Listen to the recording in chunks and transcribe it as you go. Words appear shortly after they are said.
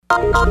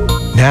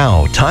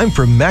Now, time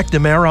for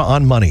McNamara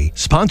on Money,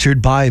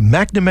 sponsored by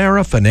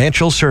McNamara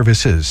Financial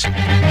Services.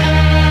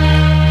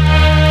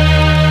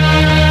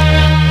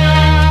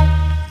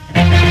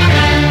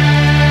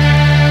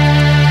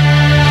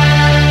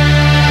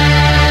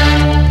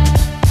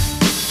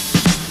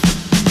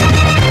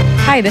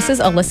 Hi, this is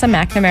Alyssa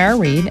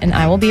McNamara-Reed, and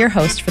I will be your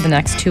host for the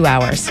next 2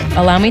 hours.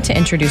 Allow me to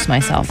introduce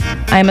myself.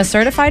 I am a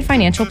certified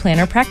financial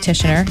planner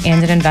practitioner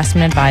and an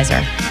investment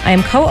advisor. I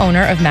am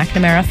co-owner of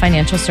McNamara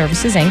Financial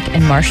Services, Inc.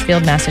 in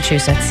Marshfield,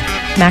 Massachusetts.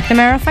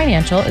 McNamara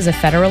Financial is a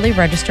federally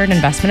registered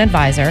investment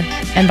advisor,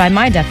 and by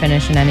my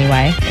definition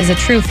anyway, is a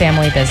true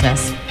family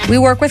business. We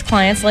work with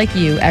clients like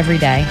you every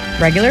day,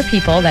 regular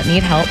people that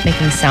need help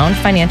making sound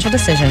financial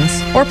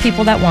decisions, or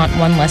people that want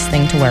one less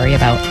thing to worry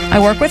about. I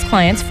work with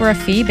clients for a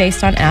fee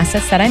based on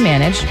assets that I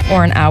manage,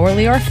 or an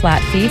hourly or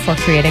flat fee for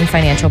creating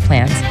financial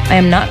plans. I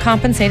am not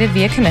compensated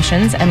via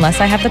commissions unless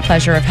I have the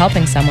pleasure of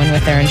helping someone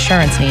with their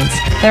insurance needs.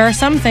 There are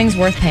some things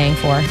worth paying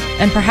for,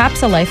 and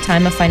perhaps a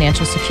lifetime of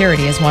financial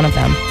security is one of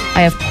them.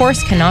 I of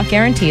course cannot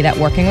guarantee that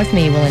working with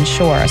me will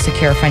ensure a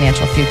secure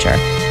financial future.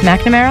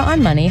 McNamara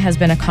on Money has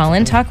been a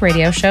call-in talk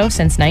radio show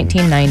since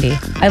 1990.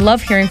 I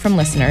love hearing from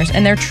listeners,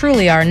 and there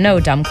truly are no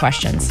dumb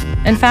questions.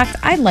 In fact,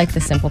 I like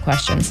the simple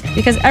questions,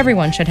 because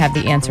everyone should have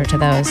the answer to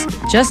those.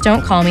 Just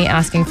don't call me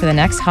asking for the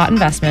next hot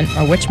investment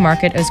or which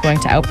market is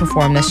going to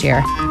outperform this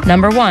year.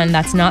 Number one,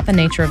 that's not the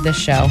nature of this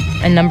show.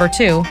 And number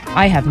two,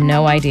 I have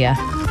no idea.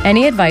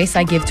 Any advice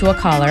I give to a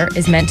caller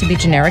is meant to be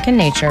generic in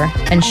nature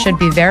and should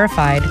be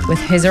verified with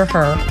his or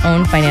her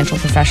own financial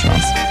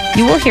professionals.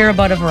 You will hear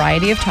about a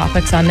variety of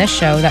topics on this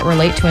show that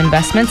relate to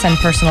investments and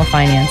personal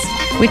finance.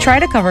 We try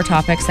to cover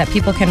topics that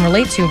people can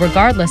relate to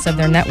regardless of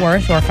their net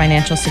worth or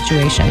financial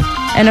situation.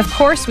 And of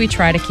course, we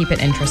try to keep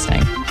it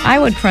interesting. I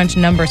would crunch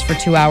numbers for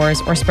 2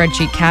 hours or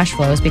spreadsheet cash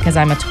flows because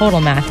I'm a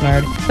total math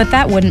nerd, but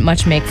that wouldn't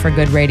much make for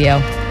good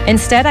radio.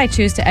 Instead, I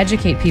choose to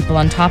educate people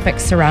on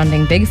topics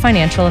surrounding big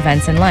financial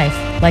events in life,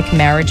 like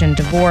marriage and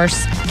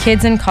divorce,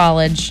 kids in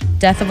college,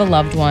 death of a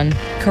loved one,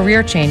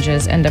 career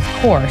changes, and of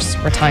course,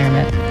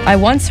 retirement. I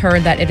once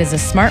heard that it is a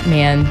smart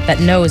man that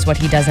knows what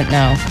he doesn't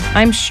know.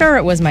 I'm sure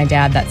it was my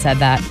dad that said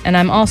that, and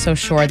I'm also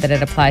sure that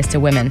it applies to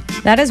women.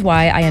 That is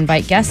why I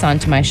invite guests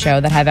onto my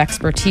show that have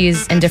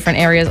expertise in different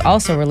areas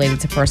also related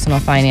to personal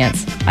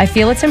finance. I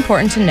feel it's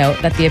important to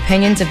note that the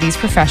opinions of these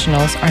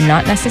professionals are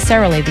not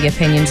necessarily the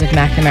opinions of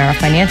McNamara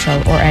Financial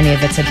or any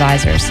of its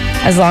advisors.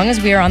 As long as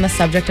we are on the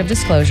subject of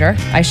disclosure,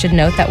 I should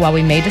note that while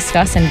we may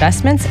discuss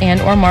investments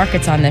and or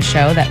markets on this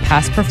show, that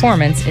past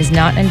performance is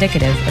not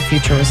indicative of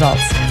future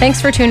results.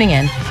 Thanks for tuning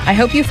in. I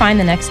hope you find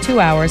the next 2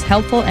 hours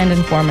helpful and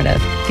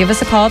informative. Give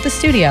us a call at the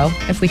studio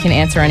if we can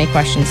answer any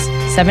questions.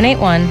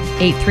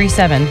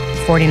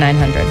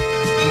 781-837-4900.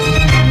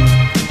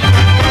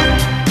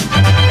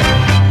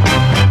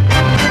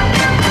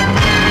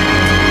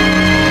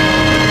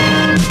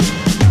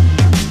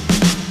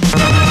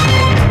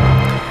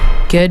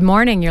 Good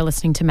morning. You're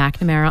listening to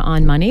McNamara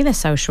on Money, the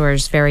South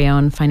Shore's very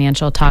own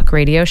financial talk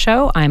radio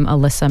show. I'm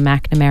Alyssa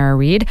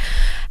McNamara-Reed.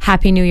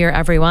 Happy New Year,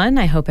 everyone.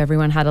 I hope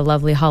everyone had a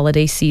lovely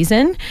holiday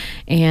season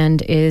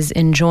and is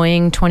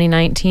enjoying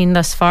 2019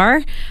 thus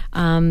far.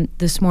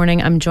 This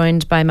morning, I'm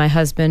joined by my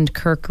husband,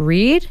 Kirk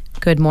Reed.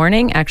 Good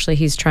morning. Actually,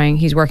 he's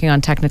working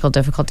on technical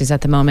difficulties at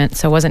the moment,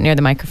 so I wasn't near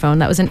the microphone.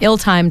 That was an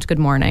ill-timed good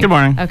morning. Good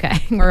morning. Okay,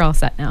 we're all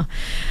set now.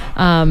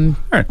 All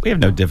right, we have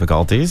no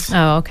difficulties.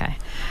 Oh, okay.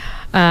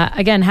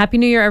 Again, Happy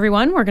New Year,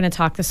 everyone. We're going to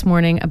talk this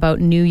morning about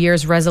New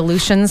Year's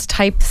resolutions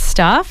type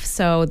stuff.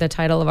 So the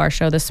title of our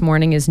show this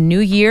morning is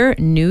New Year,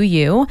 New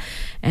You.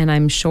 And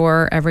I'm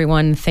sure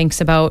everyone thinks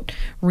about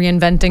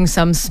reinventing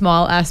some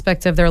small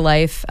aspect of their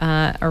life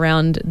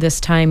around this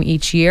time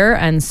each year.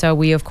 And so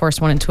we, of course,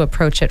 wanted to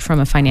approach it from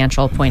a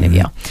financial point of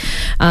view.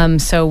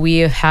 So we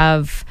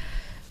have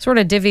sort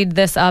of divvied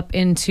this up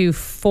into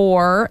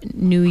 4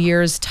 New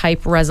Year's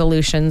type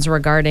resolutions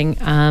regarding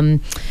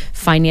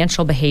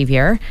financial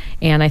behavior.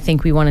 And I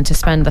think we wanted to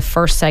spend the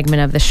first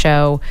segment of the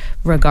show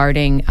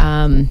regarding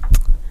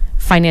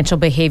financial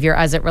behavior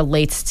as it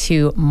relates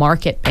to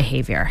market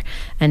behavior.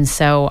 And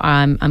so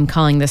I'm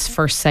calling this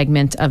first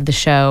segment of the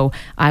show,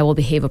 I Will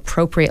Behave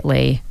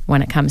Appropriately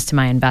When It Comes to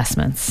My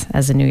Investments,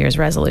 as a New Year's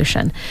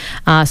resolution.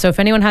 So if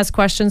anyone has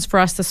questions for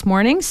us this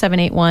morning,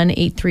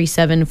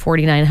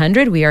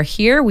 781-837-4900. We are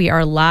here. We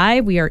are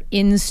live. We are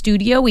in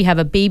studio. We have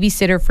a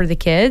babysitter for the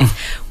kids.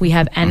 We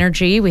have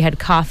energy. We had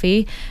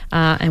coffee.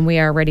 And we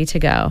are ready to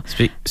go.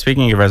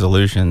 Speaking of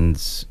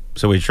resolutions,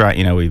 so we've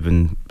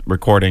been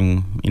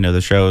recording,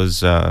 the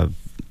shows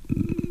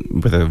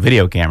with a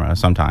video camera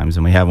sometimes,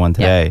 and we have one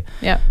today.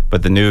 Yeah.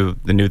 But the new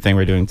thing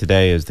we're doing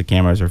today is the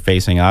cameras are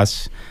facing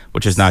us.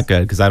 which is not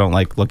good because I don't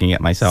like looking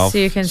at myself. So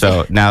you can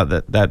so see. now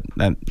that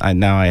I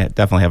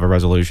definitely have a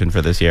resolution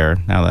for this year.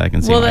 Now that I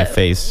can see my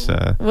face,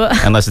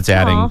 unless it's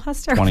adding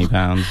 20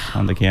 pounds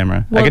on the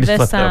camera, I can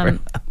just flip it over.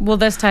 Well,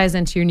 this ties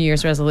into your New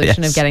Year's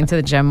resolution of getting to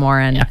the gym more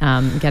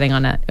and getting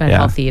on a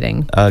healthy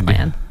eating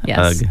plan.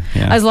 Yes,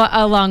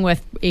 along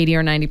with 80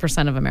 or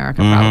 90% of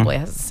America probably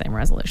has the same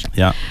resolution.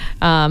 Yeah,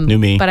 new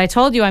me. But I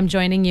told you I'm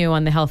joining you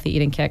on the healthy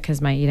eating kick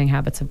because my eating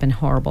habits have been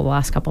horrible the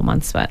last couple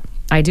months. But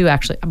I do go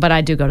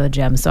to the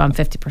gym, so I'm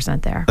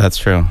 50% there. That's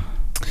true.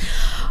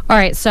 All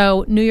right,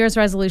 so New Year's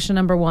resolution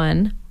number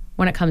 1,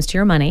 when it comes to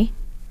your money,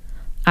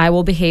 I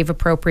will behave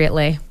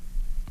appropriately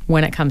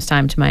when it comes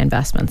time to my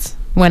investments.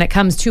 When it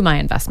comes to my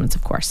investments,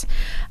 of course.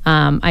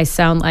 I'm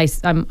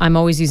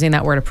always using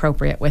that word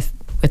appropriate with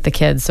the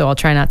kids, so I'll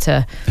try not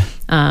to.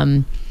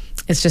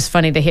 It's just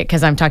funny to hear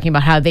because I'm talking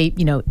about how they,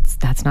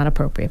 that's not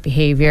appropriate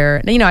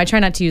behavior. I try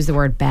not to use the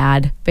word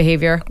bad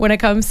behavior when it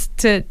comes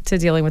to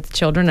dealing with the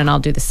children, and I'll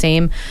do the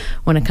same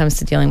when it comes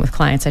to dealing with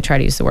clients. I try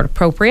to use the word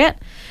appropriate.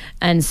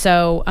 And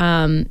so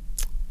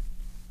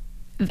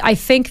I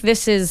think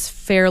this is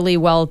fairly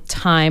well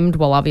timed.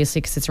 Well, obviously,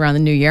 because it's around the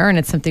new year and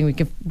it's something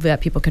that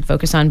people could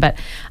focus on. But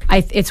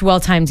it's well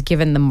timed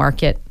given the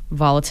market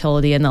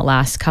volatility in the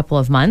last couple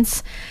of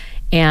months,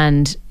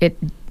 and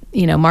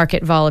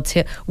market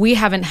volatility. We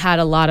haven't had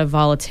a lot of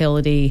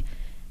volatility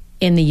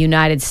in the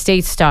United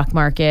States stock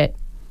market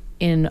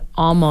in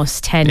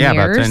almost 10 years.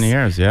 Yeah, about 10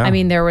 years. Yeah. I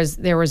mean, there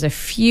was a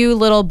few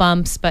little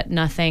bumps, but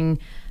nothing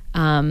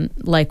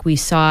like we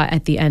saw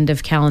at the end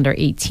of calendar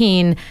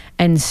 18.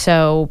 And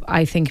so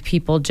I think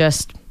people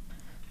just,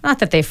 not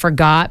that they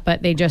forgot,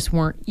 but they just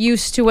weren't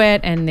used to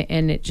it, and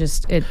it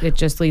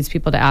just leads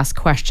people to ask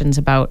questions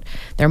about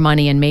their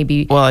money and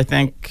maybe. Well, I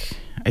think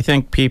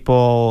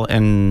people,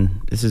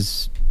 and this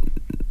is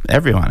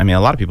everyone. I mean,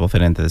 a lot of people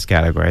fit into this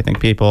category. I think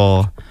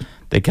people,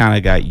 they kind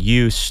of got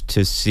used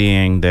to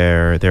seeing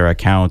their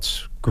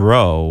accounts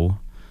grow,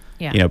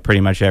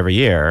 pretty much every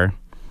year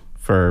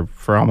for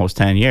almost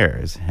 10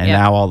 years, and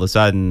now all of a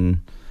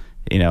sudden,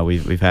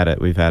 we've had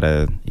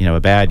a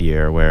bad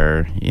year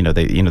where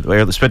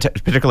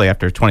particularly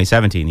after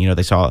 2017,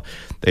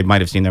 they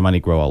might have seen their money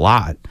grow a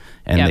lot,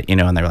 and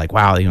and they were like,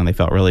 wow, they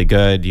felt really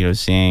good,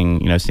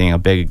 seeing a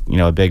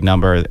big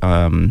number,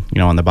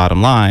 on the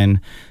bottom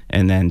line,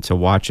 and then to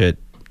watch it,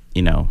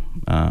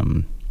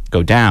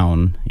 go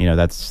down,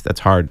 that's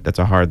hard. That's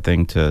a hard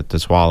thing to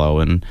swallow,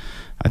 and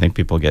I think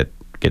people get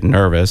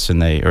nervous,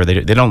 and they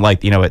don't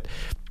like,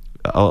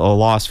 a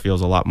loss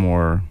feels a lot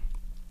more.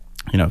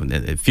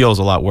 It feels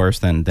a lot worse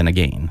than a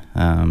gain,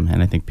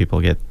 and I think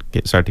people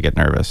start to get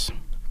nervous.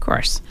 Of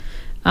course,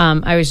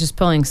 I was just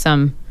trying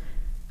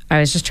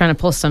to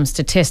pull some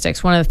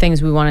statistics. One of the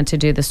things we wanted to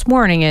do this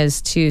morning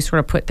is to sort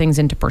of put things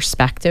into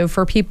perspective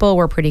for people.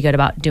 We're pretty good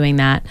about doing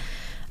that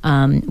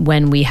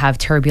when we have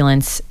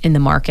turbulence in the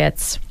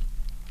markets.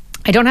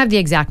 I don't have the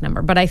exact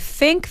number, but I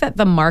think that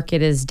the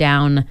market is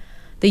down.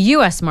 The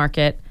U.S.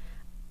 market,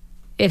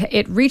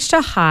 it reached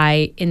a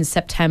high in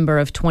September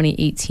of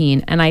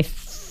 2018, and I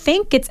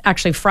think it's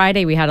actually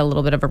Friday we had a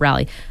little bit of a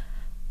rally.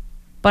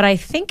 But I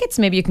think it's,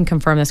 maybe you can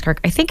confirm this, Kirk,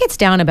 I think it's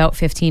down about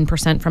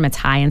 15% from its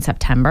high in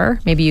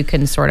September. Maybe you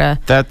can sort of...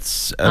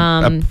 That's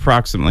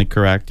approximately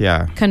correct,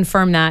 yeah.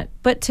 Confirm that.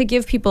 But to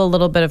give people a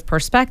little bit of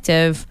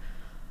perspective,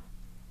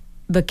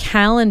 the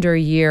calendar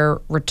year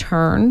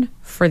return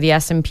for the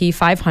S&P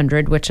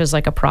 500, which is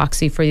like a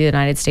proxy for the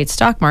United States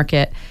stock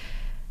market,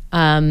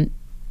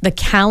 the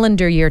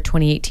calendar year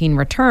 2018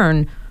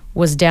 return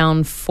was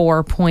down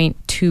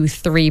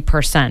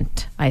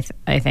 4.23%, I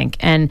think.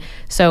 And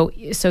so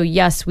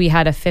yes, we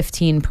had a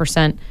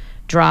 15%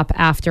 drop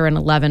after an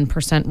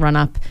 11% run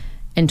up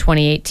in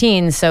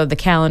 2018. So the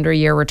calendar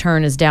year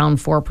return is down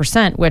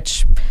 4%,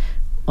 which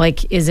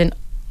isn't,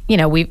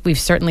 we've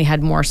certainly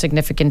had more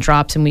significant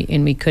drops, and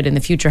we could in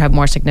the future have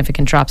more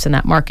significant drops in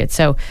that market.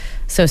 So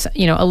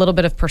a little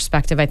bit of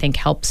perspective I think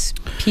helps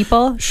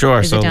people.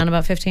 Sure. Is it down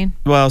about 15?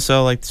 Well,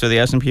 so the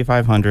S&P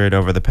 500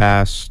 over the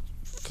past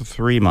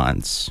 3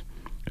 months,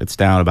 it's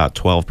down about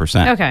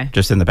 12%. Okay.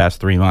 Just in the past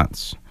 3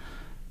 months.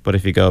 But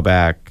if you go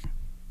back,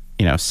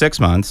 6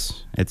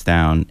 months, it's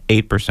down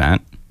 8%,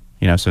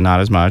 so not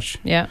as much.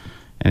 Yeah.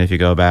 And if you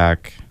go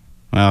back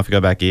a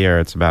year,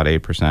 it's about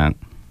 8%.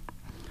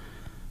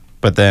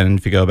 But then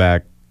if you go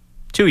back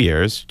 2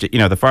 years,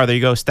 the farther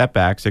you go, step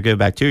back, so go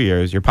back 2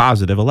 years, you're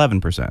positive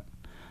 11%.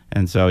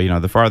 And so,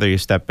 the farther you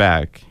step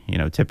back,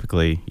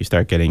 typically you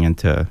start getting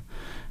into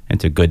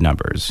good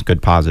numbers,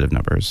 good positive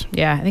numbers.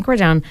 Yeah, I think we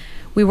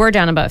were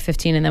down about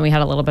 15, and then we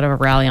had a little bit of a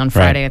rally on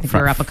Friday. Right. I think we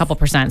were up a couple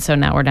percent, so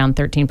now we're down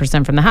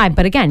 13% from the high.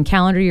 But again,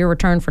 calendar year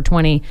return for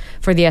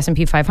the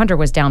S&P 500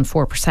 was down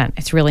 4%.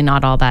 It's really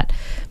not all that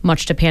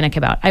much to panic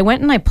about. I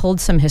went and I pulled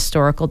some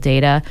historical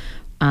data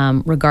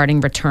regarding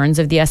returns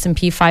of the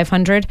S&P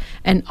 500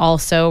 and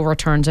also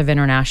returns of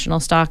international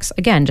stocks,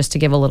 again, just to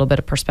give a little bit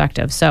of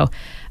perspective. So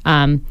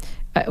I'm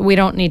not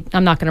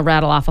going to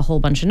rattle off a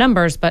whole bunch of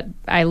numbers, but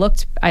I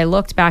looked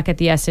back at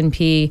the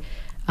S&P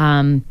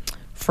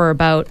for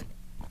about,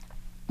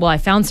 I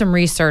found some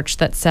research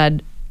that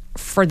said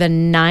for the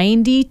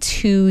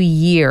 92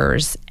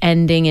 years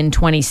ending in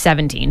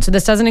 2017. So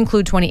this doesn't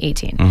include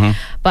 2018.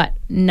 But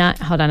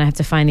hold on, I have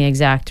to find the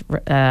exact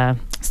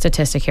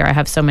statistic here. I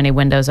have so many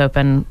windows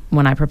open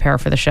when I prepare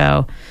for the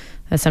show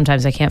that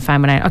sometimes I can't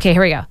find okay,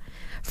 here we go.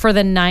 For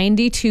the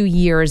 92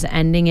 years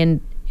ending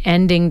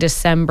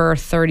December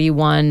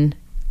 31,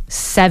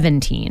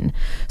 17.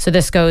 So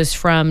this goes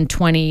from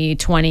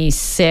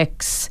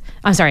 1926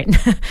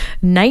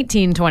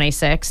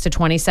 to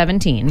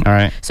 2017. All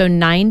right. So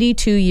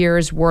 92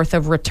 years worth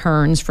of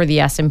returns for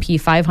the S&P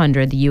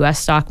 500, the U.S.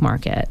 stock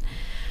market.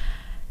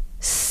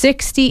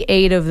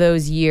 68 of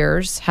those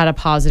years had a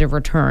positive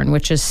return,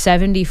 which is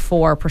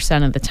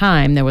 74% of the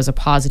time there was a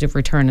positive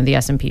return in the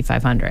S&P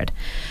 500.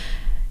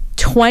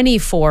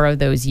 24 of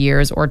those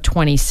years, or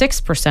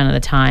 26% of the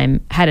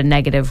time, had a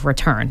negative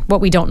return.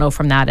 What we don't know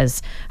from that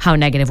is how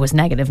negative was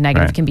negative.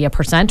 Negative Right. can be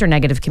 1%, or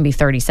negative can be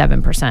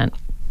 37%.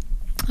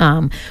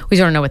 We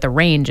don't know what the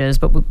range is,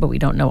 but we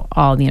don't know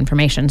all the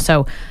information.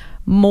 So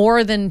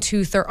more than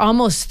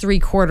almost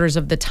 3/4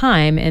 of the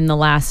time in the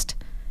last,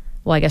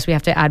 well, I guess we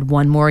have to add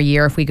one more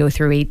year if we go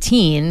through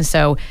 18.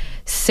 So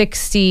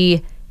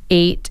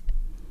 68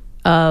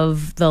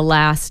 of the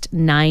last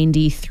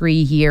 93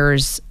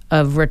 years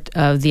of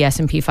the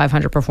S&P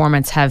 500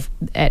 performance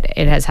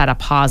it has had a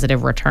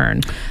positive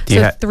return.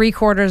 So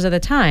 3/4 of the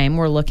time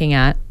we're looking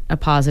at a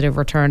positive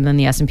return than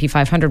the S&P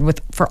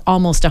 500 for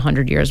almost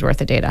 100 years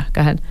worth of data.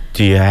 Go ahead.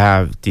 Do you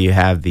have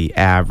the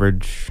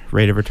average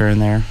rate of return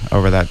there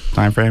over that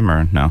time frame,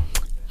 or no?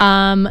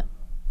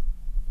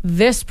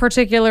 This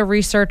particular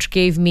research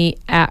gave me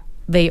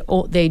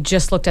they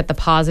just looked at the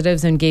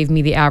positives and gave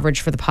me the average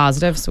for the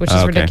positives, which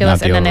is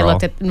ridiculous. And then overall.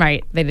 they looked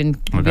at they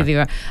didn't give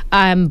you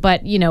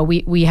but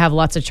we have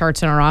lots of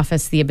charts in our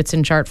office. The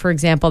Ibbotson chart, for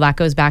example, that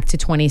goes back to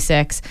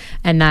 26,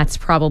 and that's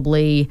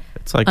probably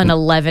like an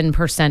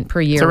 11%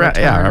 per year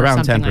return.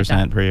 Around 10%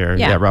 like per year.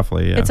 Yeah,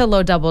 roughly. Yeah. It's a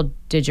low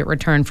double-digit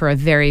return for a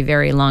very,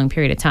 very long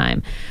period of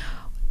time.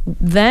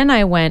 Then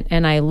I went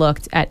and I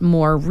looked at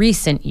more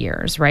recent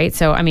years, right?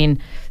 So, I mean,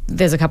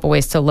 there's a couple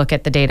ways to look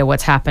at the data.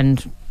 What's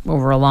happened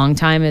over a long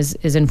time is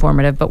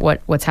informative, but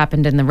what's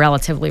happened in the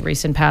relatively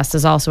recent past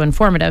is also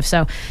informative.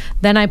 So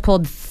then I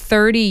pulled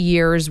 30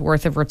 years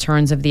worth of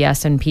returns of the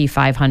S&P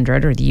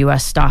 500, or the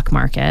U.S. stock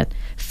market,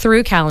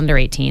 through calendar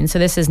 18. So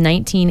this is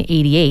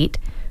 1988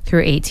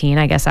 through 18.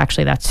 I guess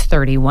actually that's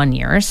 31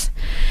 years.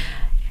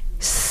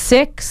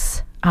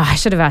 I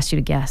should have asked you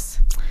to guess.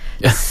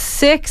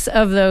 6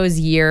 of those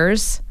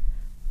years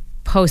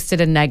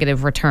posted a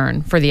negative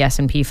return for the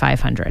S&P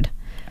 500.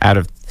 Out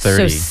of 30.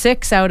 So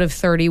 6 out of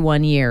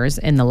 31 years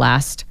in the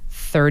last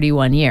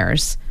 31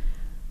 years,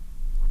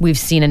 we've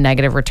seen a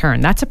negative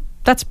return.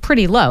 That's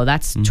pretty low.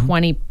 That's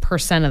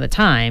 20% of the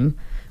time,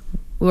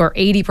 or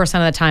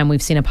 80% of the time,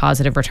 we've seen a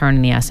positive return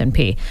in the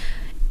S&P.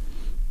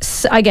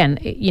 So again,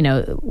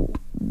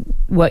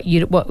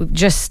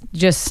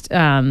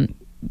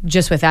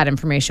 just with that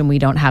information, we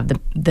don't have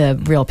the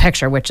real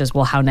picture, which is,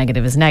 well, how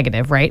negative is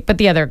negative, right? But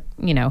the other,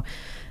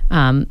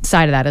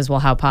 side of that is, well,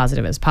 how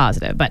positive is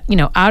positive. But,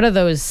 out of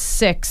those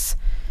 6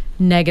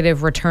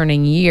 negative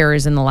returning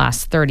years in the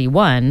last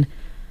 31,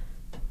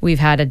 we've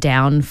had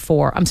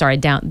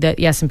the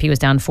S&P was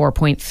down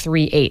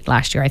 4.38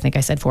 last year. I think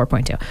I said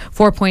 4.2.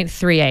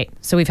 4.38.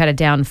 So we've had a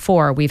down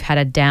 4. We've had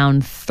a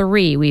down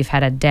 3. We've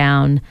had a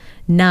down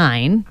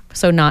 9.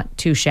 So not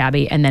too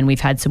shabby. And then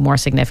we've had some more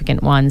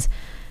significant ones,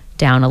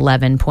 down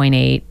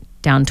 11.8,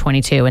 down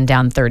 22, and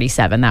down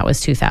 37. That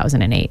was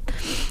 2008.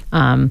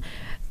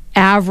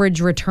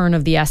 Average return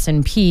of the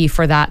S&P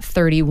for that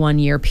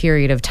 31-year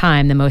period of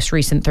time, the most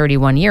recent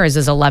 31 years,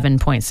 is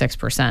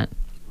 11.6%.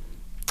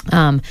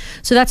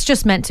 So that's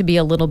just meant to be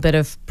a little bit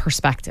of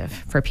perspective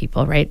for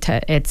people, right?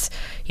 It's,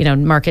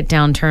 market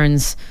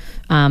downturns,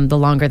 the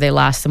longer they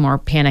last, the more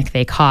panic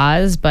they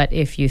cause. But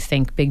if you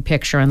think big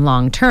picture and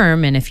long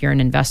term, and if you're an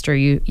investor,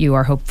 you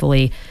are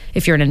hopefully,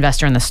 if you're an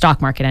investor in the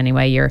stock market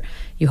anyway,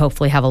 you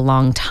hopefully have a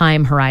long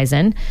time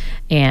horizon,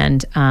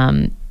 and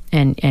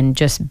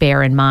just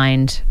bear in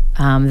mind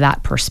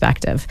that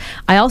perspective.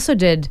 I also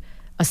did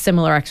a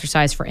similar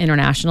exercise for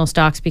international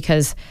stocks,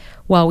 because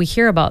while we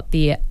hear about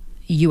the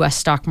U.S.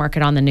 stock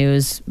market on the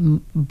news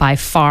by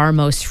far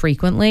most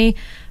frequently,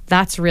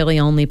 that's really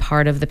only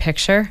part of the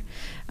picture.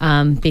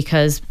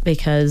 Because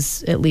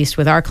at least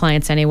with our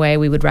clients anyway,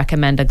 we would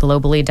recommend a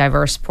globally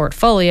diverse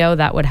portfolio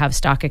that would have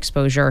stock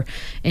exposure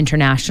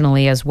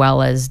internationally as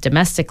well as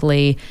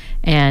domestically.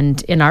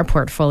 And in our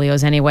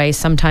portfolios anyway,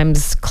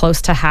 sometimes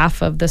close to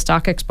half of the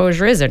stock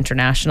exposure is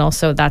international.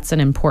 So that's an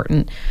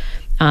important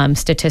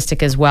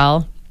statistic as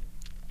well.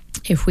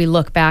 If we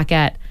look back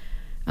at,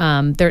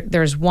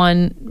 there's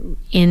one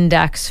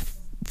index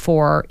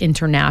for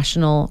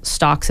international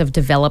stocks of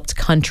developed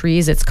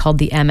countries. It's called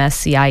the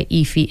MSCI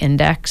EAFE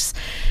Index,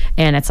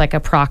 and it's like a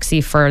proxy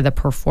for the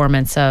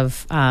performance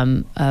of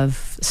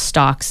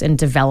stocks in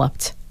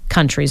developed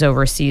countries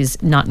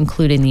overseas, not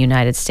including the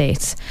United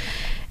States.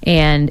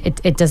 And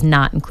it does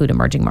not include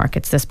emerging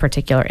markets, this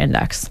particular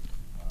index.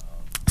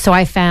 So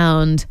I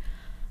found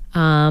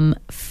 4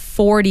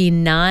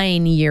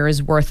 49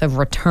 years worth of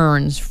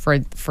returns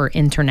for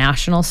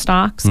international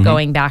stocks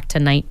going back to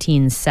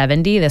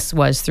 1970. This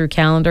was through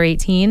calendar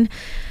 18.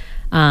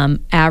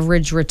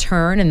 Average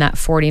return in that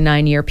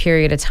 49-year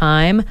period of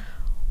time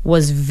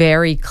was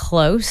very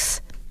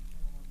close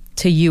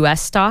to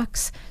U.S.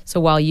 stocks.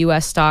 So while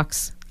U.S.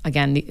 stocks,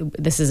 again,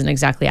 this isn't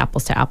exactly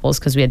apples to apples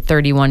because we had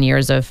 31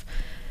 years of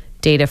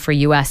data for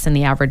U.S. and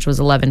the average was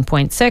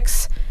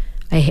 11.6.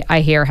 I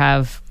here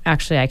have,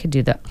 actually I could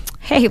do the,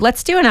 hey,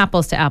 let's do an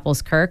apples to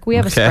apples, Kirk. We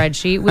have a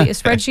spreadsheet.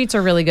 Spreadsheets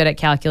are really good at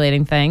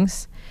calculating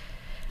things.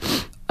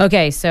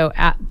 Okay, so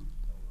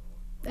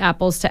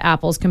apples to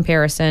apples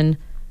comparison,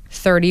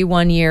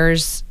 31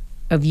 years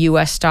of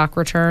U.S. stock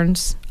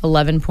returns,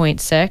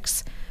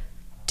 11.6.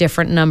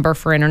 Different number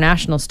for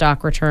international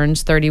stock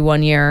returns,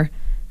 31-year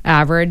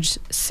average,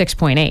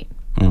 6.8.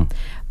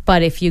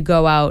 But if you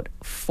go out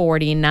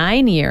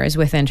 49 years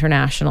with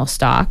international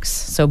stocks,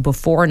 so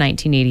before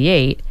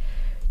 1988,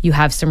 you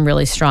have some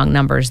really strong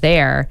numbers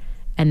there,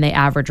 and the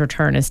average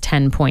return is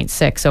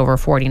 10.6 over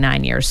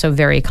 49 years. So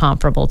very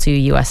comparable to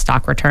U.S.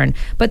 stock return,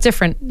 but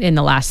different in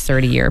the last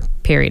 30-year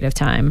period of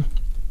time.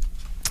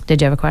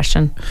 Did you have a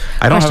question?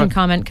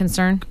 Comment,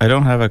 concern? I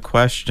don't have a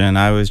question.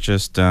 I was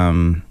just,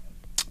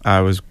 I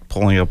was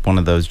pulling up one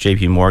of those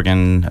JP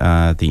Morgan,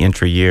 the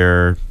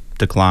intra-year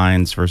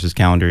declines versus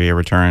calendar year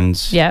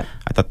returns. Yeah.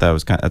 I thought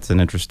that's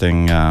an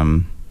interesting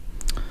that's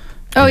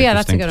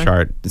a good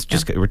chart. One. It's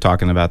just we're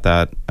talking about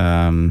that.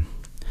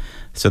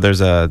 So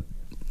there's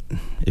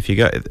if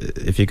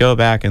you go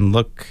back and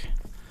look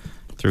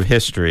through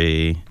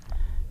history,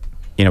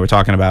 we're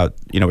talking about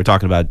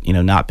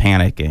not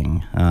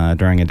panicking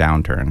during a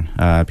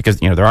downturn because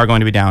there are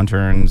going to be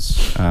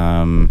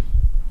downturns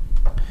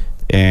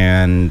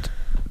and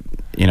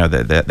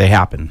they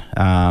happen.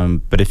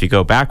 But if you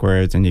go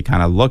backwards and you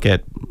kind of look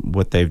at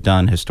what they've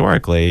done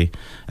historically,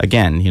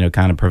 again,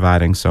 kind of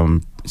providing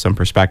some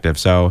perspective.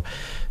 So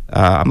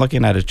I'm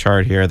looking at a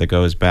chart here that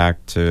goes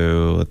back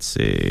to,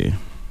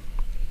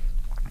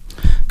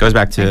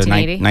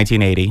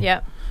 1980.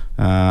 Yep.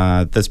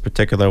 This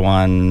particular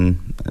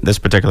one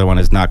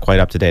is not quite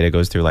up to date. It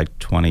goes through like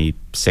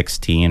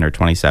 2016 or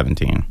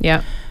 2017.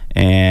 Yeah.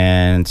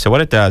 And so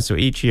what it does, so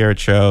each year it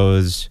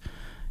shows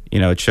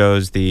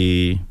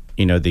the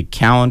the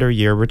calendar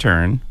year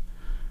return,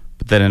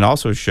 but then it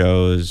also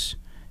shows,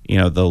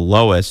 the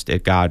lowest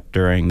it got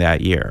during that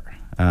year.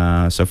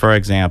 So for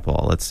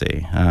example, let's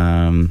see.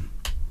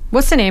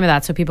 What's the name of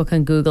that so people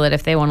can Google it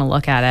if they want to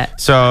look at it?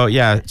 So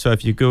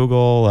if you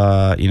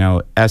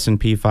Google,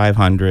 S&P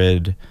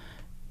 500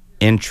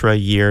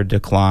 intra-year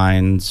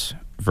declines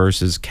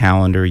versus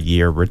calendar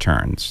year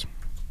returns.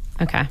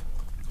 Okay.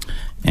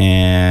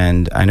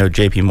 And I know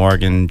JP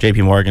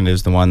Morgan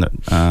is the one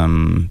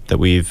that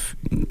we've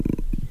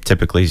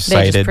typically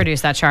cited. They just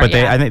produced that chart, but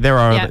I think there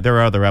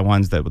are other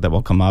ones that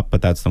will come up,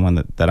 but that's the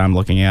one that I'm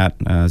looking at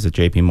is at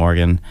JP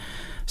Morgan.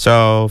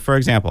 So, for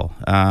example,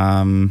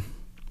 let's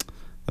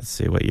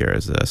see, what year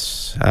is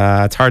this?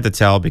 It's hard to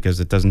tell because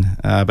it doesn't,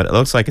 but it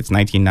looks like it's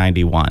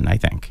 1991, I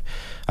think.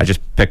 I'm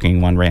just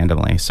picking one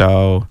randomly.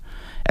 So,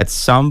 at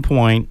some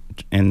point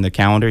in the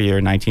calendar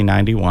year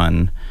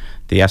 1991,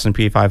 the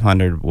S&P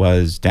 500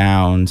 was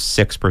down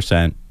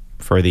 6%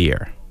 for the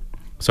year.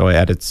 So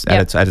at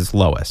its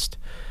lowest.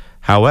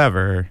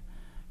 However,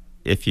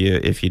 if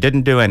you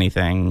didn't do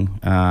anything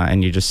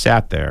and you just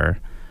sat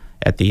there,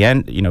 at the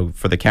end,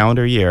 for the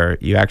calendar year,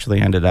 you actually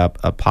ended up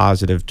a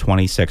positive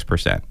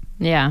 26%.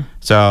 Yeah.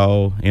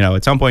 So,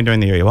 at some point during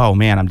the year, oh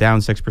man, I'm down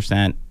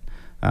 6%,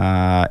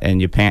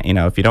 and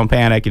if you don't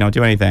panic, you don't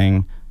do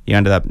anything, you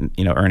ended up,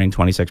 earning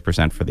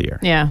 26% for the year.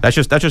 Yeah. That's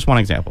just one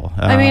example.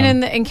 I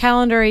mean, in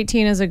calendar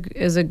 18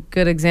 is a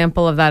good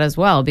example of that as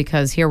well,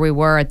 because here we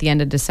were at the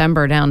end of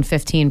December down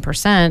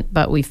 15%,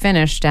 but we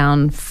finished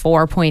down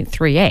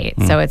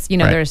 4.38. So it's,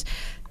 right.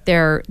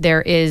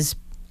 there is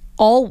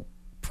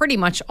pretty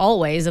much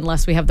always,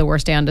 unless we have the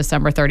worst day on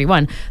December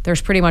 31,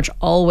 there's pretty much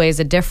always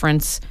a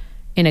difference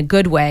in a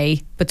good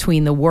way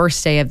between the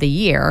worst day of the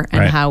year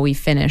and how we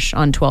finish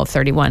on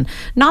 12/31.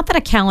 Not that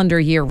a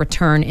calendar year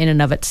return in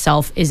and of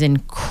itself is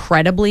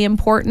incredibly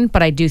important,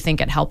 but I do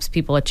think it helps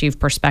people achieve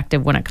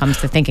perspective when it comes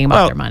to thinking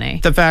about their money.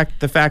 The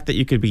fact that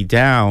you could be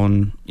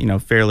down,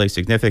 fairly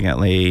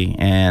significantly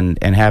and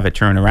have it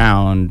turn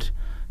around,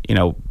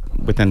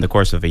 within the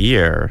course of a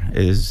year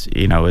is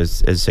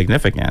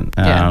significant.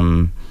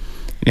 Yeah.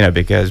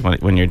 Because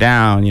when you're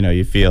down,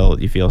 you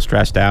feel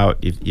stressed out,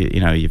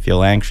 you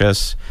feel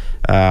anxious,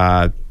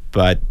 but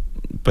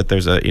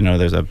there's a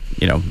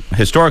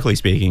historically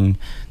speaking,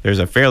 there's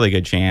a fairly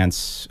good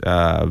chance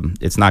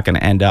it's not going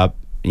to end up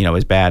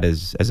as bad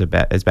as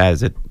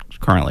it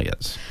currently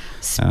is.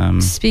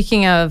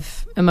 Speaking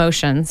of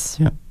emotions,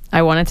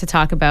 I wanted to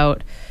talk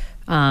about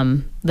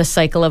the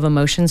cycle of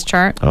emotions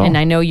chart. And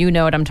I know you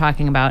know what I'm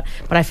talking about,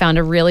 but I found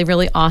a really,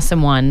 really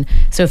awesome one.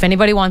 So if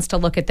anybody wants to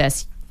look at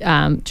this,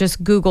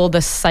 just Google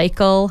the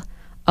cycle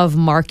of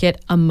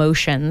market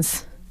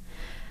emotions.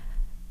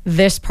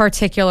 This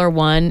particular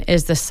one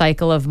is the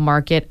cycle of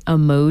market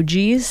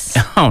emojis.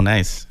 Oh,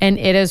 nice. And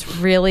it's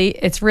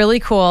really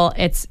cool.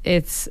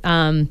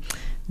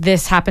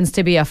 This happens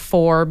to be a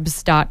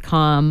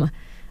Forbes.com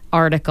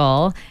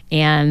article,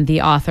 and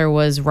the author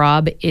was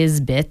Rob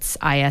Isbitts,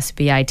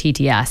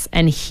 Isbitts,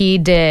 and he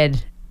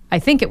did, I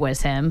think it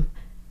was him,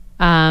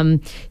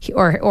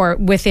 or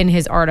within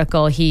his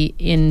article, he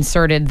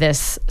inserted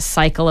this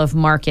cycle of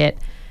market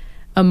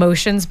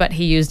emotions, but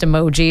he used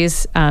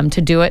emojis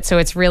to do it. So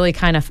it's really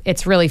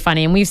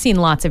funny, and we've seen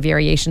lots of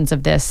variations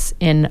of this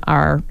in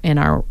our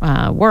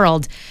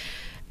world.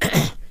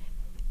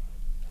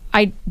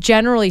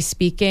 Generally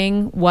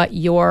speaking, what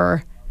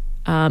your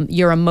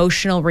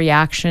emotional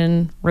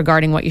reaction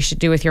regarding what you should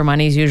do with your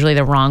money is usually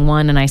the wrong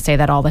one, and I say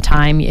that all the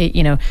time.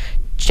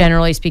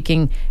 Generally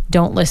speaking,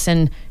 don't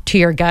listen to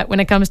your gut when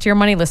it comes to your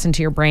money. Listen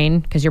to your brain,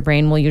 because your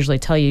brain will usually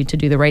tell you to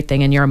do the right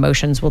thing, and your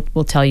emotions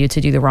will tell you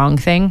to do the wrong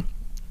thing.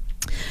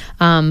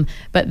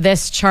 But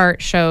this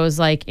chart shows,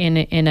 like,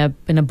 in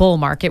a bull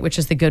market, which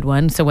is the good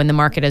one. So when the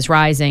market is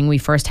rising, we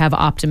first have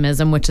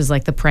optimism, which is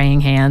like the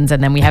praying hands,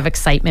 and then we have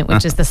excitement,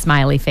 which is the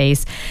smiley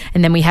face,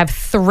 and then we have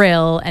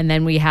thrill, and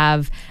then we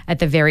have at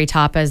the very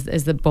top, as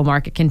the bull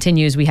market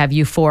continues, we have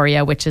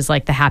euphoria, which is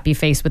like the happy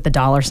face with the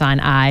dollar sign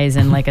eyes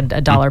and like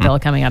a dollar bill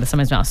coming out of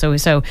someone's mouth.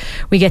 So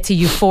we get to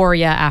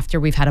euphoria after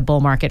we've had a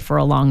bull market for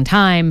a long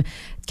time.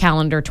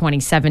 Calendar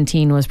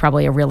 2017 was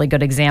probably a really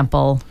good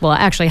example. Well,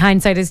 actually,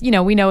 hindsight is,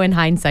 we know in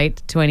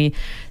hindsight,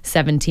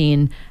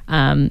 2017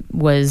 after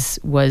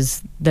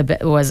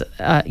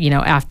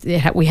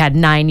we had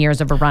 9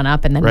 years of a run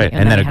up, and then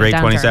and then a great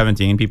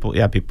 2017. People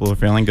were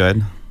feeling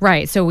good.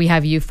 Right. So we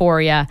have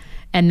euphoria,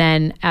 and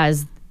then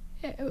as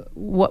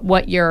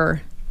what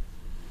your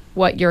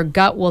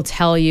gut will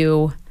tell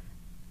you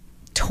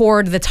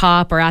toward the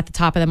top or at the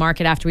top of the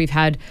market after we've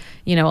had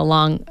a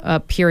long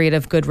period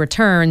of good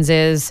returns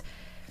is,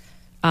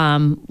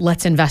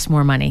 let's invest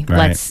more money.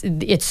 Right.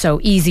 It's so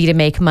easy to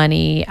make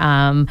money.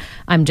 I'm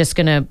just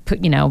going to put,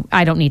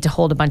 I don't need to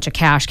hold a bunch of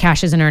cash.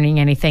 Cash isn't earning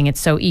anything.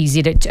 It's so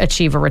easy to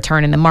achieve a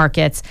return in the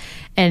markets.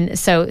 And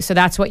so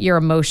that's what your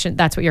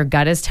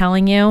gut is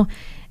telling you.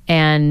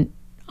 And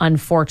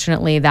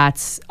unfortunately,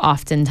 that's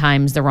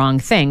oftentimes the wrong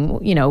thing.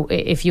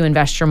 If you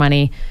invest your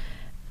money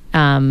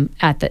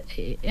at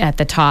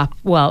the top,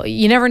 well,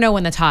 you never know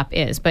when the top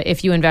is, but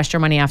if you invest your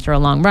money after a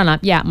long run up,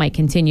 it might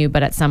continue,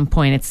 but at some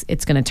point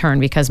it's going to turn,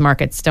 because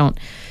markets don't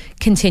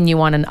continue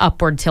on an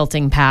upward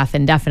tilting path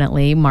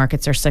indefinitely.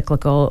 Markets are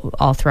cyclical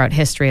all throughout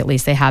history, at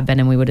least they have been,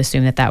 and we would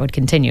assume that would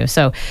continue.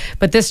 So,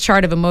 but this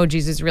chart of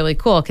emojis is really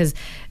cool, because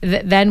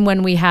then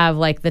when we have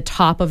like the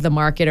top of the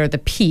market or the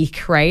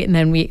peak, right, and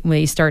then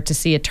we start to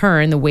see a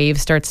turn, the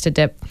wave starts to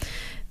dip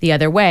the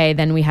other way,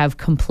 then we have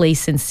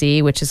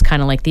complacency, which is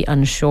kind of like the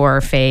unsure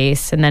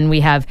face, and then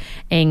we have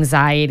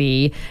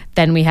anxiety,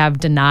 then we have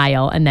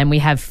denial, and then we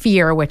have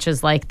fear, which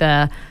is like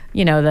the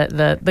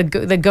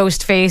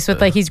ghost face with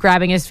like he's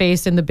grabbing his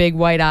face in the big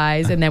white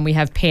eyes, and then we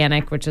have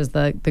panic, which is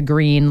the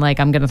green,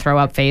 like I'm going to throw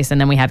up face, and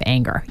then we have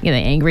anger, the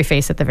angry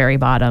face at the very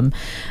bottom.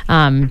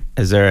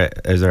 Is there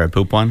a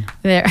poop one?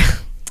 There.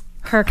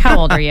 Kirk, how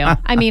old are you?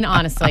 I mean,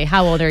 honestly,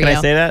 how old are you? Can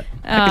I say that?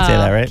 I can say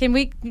that, right? Can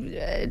we?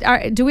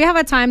 Do we have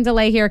a time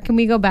delay here? Can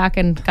we go back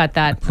and cut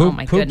that? Oh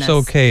my goodness.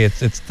 Poop's okay. It's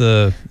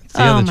the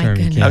other term.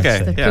 Goodness. You can't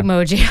Okay, say. The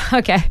emoji.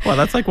 Okay. Well,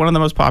 that's like one of the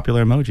most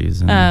popular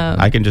emojis. And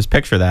I can just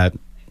picture that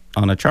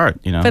on a chart,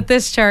 But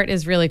this chart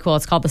is really cool.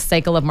 It's called the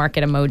cycle of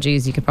market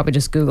emojis. You could probably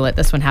just Google it.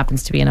 This one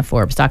happens to be in a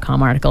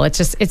Forbes.com article.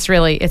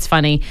 It's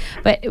funny.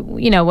 But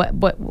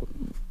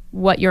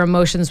what your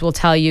emotions will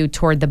tell you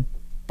toward the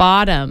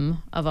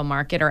bottom of a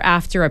market or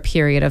after a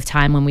period of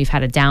time when we've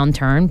had a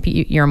downturn.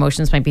 Your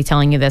emotions might be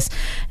telling you this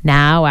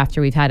now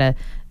after we've had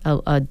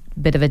a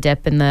bit of a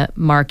dip in the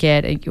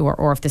market,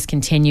 or if this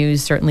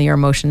continues, certainly your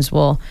emotions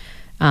will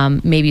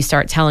maybe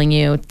start telling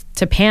you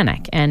to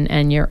panic.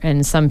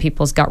 And some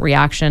people's gut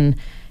reaction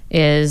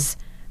is,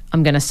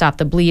 I'm going to stop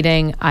the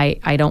bleeding.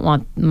 I don't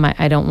want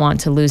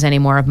to lose any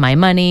more of my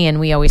money. And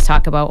we always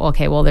talk about,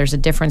 okay, well, there's a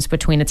difference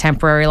between a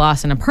temporary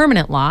loss and a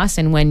permanent loss.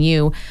 And when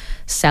you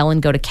sell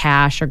and go to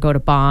cash or go to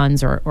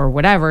bonds or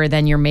whatever,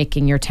 then you're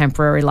making your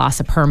temporary loss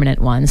a permanent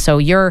one. So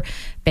your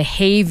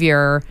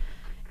behavior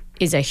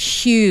is a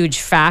huge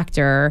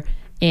factor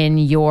in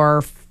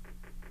your.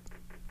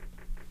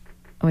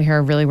 We hear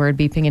a really weird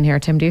beeping in here.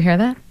 Tim, do you hear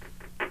that?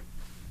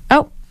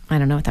 Oh. I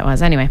don't know what that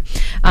was. Anyway,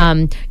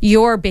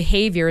 your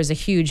behavior is a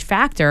huge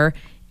factor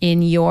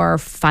in your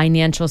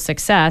financial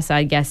success,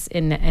 I guess.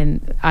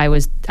 And I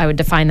would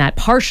define that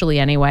partially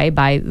anyway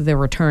by the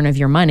return of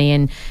your money,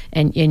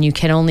 and you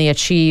can only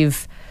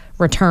achieve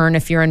return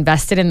if you're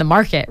invested in the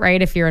market,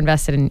 right? If you're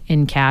invested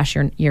in cash,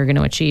 you're going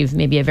to achieve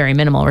maybe a very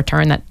minimal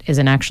return that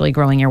isn't actually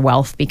growing your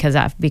wealth, because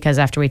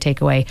after we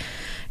take away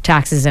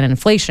taxes and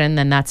inflation,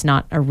 then that's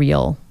not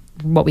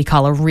what we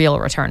call a real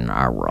return in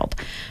our world.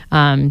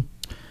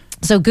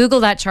 So Google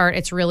that chart.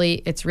 It's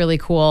really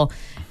cool.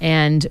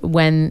 And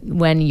when the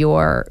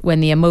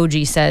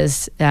emoji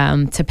says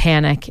to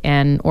panic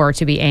or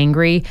to be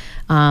angry,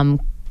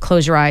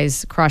 close your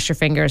eyes, cross your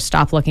fingers,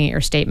 stop looking at your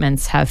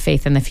statements, have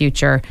faith in the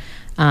future,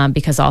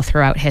 because all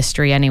throughout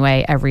history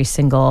anyway, every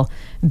single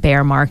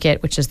bear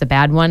market, which is the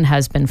bad one,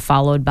 has been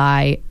followed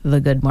by the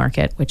good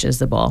market, which is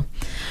the bull.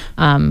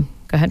 Go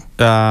ahead.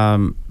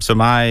 So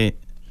my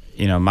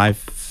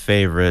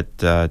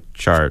favorite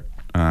chart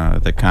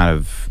that kind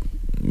of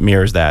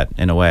mirrors that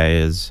in a way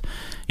is,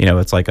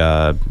 it's like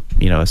a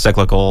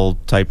cyclical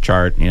type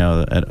chart.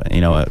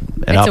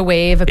 It's a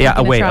wave. A peak and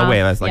a wave. trough. A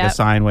wave. That's like a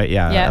sine wave.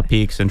 Yeah,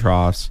 peaks and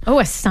troughs. Oh,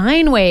 a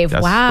sine wave.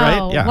 That's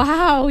wow. right, yeah.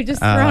 Wow. We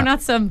just thrown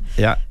out some.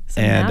 Yeah.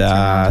 Some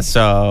And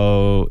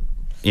so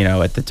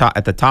at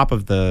the top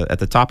of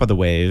the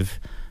wave,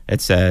 it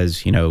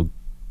says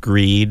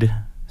greed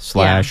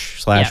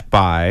slash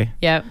buy.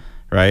 Yep.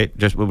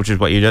 Right. Which is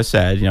what you just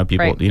said.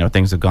 People. Right.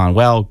 Things have gone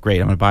well. Great.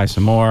 I'm going to buy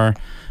some more.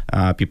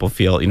 People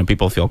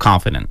feel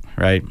confident,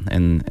 right?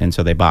 And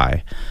so they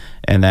buy,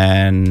 and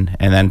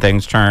then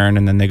things turn,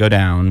 and then they go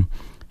down,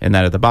 and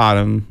then at the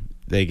bottom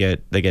they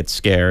get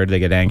scared, they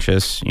get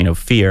anxious,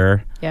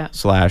 fear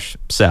slash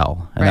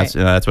sell, and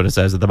that's what it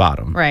says at the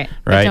bottom. Right.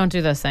 But don't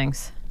do those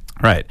things.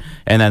 Right.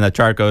 And then the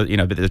chart goes,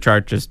 the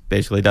chart just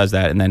basically does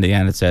that, and then at the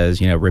end it says,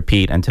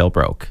 repeat until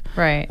broke.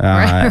 Right.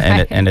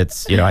 And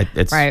it's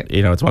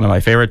it's one of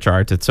my favorite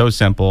charts. It's so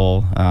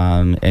simple,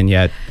 and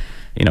yet.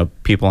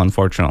 People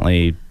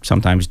unfortunately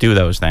sometimes do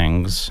those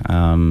things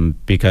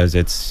because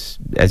it's,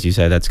 as you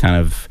said, that's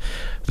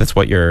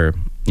what your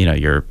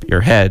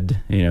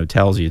head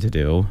tells you to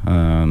do,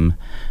 and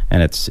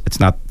it's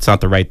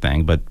not the right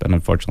thing, but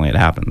unfortunately it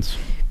happens.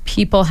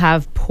 People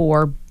have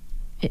poor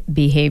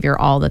behavior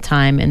all the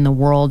time in the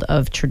world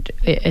of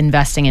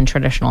investing in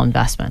traditional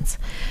investments.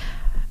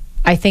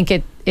 I think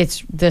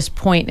it's this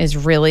point is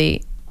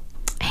really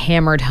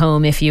hammered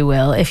home, if you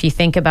will, if you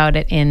think about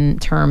it in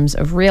terms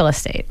of real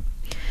estate.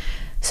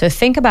 So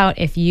think about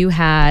if you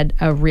had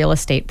a real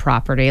estate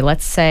property.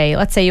 Let's say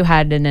you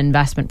had an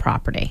investment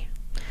property.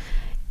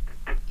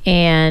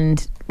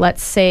 And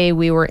let's say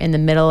we were in the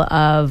middle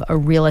of a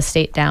real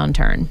estate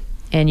downturn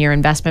and your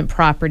investment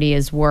property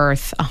is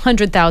worth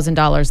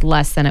 $100,000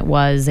 less than it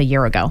was a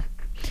year ago.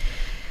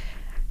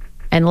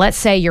 And let's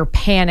say you're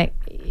panicked.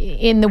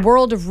 In the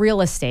world of real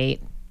estate,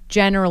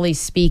 generally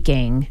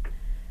speaking,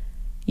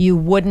 you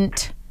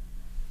wouldn't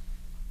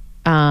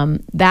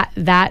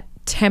that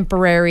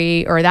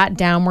temporary or that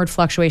downward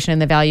fluctuation in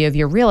the value of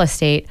your real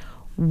estate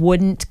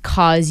wouldn't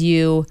cause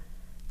you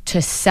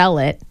to sell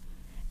it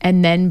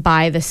and then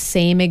buy the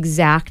same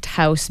exact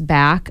house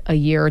back a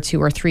year or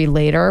two or three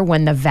later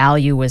when the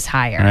value was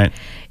higher.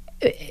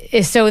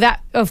 Right. So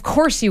that, of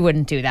course you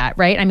wouldn't do that,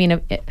 right? I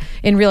mean,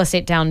 in real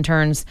estate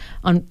downturns,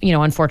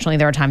 unfortunately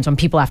there are times when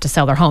people have to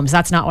sell their homes.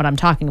 That's not what I'm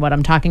talking about.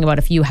 I'm talking about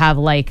if you have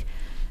like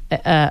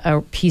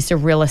a piece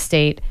of real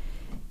estate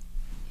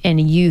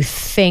and you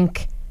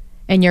think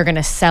and you're going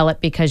to sell it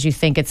because you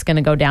think it's going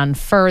to go down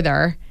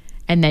further,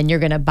 and then you're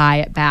going to buy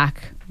it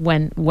back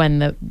when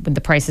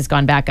the price has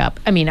gone back up.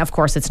 I mean, of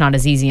course, it's not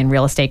as easy in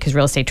real estate because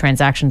real estate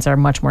transactions are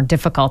much more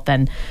difficult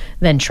than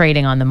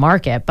trading on the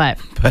market. But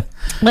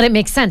it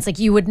makes sense. Like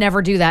you would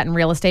never do that in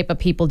real estate, but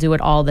people do it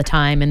all the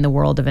time in the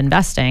world of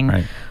investing,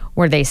 right,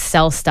 where they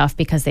sell stuff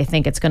because they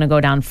think it's going to go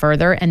down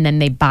further, and then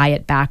they buy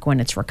it back when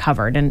it's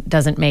recovered, and it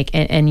doesn't make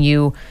and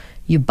you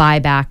buy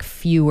back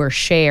fewer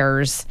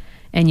shares.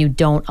 And you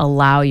don't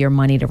allow your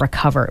money to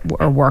recover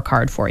or work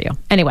hard for you.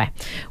 Anyway,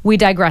 we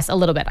digress a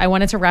little bit. I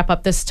wanted to wrap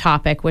up this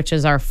topic, which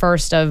is our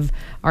first of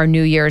our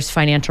New Year's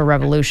financial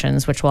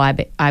revolutions, which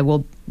I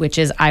will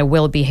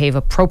behave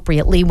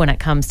appropriately when it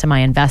comes to my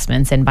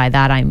investments, and by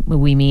that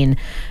we mean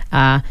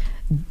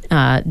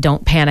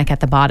don't panic at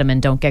the bottom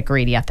and don't get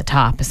greedy at the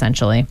top.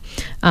 Essentially,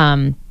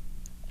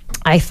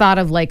 I thought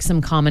of like some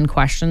common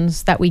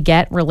questions that we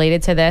get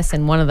related to this,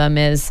 and one of them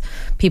is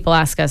people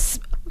ask us.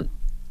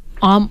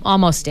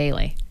 Almost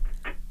daily,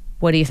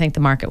 what do you think the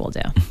market will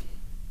do?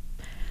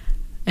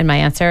 And my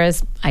answer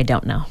is, I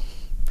don't know.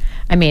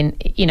 I mean,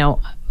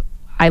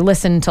 I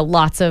listen to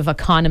lots of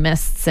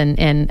economists and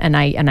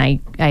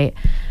I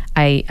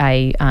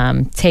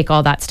take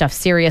all that stuff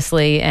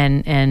seriously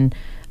and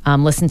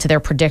listen to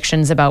their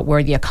predictions about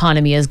where the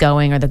economy is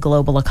going or the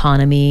global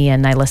economy.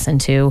 And I listen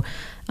to,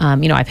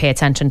 I pay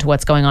attention to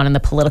what's going on in the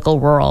political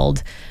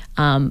world.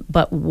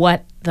 But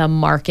what the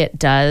market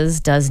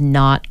does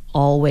not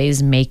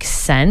always make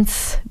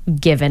sense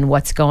given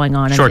what's going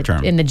on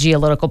in the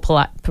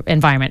geopolitical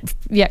environment.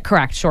 Yeah,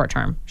 correct. Short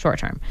term.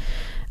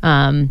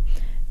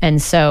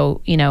 And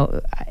so,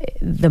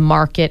 the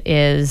market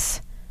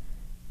is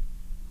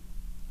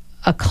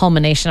a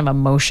culmination of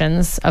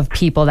emotions of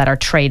people that are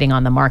trading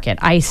on the market.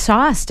 I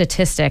saw a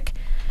statistic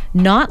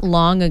not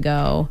long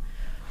ago.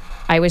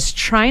 I was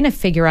trying to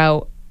figure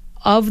out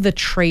of the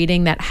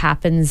trading that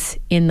happens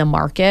in the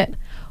market,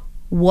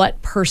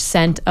 what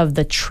percent of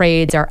the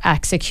trades are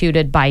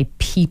executed by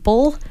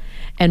people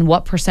and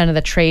what percent of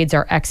the trades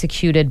are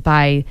executed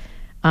by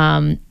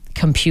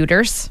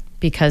computers,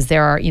 because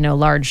there are,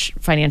 large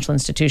financial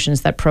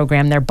institutions that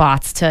program their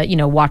bots to,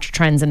 watch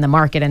trends in the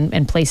market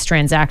and place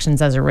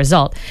transactions as a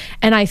result.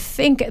 And I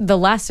think the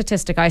last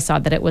statistic I saw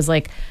that it was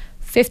like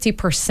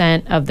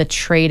 50% of the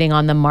trading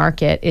on the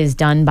market is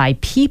done by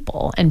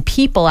people, and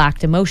people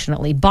act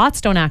emotionally.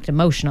 Bots don't act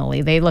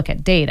emotionally. They look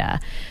at data,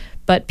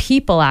 but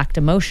people act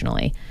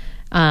emotionally.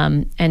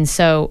 And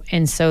so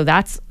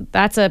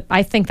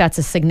I think that's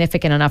a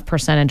significant enough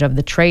percentage of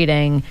the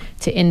trading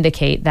to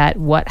indicate that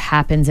what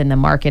happens in the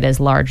market is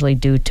largely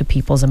due to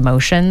people's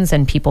emotions,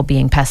 and people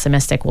being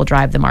pessimistic will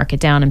drive the market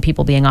down, and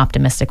people being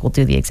optimistic will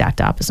do the exact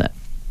opposite.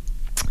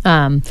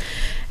 And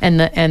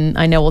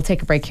I know we'll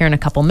take a break here in a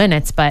couple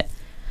minutes, but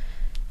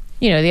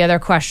the other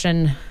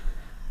question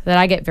that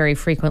I get very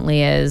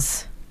frequently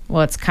is,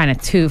 well, it's kind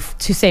of two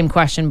same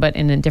question, but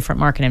in a different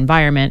market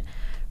environment.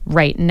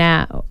 Right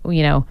now,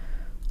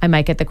 I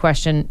might get the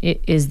question,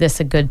 is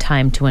this a good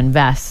time to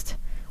invest?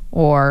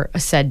 Or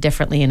said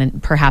differently,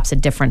 in perhaps a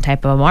different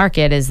type of a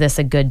market, is this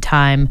a good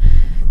time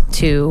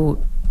to,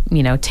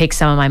 take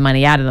some of my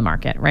money out of the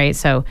market, right?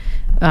 So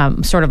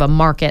sort of a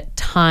market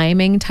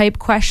timing type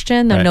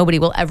question, though nobody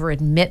will ever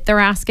admit they're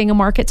asking a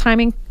market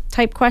timing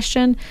type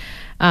question.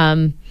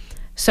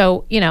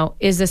 So,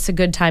 is this a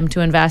good time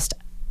to invest?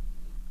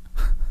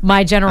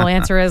 My general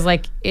answer is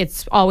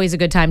it's always a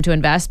good time to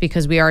invest,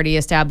 because we already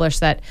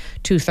established that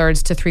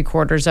 2/3 to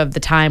 3/4 of the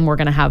time we're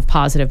going to have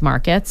positive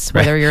markets,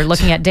 whether you're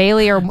looking at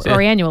daily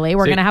or annually,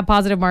 we're going to have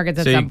positive markets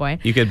at some point.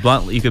 You could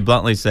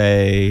bluntly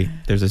say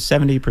there's a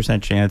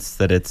 70% chance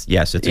that it's a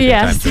good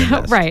time to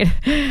invest. Right.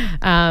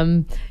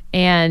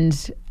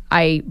 And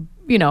I,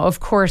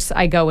 of course,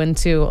 I go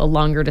into a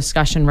longer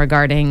discussion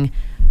regarding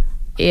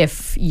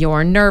if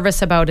you're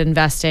nervous about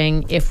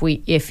investing,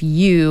 if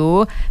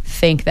you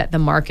think that the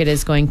market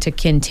is going to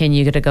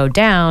continue to go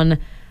down,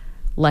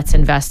 let's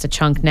invest a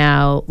chunk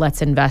now,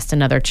 let's invest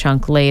another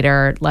chunk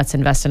later, let's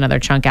invest another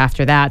chunk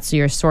after that. So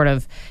you're sort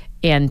of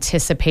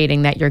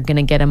anticipating that you're going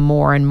to get a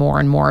more and more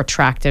and more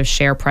attractive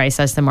share price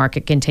as the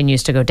market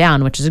continues to go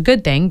down, which is a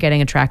good thing.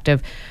 Getting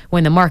attractive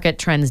when the market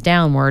trends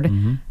downward,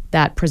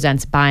 that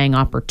presents buying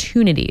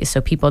opportunities.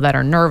 So people that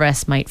are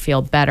nervous might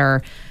feel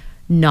better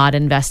not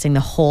investing the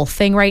whole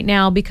thing right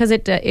now, because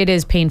it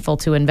is painful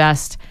to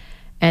invest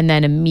and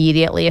then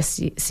immediately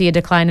see a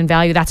decline in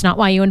value. That's not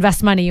why you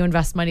invest money. You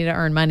invest money to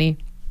earn money.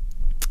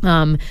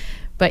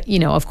 But,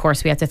 of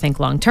course, we have to think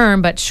long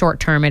term, but short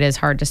term, it is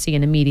hard to see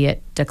an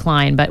immediate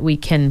decline. But we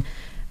can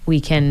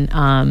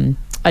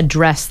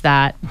address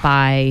that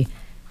by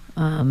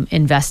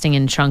investing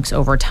in chunks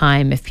over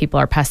time if people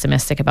are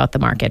pessimistic about the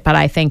market. But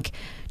I think,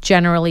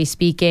 generally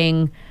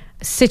speaking,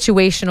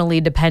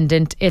 situationally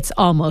dependent, it's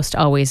almost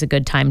always a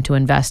good time to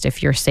invest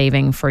if you're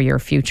saving for your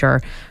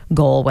future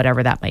goal,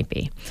 whatever that might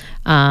be.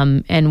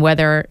 And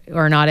whether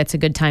or not it's a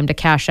good time to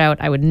cash out,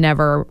 I would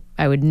never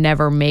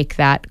make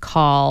that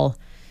call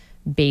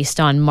based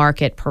on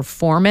market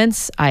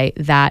performance.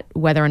 That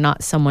whether or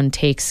not someone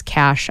takes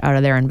cash out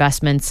of their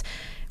investments,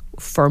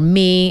 for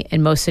me,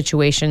 in most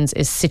situations,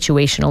 is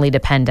situationally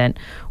dependent.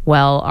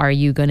 Well, are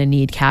you going to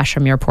need cash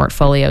from your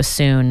portfolio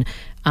soon?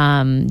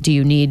 Do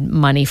you need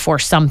money for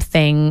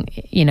something,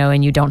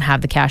 and you don't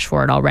have the cash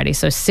for it already?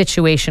 So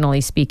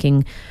situationally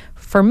speaking,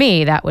 for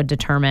me, that would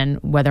determine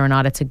whether or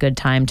not it's a good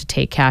time to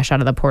take cash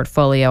out of the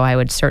portfolio. I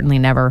would certainly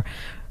never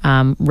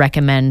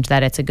recommend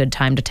that it's a good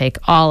time to take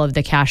all of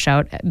the cash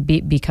out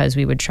because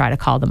we would try to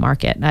call the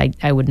market.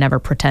 I would never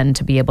pretend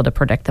to be able to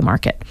predict the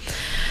market.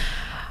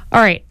 All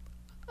right,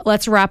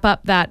 let's wrap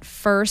up that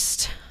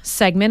first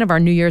segment of our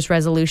New Year's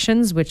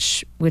resolutions,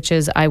 which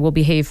is I will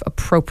behave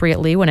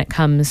appropriately when it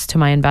comes to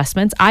my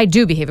investments. I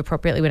do behave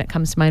appropriately when it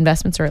comes to my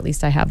investments, or at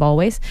least I have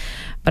always.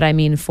 But I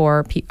mean,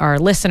 for our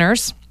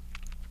listeners,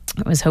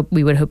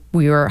 we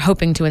were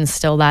hoping to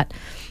instill that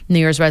New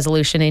Year's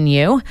resolution in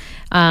you.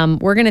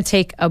 We're going to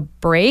take a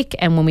break,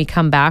 and when we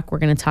come back, we're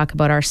going to talk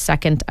about our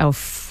second of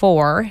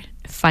 4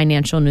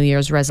 financial New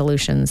Year's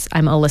resolutions.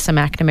 I'm Alyssa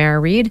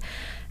McNamara Reed,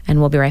 and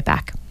we'll be right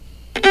back.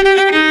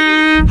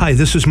 Hi,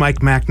 this is Mike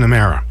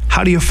McNamara.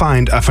 How do you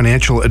find a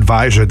financial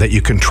advisor that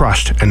you can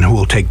trust and who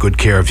will take good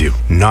care of you?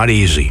 Not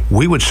easy.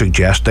 We would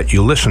suggest that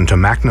you listen to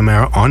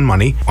McNamara on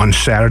Money on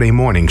Saturday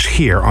mornings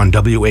here on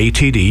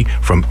WATD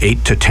from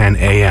 8 to 10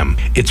 a.m.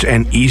 It's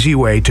an easy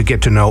way to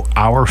get to know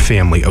our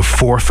family of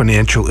 4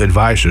 financial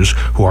advisors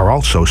who are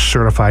also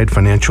certified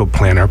financial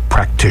planner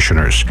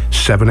practitioners.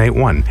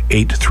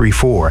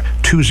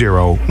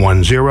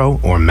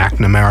 781-834-2010 or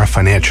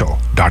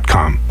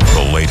McNamaraFinancial.com.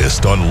 The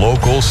latest on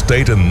local,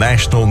 state, and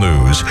national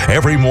news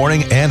every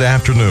morning and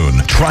afternoon.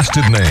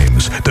 Trusted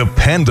names,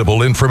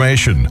 dependable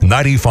information.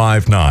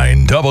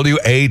 95.9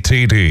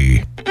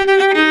 WATD.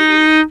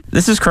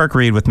 This is Kirk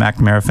Reed with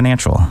McNamara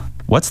Financial.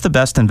 What's the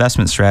best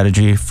investment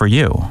strategy for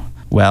you?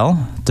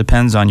 Well,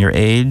 depends on your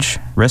age,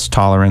 risk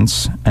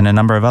tolerance, and a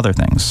number of other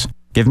things.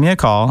 Give me a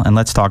call and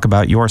let's talk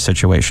about your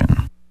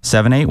situation.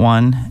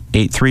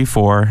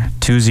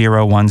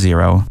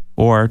 781-834-2010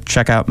 or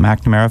check out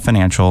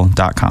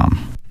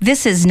McNamaraFinancial.com.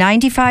 This is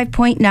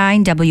 95.9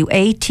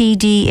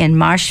 WATD in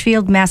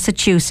Marshfield,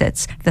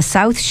 Massachusetts, the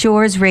South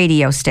Shores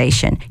radio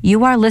station.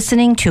 You are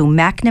listening to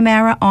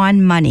McNamara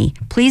on Money.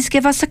 Please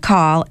give us a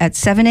call at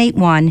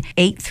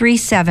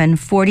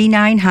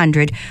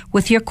 781-837-4900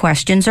 with your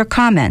questions or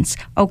comments.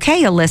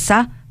 Okay,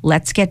 Alyssa,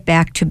 let's get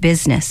back to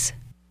business.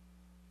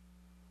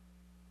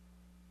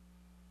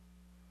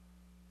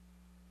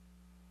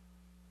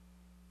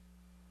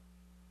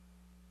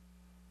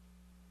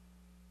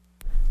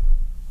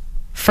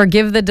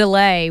 Forgive the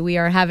delay. We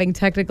are having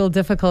technical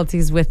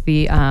difficulties with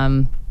the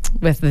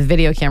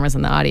video cameras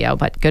and the audio.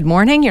 But good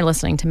morning. You're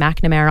listening to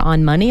McNamara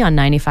on Money on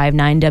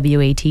 95.9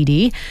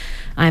 WATD.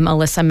 I'm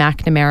Alyssa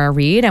McNamara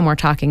Reed, and we're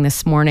talking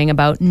this morning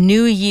about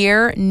New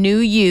Year, New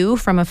You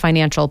from a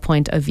financial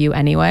point of view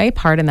anyway.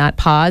 Pardon that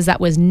pause.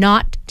 That was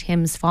not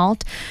Tim's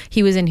fault.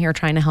 He was in here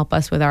trying to help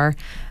us with our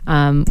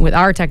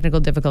technical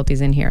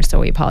difficulties in here,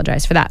 so we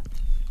apologize for that.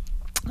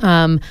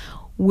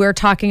 We're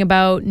talking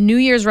about New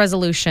Year's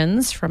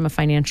resolutions from a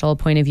financial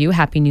point of view.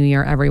 Happy New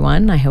Year,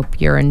 everyone. I hope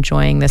you're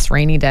enjoying this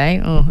rainy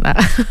day.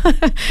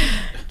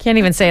 Can't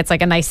even say it's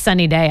like a nice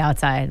sunny day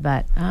outside,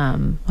 but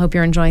hope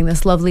you're enjoying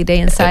this lovely day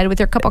inside with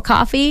your cup of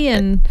coffee.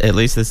 And at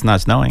least it's not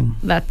snowing.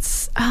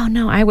 Oh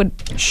no, I would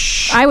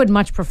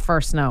much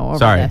prefer snow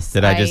over this.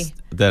 Sorry,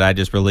 did I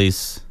just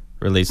release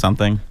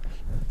something?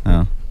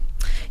 No.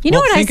 You know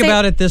what think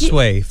about it this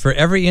way. For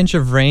every inch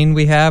of rain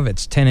we have,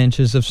 it's 10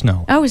 inches of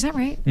snow. Oh, is that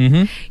right?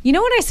 Mm-hmm. You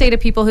know what I say to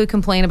people who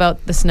complain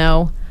about the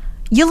snow?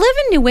 You live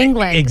in New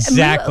England.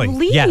 Exactly.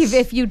 Leave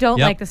if you don't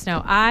like the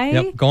snow.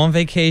 Go on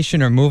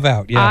vacation or move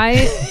out. Yeah.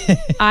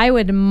 I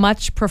would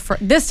much prefer,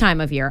 this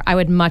time of year, I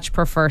would much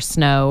prefer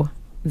snow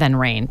than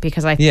rain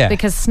because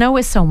snow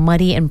is so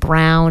muddy and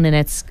brown and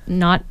it's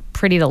not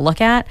pretty to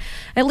look at.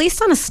 At least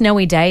on a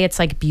snowy day, it's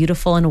like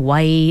beautiful and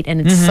white and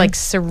it's like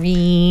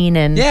serene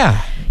and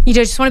you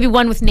just want to be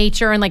one with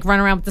nature and like run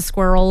around with the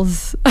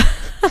squirrels. I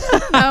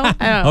don't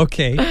know.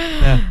 Okay.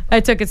 Yeah.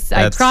 I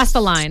crossed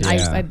the line.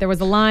 Yeah. There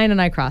was a line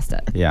and I crossed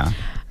it. Yeah.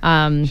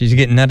 She's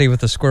getting nutty with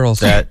the squirrels.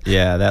 That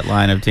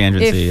line of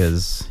tangency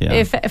is. Yeah.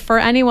 If for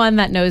anyone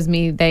that knows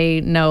me,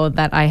 they know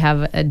that I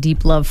have a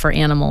deep love for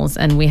animals,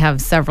 and we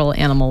have several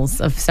animals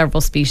of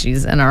several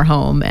species in our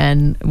home,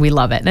 and we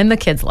love it, and the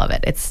kids love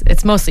it.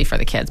 It's mostly for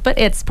the kids, but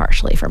it's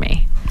partially for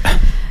me.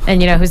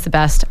 And you know who's the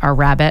best? Our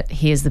rabbit.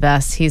 He is the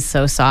best. He's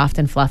so soft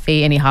and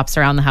fluffy, and he hops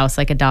around the house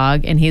like a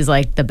dog, and he's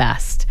like the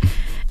best.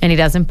 And he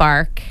doesn't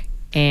bark,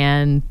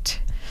 and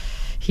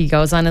he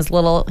goes on his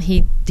little,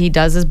 he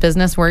does his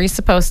business where he's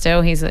supposed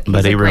to.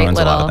 But he ruins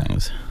a lot of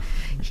things.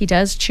 He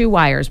does chew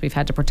wires. We've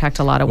had to protect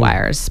a lot of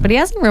wires. But he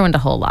hasn't ruined a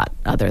whole lot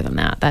other than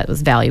that. That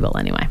was valuable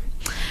anyway.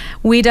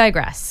 We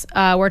digress.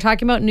 We're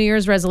talking about New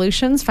Year's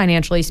resolutions,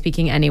 financially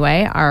speaking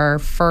anyway. Our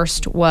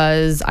first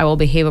was, I will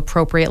behave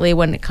appropriately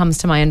when it comes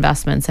to my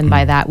investments. And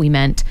by that we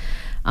meant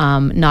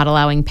not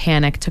allowing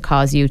panic to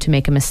cause you to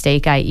make a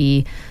mistake,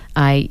 i.e.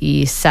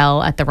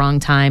 sell at the wrong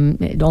time,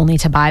 only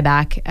to buy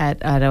back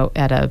at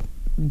a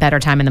better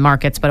time in the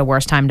markets, but a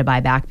worse time to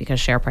buy back because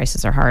share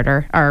prices are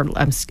higher,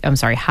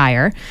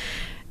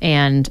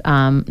 and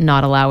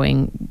not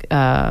allowing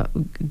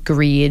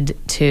greed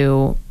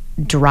to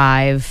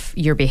drive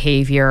your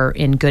behavior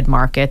in good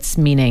markets,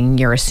 meaning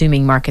you're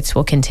assuming markets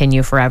will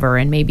continue forever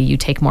and maybe you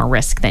take more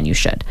risk than you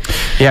should.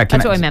 Yeah,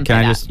 that's what I meant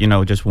by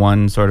that. Just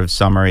one sort of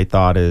summary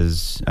thought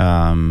is,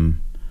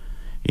 don't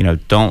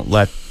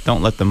let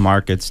the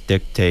markets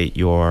dictate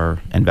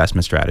your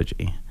investment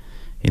strategy.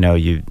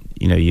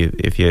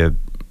 If you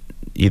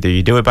either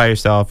you do it by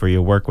yourself or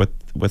you work with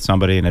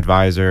somebody, an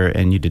advisor,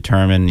 and you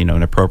determine,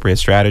 an appropriate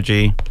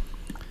strategy.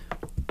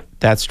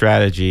 That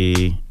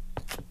strategy,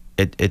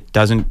 it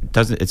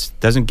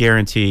doesn't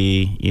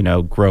guarantee,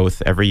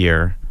 growth every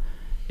year.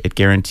 It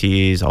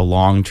guarantees a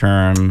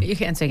long-term. You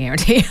can't say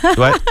guarantee.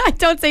 What?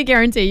 Don't say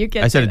guarantee. You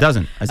can't. I said it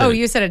doesn't.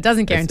 You said it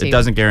doesn't guarantee.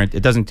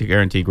 It doesn't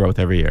guarantee growth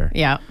every year.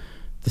 Yeah.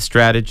 The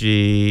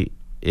strategy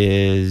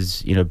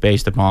is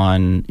based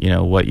upon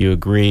what you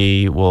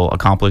agree will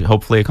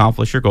hopefully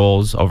accomplish your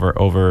goals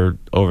over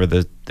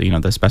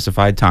the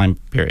specified time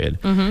period.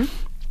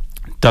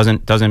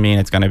 Doesn't mean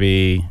it's going to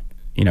be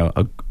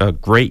a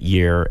great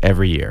year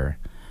every year,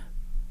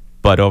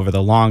 but over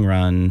the long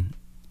run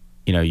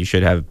you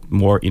should have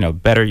more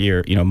better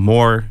year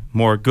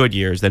more good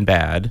years than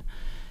bad,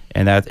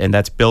 and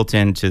that's built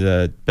into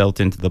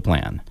the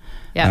plan.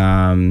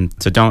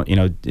 So don't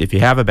if you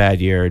have a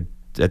bad year,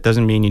 that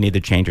doesn't mean you need to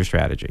change your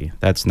strategy.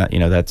 That's not,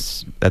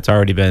 that's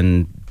already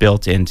been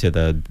built into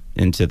the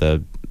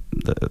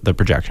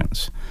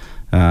projections.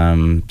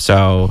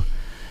 So,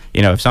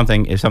 if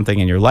something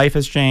in your life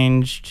has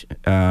changed,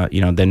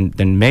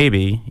 then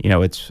maybe,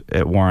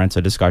 it warrants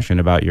a discussion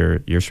about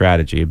your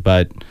strategy.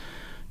 But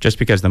just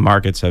because the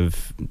markets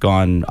have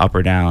gone up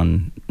or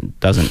down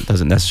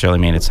doesn't necessarily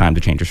mean it's time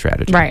to change your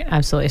strategy. Right.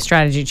 Absolutely.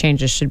 Strategy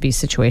changes should be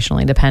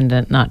situationally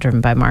dependent, not driven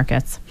by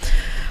markets.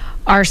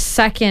 Our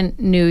second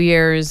New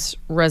Year's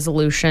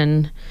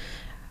resolution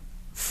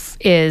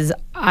is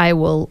I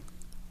will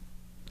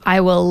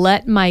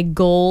let my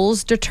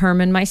goals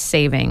determine my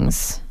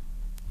savings,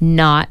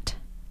 not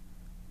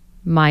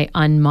my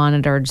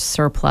unmonitored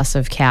surplus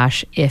of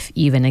cash, if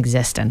even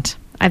existent.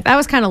 That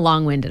was kind of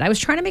long-winded. I was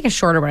trying to make it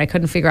shorter, but I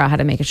couldn't figure out how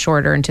to make it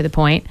shorter and to the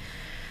point.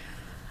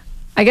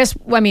 I guess,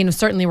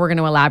 certainly we're going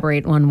to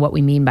elaborate on what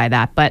we mean by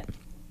that, but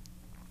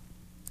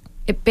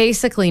it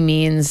basically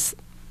means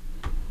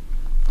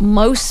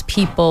most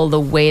people, the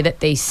way that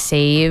they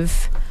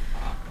save,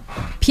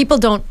 people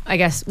don't, I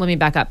guess, let me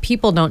back up.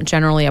 People don't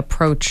generally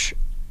approach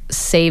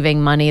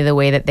saving money the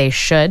way that they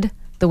should.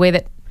 The way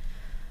that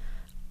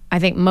I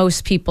think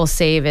most people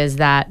save is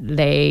that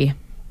they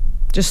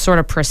just sort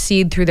of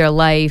proceed through their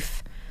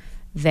life.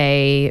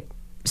 They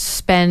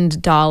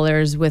spend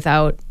dollars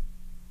without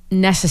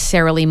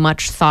necessarily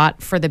much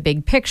thought for the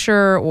big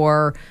picture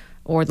or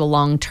the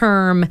long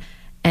term.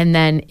 And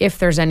then if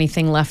there's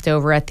anything left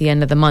over at the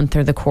end of the month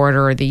or the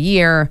quarter or the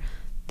year,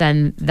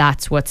 then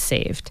that's what's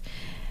saved.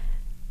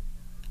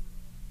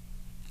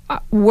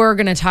 We're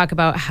going to talk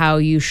about how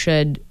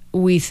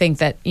we think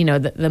that,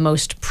 the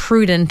most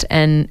prudent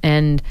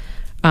and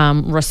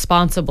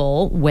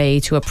responsible way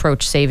to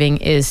approach saving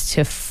is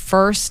to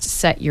first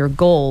set your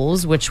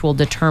goals, which will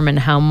determine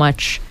how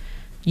much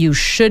you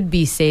should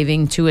be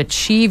saving to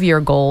achieve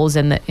your goals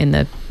in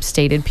the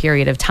stated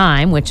period of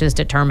time, which is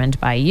determined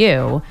by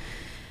you.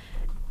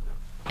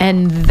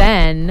 And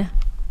then,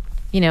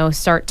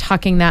 start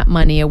tucking that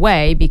money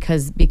away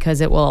because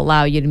it will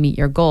allow you to meet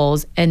your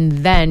goals. And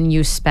then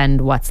you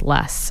spend what's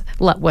left,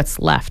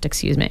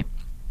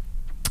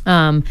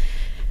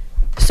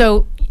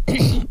 So,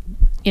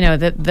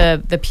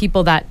 the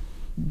people that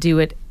do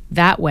it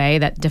that way,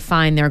 that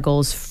define their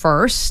goals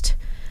first,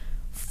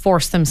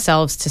 force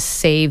themselves to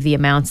save the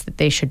amounts that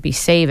they should be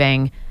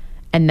saving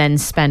and then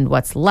spend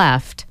what's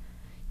left.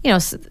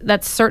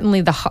 That's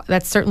certainly the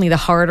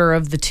harder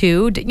of the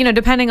two.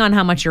 Depending on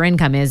how much your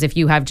income is. If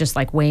you have just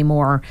like way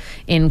more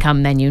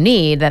income than you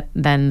need,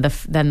 then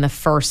the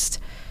first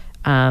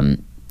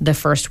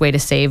way to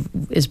save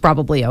is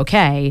probably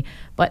okay.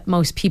 But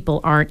most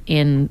people aren't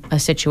in a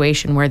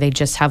situation where they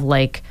just have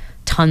like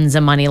tons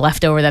of money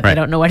left over that they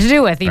don't know what to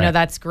do with.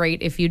 That's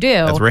great if you do.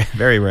 That's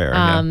very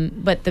rare.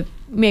 But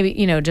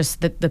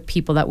just the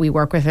people that we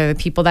work with are the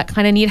people that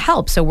kind of need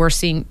help. So we're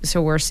seeing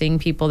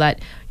people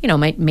that,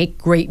 might make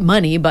great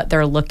money, but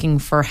they're looking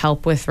for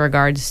help with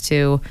regards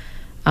to,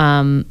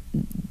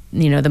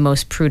 the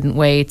most prudent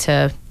way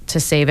to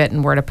save it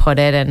and where to put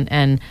it.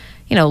 And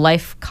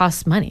life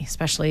costs money,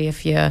 especially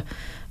if you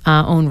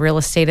own real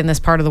estate in this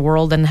part of the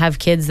world and have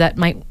kids that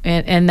might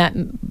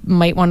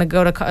want to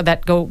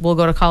will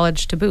go to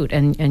college to boot,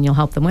 and you'll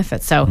help them with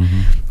it. So,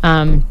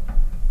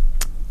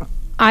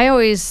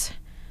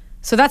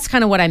 so that's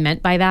kind of what I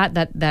meant by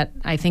that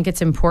I think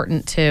it's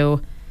important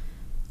to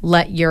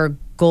let your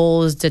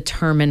goals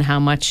determine how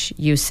much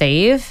you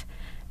save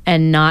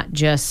and not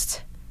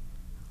just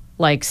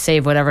like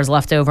save whatever's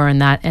left over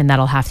and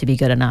that'll have to be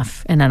good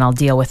enough, and then I'll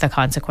deal with the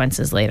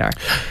consequences later,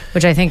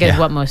 which I think is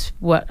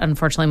what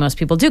unfortunately most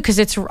people do, because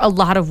it's a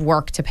lot of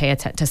work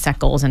to set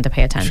goals and to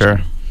pay attention.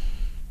 Sure.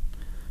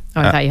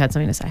 Oh, I thought you had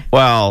something to say.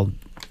 Well,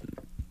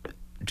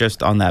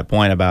 just on that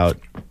point about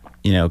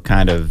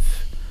kind of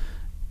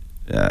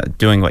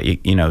doing what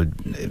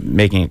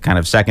making it kind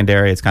of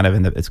secondary. It's kind of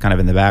in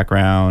the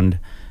background,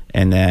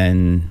 and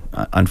then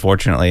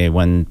unfortunately,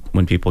 when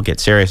people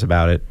get serious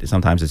about it,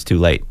 sometimes it's too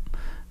late.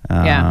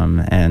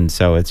 And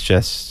so it's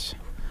just,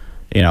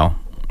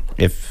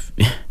 if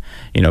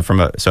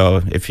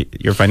if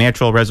your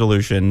financial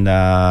resolution,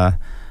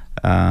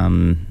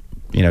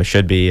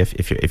 should be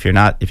if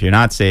you're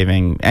not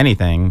saving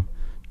anything,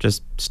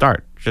 just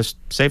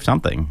save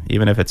something,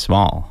 even if it's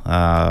small,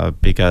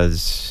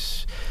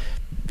 because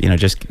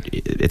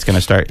it's going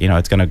to start,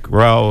 it's going to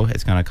grow,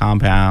 it's going to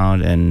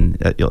compound, and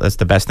that's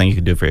the best thing you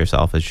can do for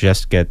yourself is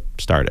just get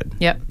started.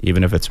 Yep.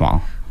 Even if it's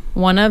small.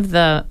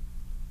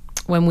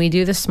 When we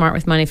do the Smart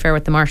with Money Fair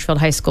with the Marshfield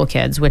High School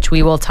kids, which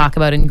we will talk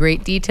about in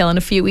great detail in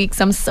a few weeks.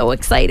 I'm so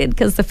excited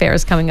because the fair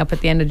is coming up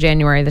at the end of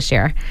January this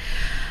year.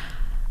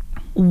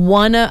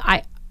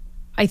 I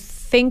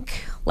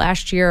think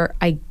last year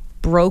I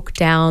broke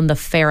down the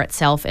fair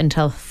itself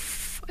into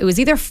it was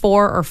either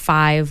 4 or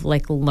 5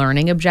 like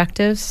learning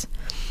objectives.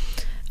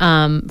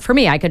 For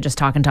me, I could just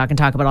talk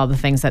about all the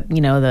things that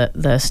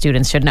the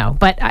students should know.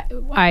 But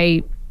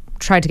I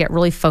tried to get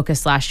really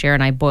focused last year,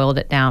 and I boiled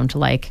it down to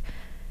like,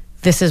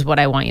 this is what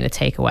I want you to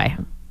take away,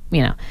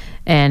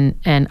 and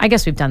I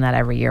guess we've done that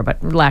every year,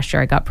 but last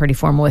year I got pretty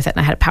formal with it, and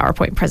I had a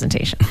PowerPoint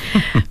presentation.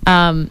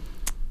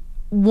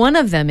 One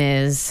of them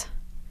is,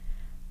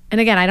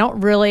 and again,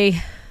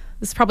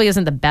 this probably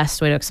isn't the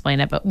best way to explain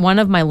it, but one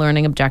of my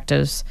learning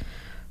objectives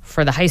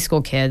for the high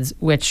school kids,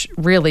 which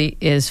really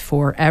is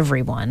for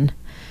everyone,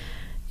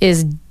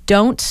 is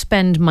don't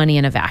spend money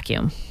in a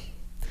vacuum,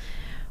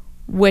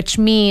 which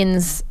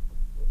means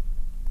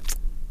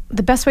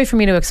the best way for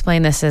me to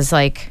explain this is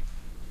like,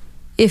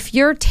 if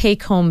your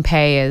take-home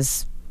pay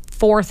is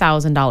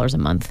 $4,000 a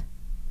month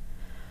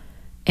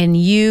and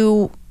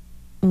you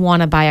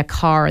want to buy a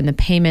car and the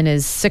payment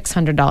is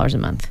 $600 a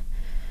month,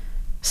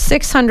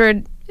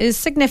 $600 is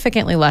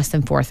significantly less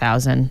than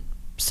 $4,000,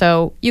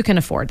 so you can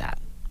afford that,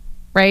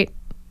 right?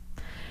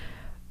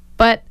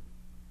 But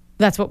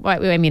that's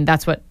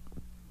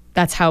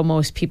how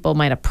most people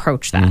might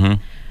approach that.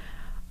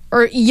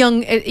 Or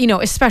young,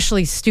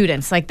 especially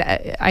students. Like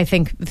I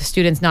think the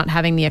students not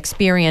having the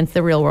experience,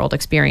 the real world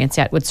experience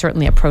yet, would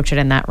certainly approach it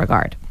in that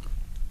regard.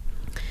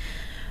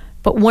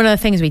 But one of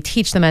the things we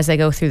teach them as they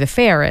go through the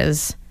fair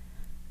is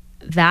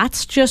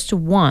that's just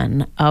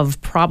one of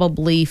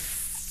probably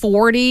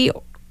 40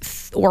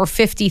 or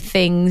 50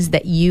 things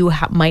that you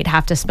might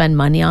have to spend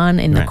money on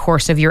in the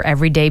course of your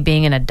everyday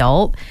being an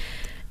adult.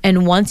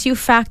 And once you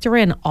factor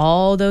in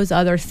all those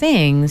other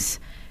things,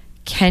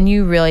 can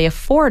you really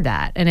afford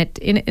that? And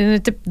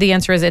the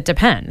answer is it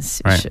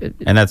depends. Right.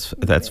 And that's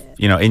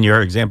in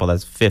your example,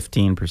 that's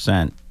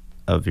 15%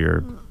 of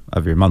your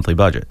monthly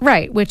budget.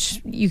 Right,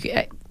 which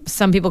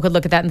some people could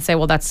look at that and say,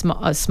 well, that's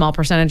a small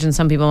percentage, and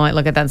some people might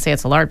look at that and say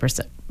it's a large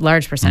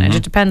percentage.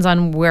 It depends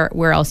on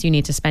where else you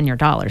need to spend your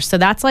dollars. So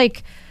that's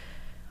like,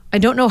 I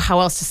don't know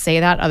how else to say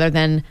that other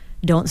than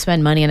don't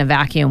spend money in a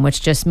vacuum,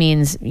 which just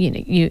means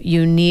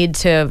you need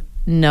to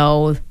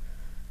know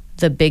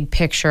the big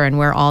picture and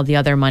where all the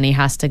other money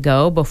has to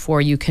go before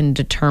you can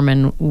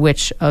determine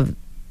which of.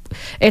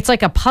 It's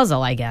like a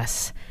puzzle, I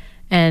guess,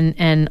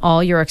 and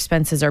all your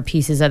expenses are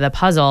pieces of the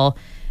puzzle,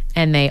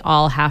 and they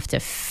all have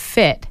to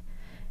fit.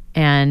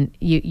 And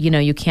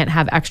you can't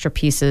have extra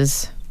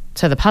pieces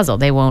to the puzzle.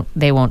 They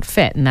won't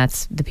fit. And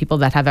that's the people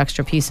that have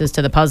extra pieces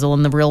to the puzzle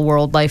in the real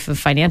world life of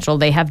financial,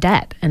 they have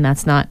debt. And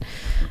that's not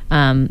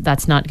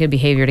good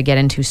behavior to get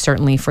into,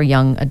 certainly for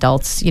young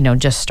adults,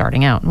 just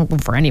starting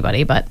out, for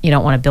anybody, but you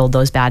don't want to build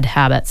those bad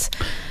habits,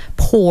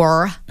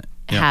 poor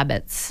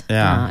habits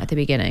at the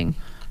beginning.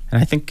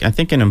 And I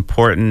think an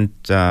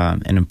important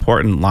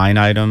line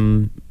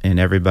item in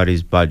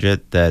everybody's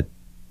budget that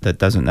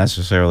doesn't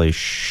necessarily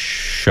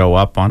show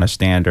up on a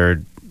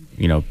standard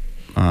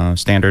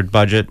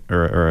budget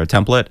or a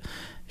template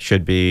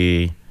should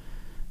be,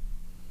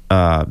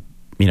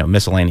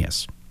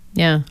 miscellaneous.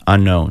 Yeah.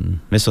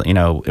 Unknown.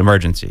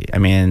 Emergency. I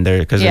mean,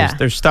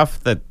 there's stuff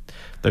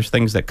there's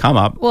things that come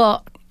up.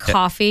 Well,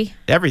 coffee.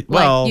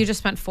 You just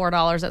spent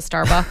 $4 at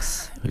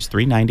Starbucks. It was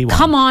 $3.91.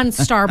 Come on,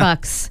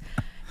 Starbucks.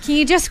 Can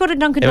you just go to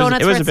Dunkin'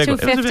 Donuts where it's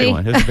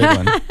 $2.50? It was a big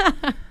one.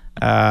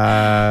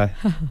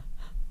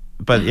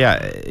 But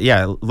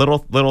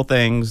little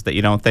things that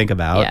you don't think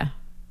about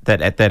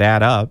that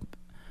add up.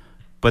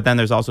 But then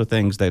there's also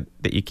things that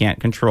you can't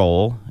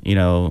control.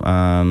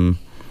 Car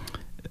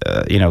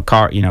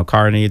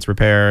needs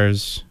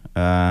repairs.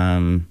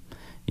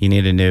 You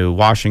need a new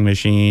washing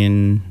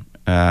machine.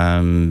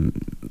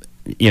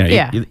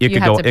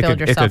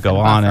 It could go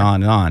on and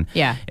on and on.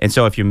 Yeah. And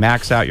so if you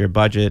max out your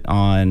budget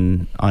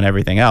on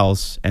everything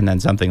else, and then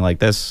something like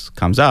this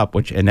comes up,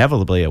 which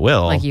inevitably it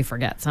will, like you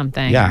forget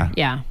something.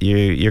 Yeah.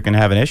 You're going to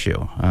have an issue.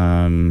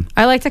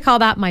 I like to call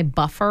that my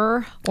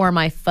buffer or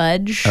my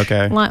fudge.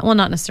 Okay. Well,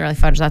 not necessarily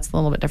fudge. That's a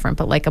little bit different,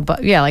 but like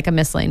a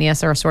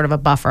miscellaneous or sort of a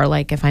buffer.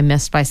 Like if I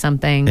missed by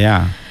something.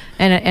 Yeah.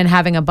 And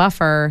having a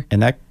buffer.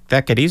 And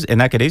that could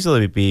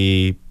easily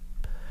be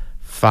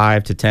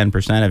 5 to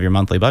 10% of your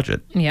monthly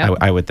budget. Yeah,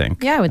 I would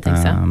think. Yeah, I would think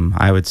so.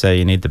 I would say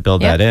you need to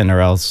build that in, or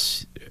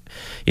else,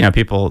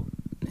 people.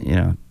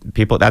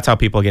 That's how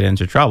people get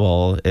into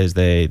trouble. Is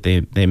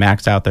they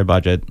max out their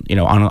budget,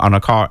 on a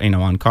car,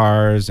 on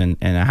cars and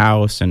a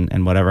house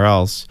and whatever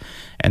else,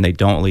 and they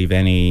don't leave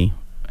any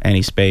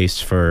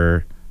space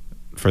for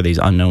these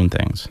unknown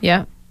things.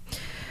 Yeah.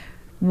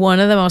 One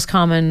of the most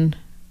common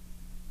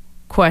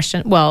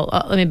questions. Well,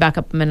 let me back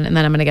up a minute, and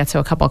then I'm going to get to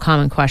a couple of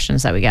common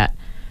questions that we get.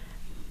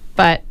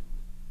 But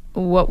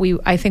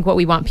I think what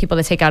we want people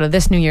to take out of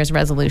this New Year's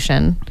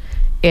resolution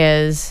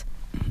is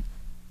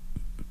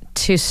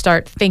to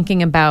start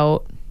thinking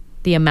about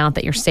the amount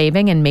that you're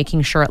saving and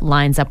making sure it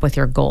lines up with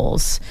your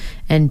goals.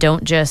 And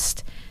don't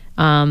just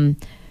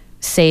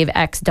save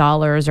X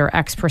dollars or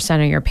X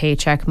percent of your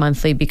paycheck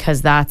monthly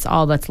because that's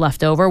all that's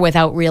left over,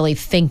 without really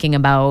thinking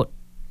about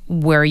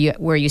where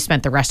you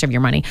spent the rest of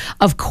your money.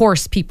 Of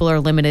course, people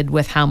are limited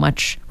with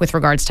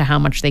regards to how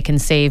much they can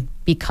save,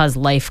 because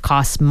life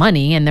costs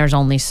money and there's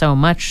only so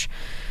much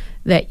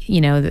that,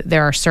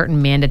 there are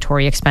certain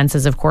mandatory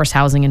expenses, of course,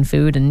 housing and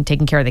food and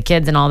taking care of the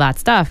kids and all that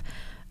stuff.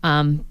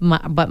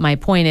 But my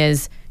point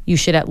is, you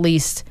should at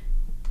least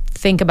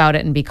think about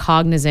it and be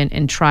cognizant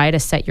and try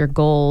to set your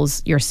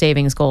goals, your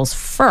savings goals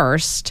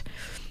first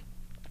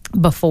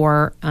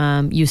before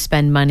you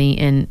spend money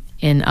in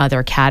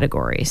other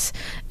categories.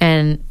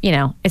 And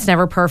it's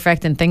never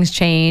perfect, and things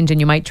change, and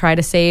you might try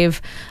to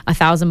save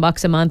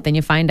 $1,000 a month and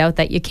you find out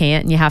that you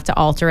can't, and you have to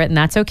alter it, and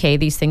that's okay.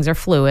 These things are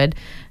fluid.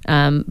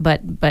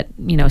 But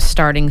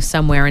starting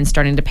somewhere and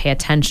starting to pay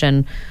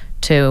attention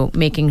to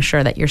making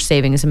sure that your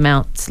savings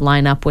amounts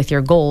line up with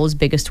your goals.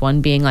 Biggest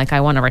one being like, I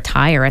want to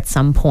retire at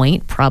some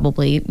point,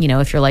 probably,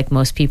 if you're like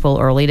most people,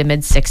 early to mid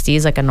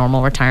 60s, like a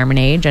normal retirement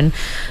age. And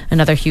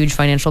another huge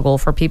financial goal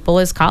for people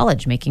is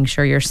college, making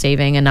sure you're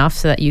saving enough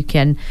so that you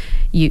can,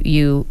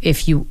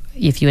 if you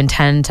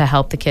intend to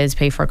help the kids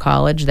pay for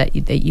college, that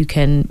you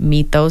can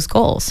meet those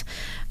goals.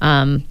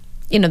 One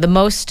of the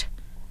most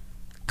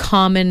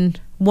common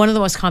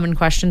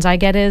questions I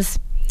get is,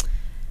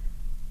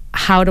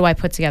 how do I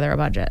put together a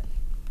budget?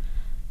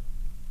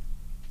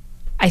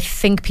 I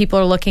think people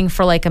are looking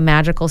for like a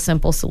magical,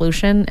 simple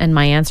solution. And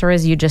my answer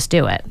is you just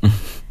do it.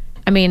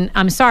 I mean,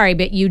 I'm sorry,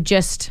 but you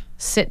just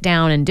sit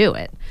down and do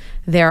it.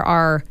 There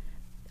are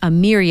a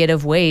myriad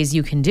of ways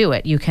you can do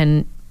it. You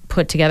can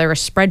put together a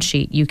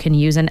spreadsheet. You can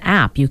use an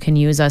app. You can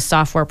use a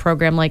software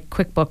program like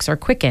QuickBooks or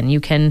Quicken.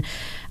 You can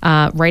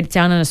write it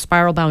down in a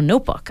spiral-bound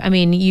notebook. I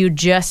mean, you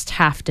just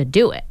have to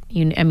do it.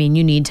 You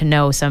need to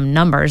know some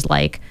numbers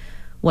like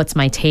what's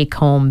my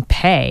take-home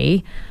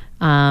pay,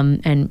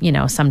 and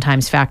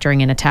sometimes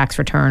factoring in a tax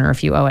return, or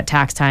if you owe at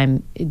tax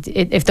time.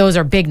 If those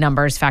are big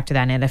numbers, factor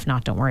that in. If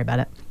not, don't worry about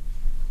it.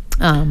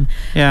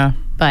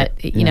 But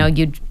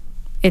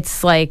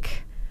it's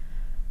like,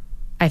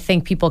 I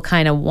think people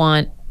kind of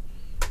want,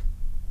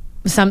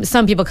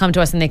 some people come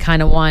to us and they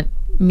kind of want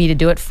me to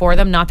do it for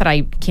them. Not that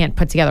I can't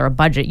put together a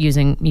budget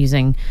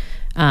using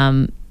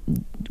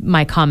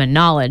my common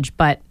knowledge,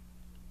 but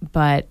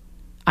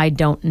I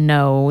don't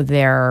know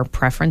their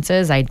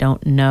preferences. I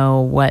don't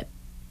know what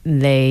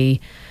they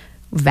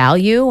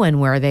value and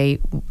where they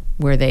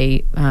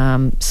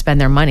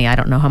spend their money. I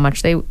don't know how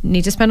much they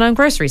need to spend on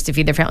groceries to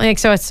feed their family.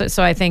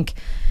 So I think,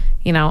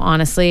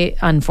 honestly,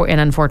 and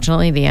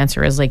unfortunately, the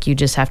answer is like you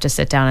just have to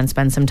sit down and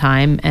spend some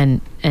time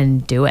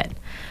and do it.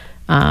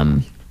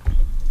 I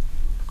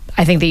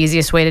think the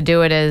easiest way to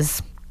do it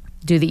is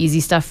do the easy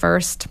stuff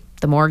first: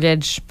 the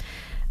mortgage,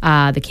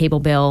 the cable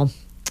bill,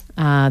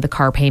 the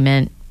car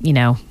payment,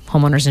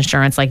 homeowners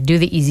insurance. Like, do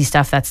the easy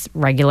stuff that's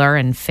regular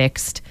and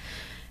fixed.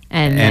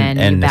 And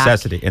the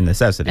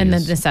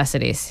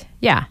necessities.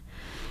 Yeah.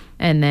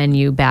 And then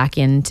you back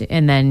into,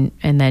 and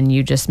then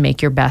you just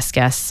make your best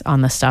guess on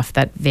the stuff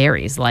that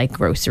varies, like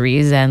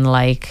groceries and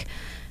like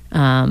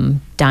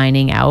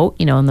dining out,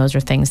 and those are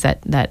things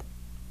that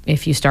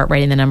if you start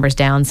writing the numbers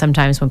down,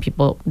 sometimes when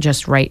people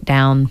just write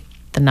down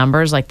the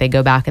numbers, like they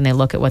go back and they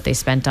look at what they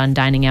spent on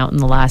dining out in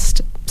the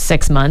last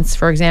 6 months,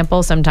 for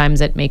example,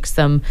 sometimes it makes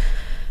them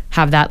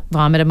have that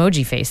vomit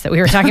emoji face that we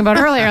were talking about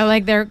earlier.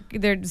 Like they're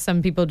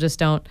some people just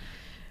don't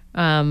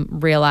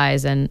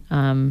realize, and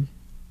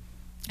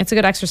it's a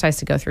good exercise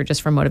to go through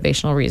just for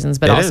motivational reasons,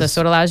 but also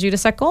so it allows you to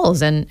set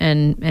goals and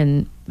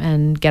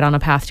get on a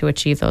path to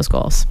achieve those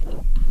goals.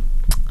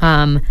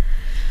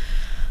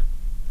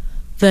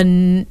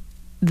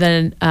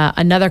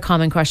 Another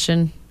common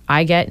question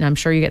I get, and I'm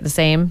sure you get the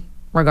same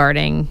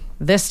regarding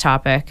this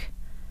topic,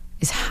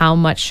 is how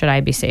much should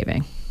I be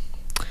saving?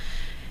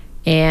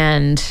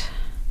 And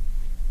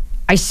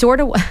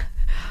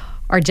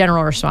our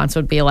general response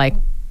would be like,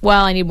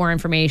 well, I need more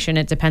information.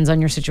 It depends on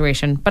your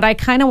situation. But I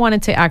kind of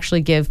wanted to actually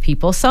give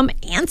people some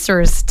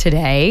answers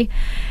today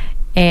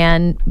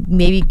and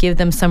maybe give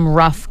them some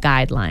rough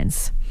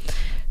guidelines.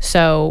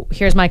 So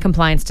here's my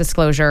compliance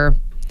disclosure.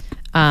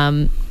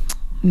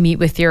 Meet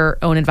with your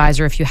own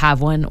advisor if you have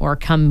one, or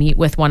come meet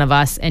with one of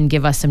us and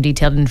give us some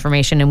detailed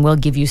information, and we'll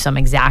give you some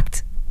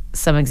exact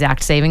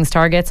savings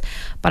targets.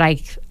 But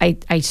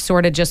I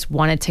sort of just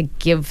wanted to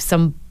give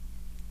some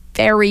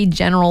very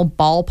general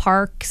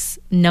ballparks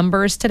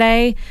numbers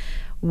today,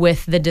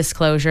 with the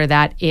disclosure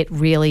that it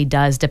really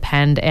does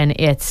depend, and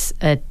it's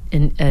an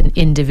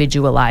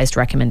individualized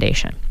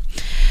recommendation.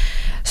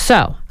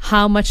 So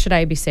how much should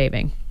I be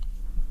saving?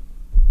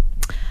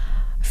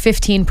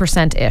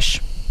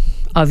 15%-ish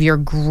of your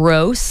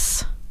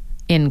gross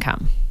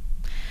income.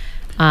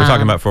 We're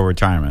talking about for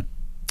retirement.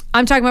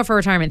 I'm talking about for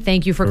retirement.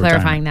 Thank you for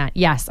clarifying that.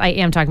 Yes, I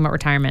am talking about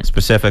retirement.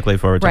 Specifically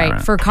for retirement.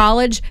 Right. For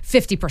college,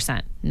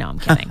 50%. No, I'm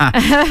kidding.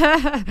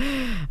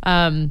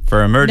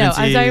 For emergencies.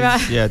 No, I'm talking about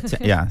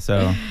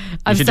so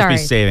you should just be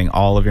saving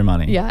all of your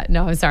money. Yeah,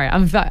 no, I'm sorry.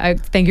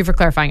 Thank you for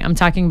clarifying. I'm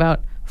talking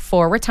about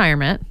for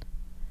retirement.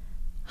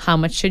 How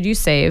much should you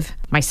save?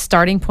 My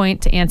starting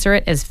point to answer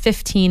it is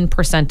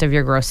 15% of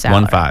your gross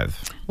salary.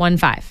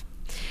 1.5.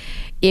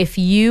 If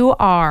you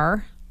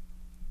are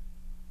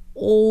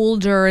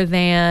older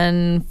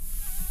than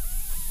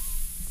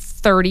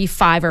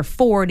 35 or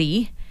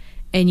 40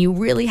 and you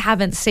really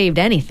haven't saved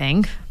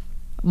anything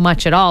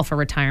much at all for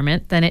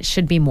retirement, then it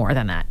should be more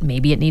than that.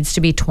 Maybe it needs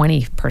to be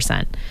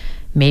 20%.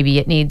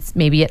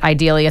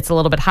 Ideally it's a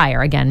little bit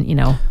higher. Again,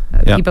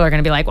 people are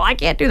going to be like, well, I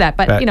can't do that.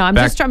 But I'm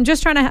just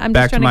trying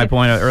to my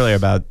point earlier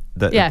about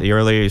the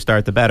earlier you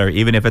start, the better,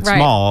 even if it's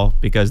small,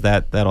 because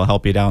that'll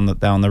help you down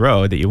the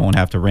road, that you won't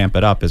have to ramp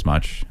it up as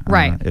much.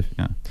 Right.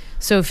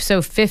 So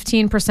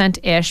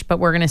 15%-ish, but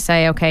we're going to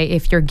say, okay,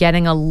 if you're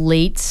getting a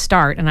late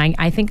start, and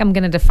I think I'm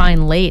going to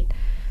define late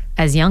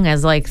as young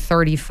as like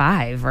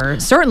 35 or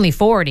certainly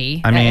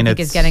 40. I think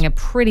is getting a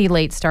pretty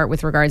late start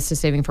with regards to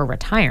saving for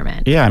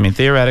retirement. Yeah, I mean,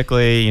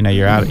 theoretically,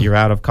 you're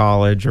out of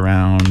college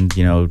around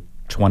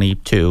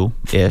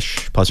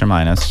 22-ish, plus or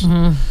minus,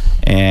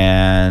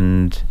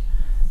 and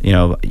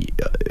a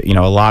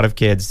lot of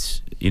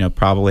kids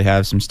probably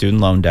have some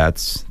student loan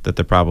debts that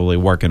they're probably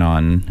working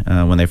on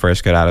when they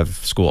first get out of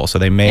school. So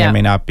they may or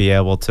may not be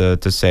able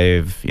to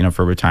save,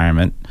 for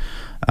retirement.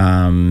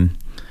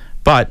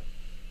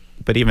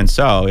 But even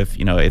so,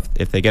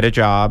 if they get a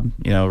job,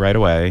 right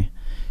away,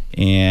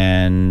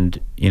 And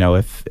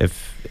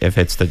if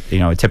it's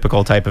the a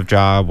typical type of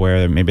job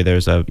where maybe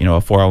there's a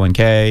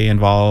 401k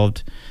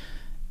involved,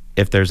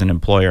 if there's an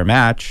employer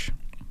match,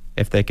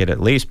 if they could at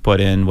least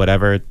put in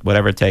whatever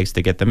it takes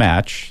to get the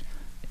match,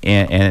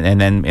 and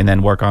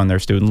then work on their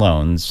student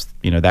loans,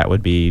 that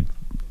would be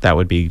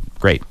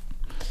great.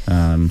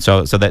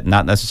 So that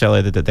not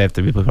necessarily that they have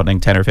to be putting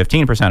 10 or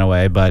 15%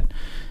 away, but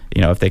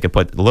if they could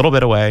put a little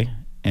bit away,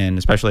 and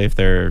especially if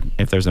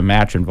there's a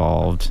match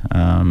involved,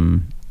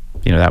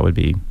 that would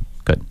be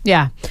good.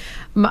 Yeah.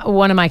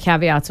 One of my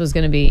caveats was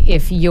going to be,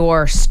 if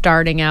you're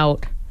starting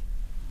out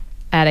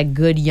at a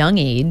good young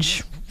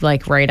age,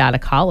 like right out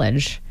of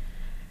college,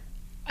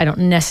 I don't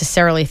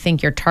necessarily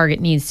think your target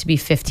needs to be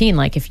 15.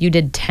 Like if you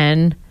did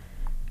 10,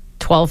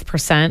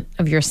 12%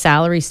 of your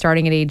salary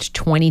starting at age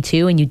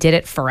 22 and you did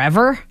it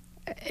forever,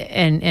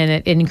 and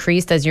it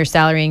increased as your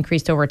salary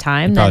increased over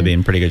time, you'd probably be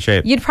in pretty good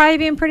shape. You'd probably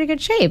be in pretty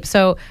good shape.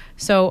 So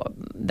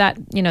that,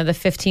 the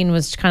 15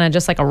 was kind of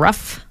just like a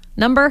rough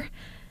number.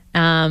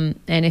 And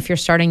if you're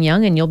starting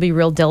young and you'll be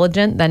real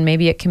diligent, then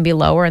maybe it can be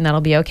lower and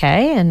that'll be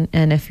okay.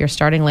 And if you're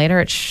starting later,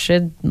 it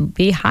should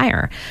be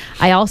higher.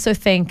 I also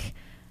think,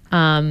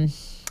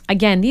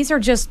 again, these are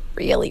just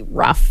really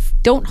rough.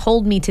 Don't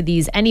hold me to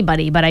these,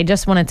 anybody, but I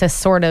just wanted to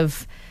sort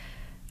of,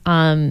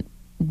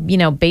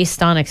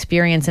 based on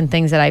experience and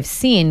things that I've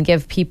seen,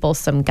 give people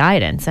some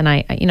guidance. And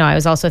I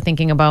was also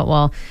thinking about,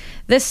 well,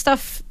 this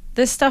stuff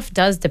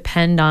does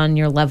depend on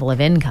your level of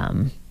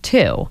income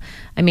too.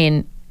 I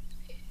mean,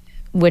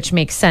 which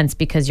makes sense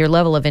because your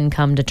level of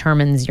income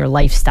determines your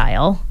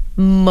lifestyle.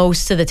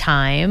 Most of the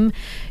time,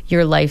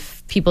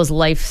 people's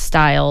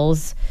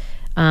lifestyles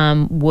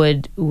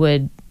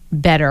would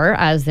better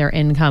as their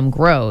income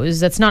grows.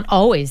 That's not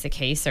always the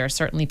case. There are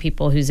certainly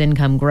people whose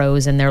income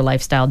grows and their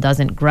lifestyle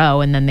doesn't grow,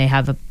 and then they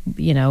have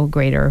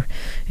greater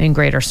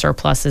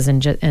surpluses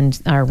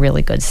and are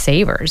really good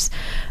savers.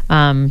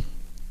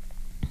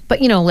 But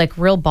like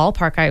real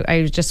ballpark,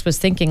 I just was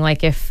thinking,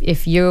 like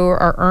if you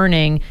are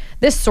earning,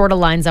 this sort of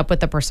lines up with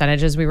the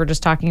percentages we were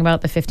just talking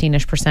about, the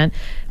 15-ish%.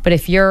 But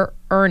if you're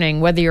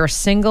earning, whether you're a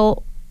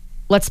single,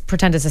 let's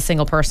pretend it's a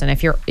single person.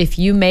 If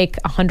you make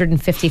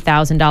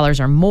 $150,000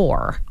 or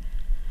more,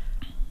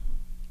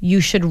 you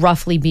should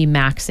roughly be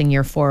maxing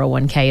your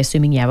 401k,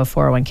 assuming you have a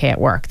 401k at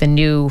work. The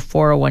new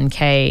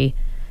 401k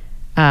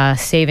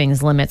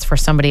savings limits for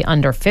somebody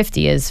under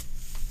 50 is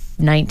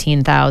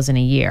 $19,000 a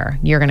year.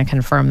 You're going to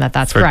confirm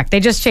that's correct.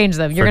 They just changed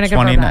them. You're going to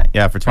confirm that.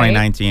 Yeah, for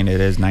 2019, right?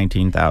 It is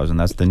 $19,000.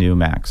 That's the new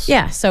max.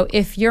 Yeah. So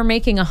if you're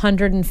making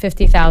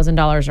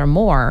 $150,000 or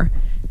more,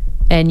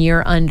 and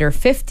you're under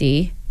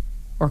 50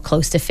 or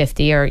close to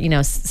 50,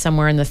 or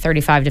somewhere in the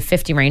 35 to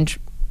 50 range,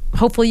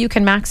 hopefully you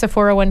can max a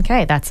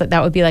 401k.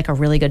 That would be like a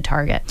really good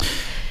target.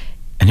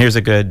 And here's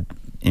a good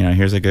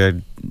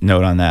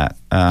note on that.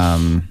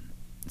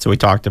 So we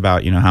talked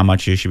about, how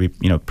much you should be,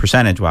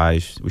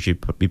 percentage-wise, we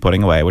should be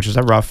putting away, which is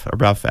a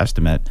rough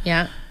estimate.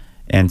 Yeah.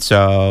 And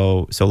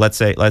so let's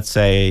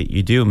say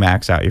you do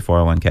max out your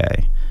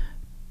 401k,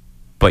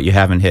 but you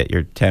haven't hit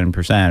your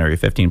 10% or your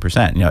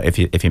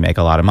 15%. If you make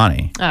a lot of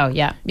money. Oh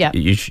yeah, yeah.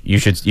 You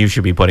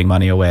should be putting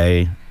money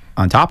away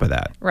on top of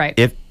that. Right.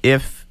 If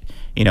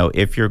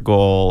your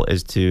goal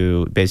is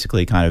to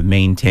basically kind of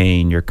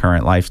maintain your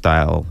current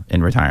lifestyle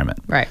in retirement.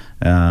 Right.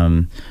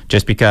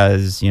 Just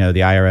because, the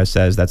IRS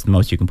says that's the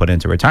most you can put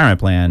into a retirement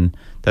plan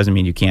doesn't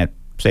mean you can't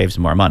save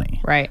some more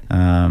money. Right.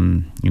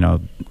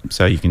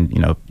 So you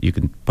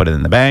can put it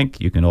in the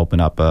bank, you can open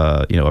up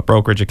a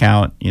brokerage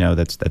account,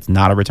 that's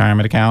not a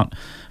retirement account,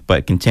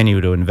 but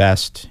continue to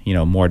invest,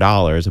 more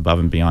dollars above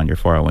and beyond your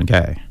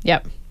 401k.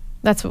 Yep.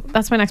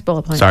 That's my next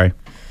bullet point. Sorry.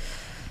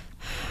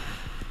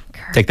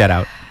 Take that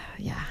out.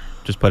 Yeah.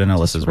 Just put in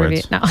Alyssa's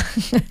words. No.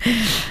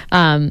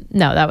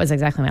 No, that was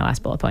exactly my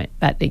last bullet point.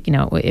 That,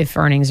 if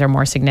earnings are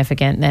more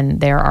significant, then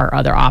there are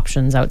other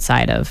options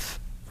outside of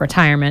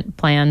retirement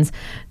plans.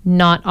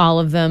 Not all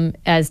of them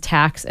as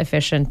tax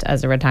efficient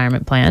as a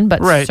retirement plan,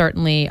 but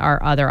certainly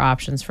are other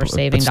options for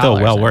saving but still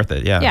dollars. Well worth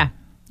it, yeah.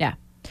 Yeah.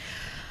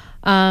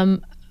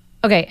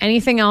 Okay,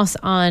 anything else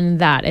on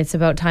that? It's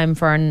about time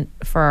for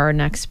our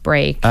next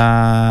break.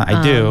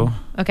 I do.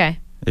 Okay.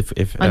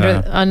 If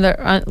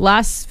under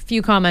last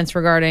few comments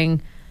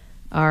regarding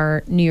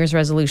our New Year's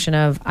resolution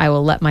of I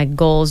will let my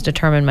goals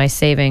determine my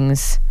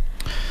savings,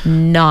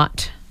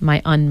 not my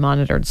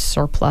unmonitored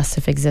surplus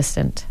if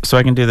existent. So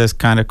I can do this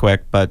kind of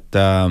quick, but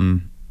a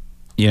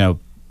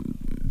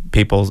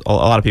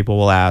lot of people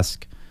will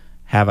ask,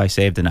 have I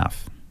saved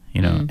enough?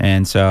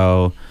 And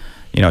so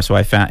so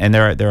I found, and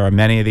there are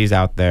many of these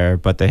out there,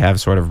 but they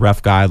have sort of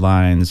rough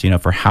guidelines,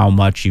 for how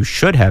much you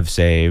should have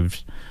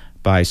saved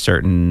by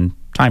certain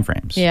time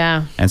frames.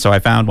 Yeah. And so I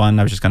found one.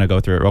 I was just going to go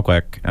through it real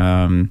quick.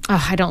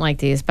 I don't like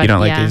these. But you don't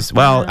like these?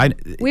 Well,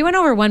 we went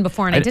over one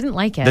before and I didn't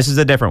like it. This is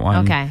a different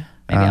one. Okay.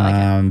 Maybe I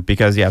like it.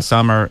 Because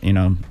some are,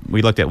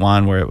 we looked at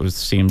one where it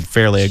seemed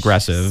fairly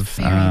aggressive.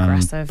 Very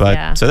aggressive, but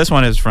yeah. So this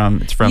one is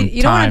from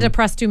You don't want to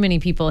depress too many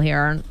people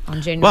here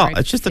on January. Well,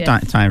 it's just a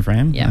time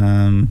frame.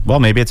 Yeah. Well,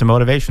 maybe it's a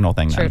motivational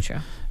thing then. True.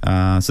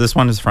 So this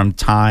one is from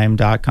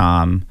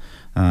time.com.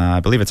 I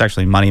believe it's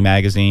actually Money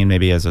Magazine,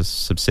 maybe as a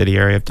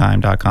subsidiary of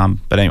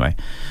Time.com. But anyway,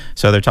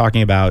 so they're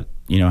talking about,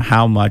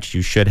 how much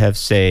you should have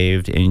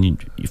saved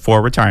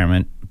for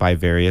retirement by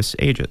various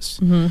ages.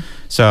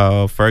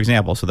 So, for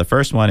example, the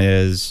first one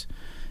is,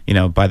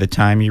 by the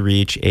time you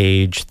reach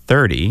age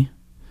 30,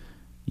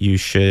 you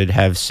should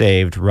have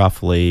saved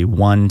roughly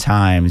 1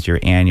 times your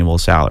annual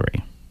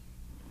salary.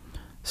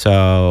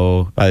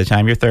 So by the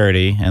time you're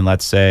 30, and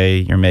let's say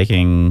you're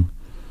making,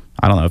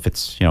 I don't know if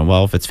it's,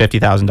 if it's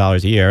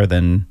 $50,000 a year,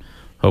 then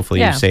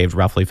hopefully you've saved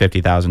roughly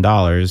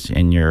 $50,000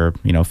 in your,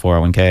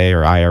 401k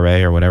or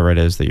IRA or whatever it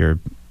is that you're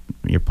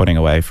putting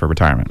away for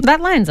retirement.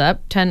 That lines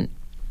up.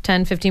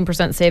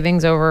 15%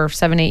 savings over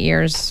 7-8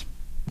 years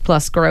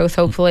plus growth,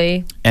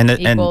 hopefully. And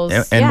equals,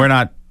 we're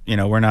not,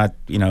 we're not,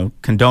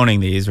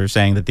 condoning these or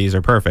saying that these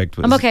are perfect.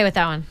 I'm okay with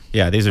that one.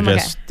 Yeah, these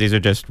are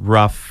just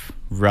rough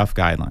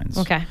guidelines.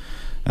 Okay.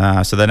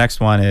 So the next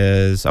one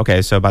is,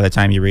 so by the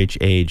time you reach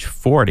age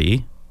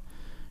 40,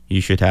 you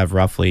should have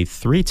roughly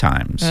 3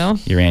 times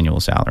your annual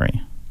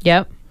salary.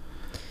 Yep.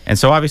 And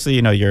so obviously,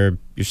 your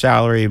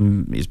salary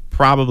is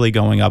probably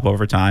going up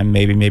over time,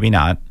 maybe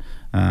not.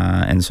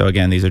 And so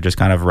again, these are just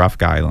kind of rough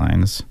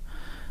guidelines.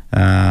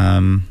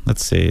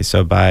 Let's see.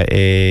 So by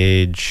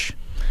age...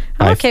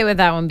 I'm okay with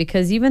that one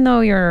because even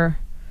though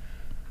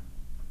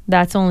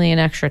that's only an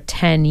extra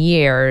 10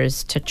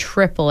 years to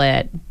triple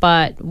it,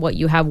 but what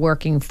you have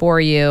working for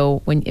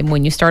you,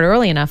 when you start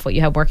early enough, what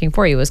you have working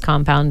for you is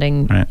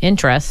compounding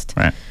interest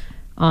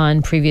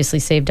on previously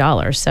saved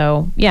dollars.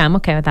 So yeah, I'm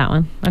okay with that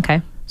one.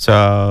 Okay.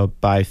 So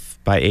by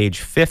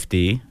age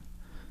 50,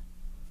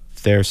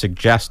 they're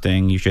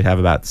suggesting you should have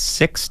about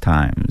 6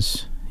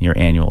 times your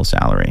annual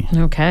salary.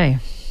 Okay.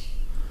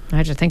 I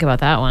had to think about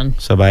that one.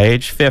 So by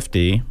age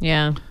 50...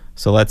 Yeah.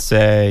 So let's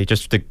say,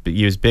 just to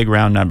use big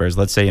round numbers,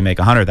 let's say you make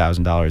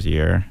 $100,000 a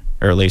year,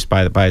 or at least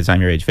by the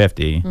time you're age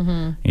 50,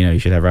 you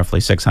should have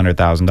roughly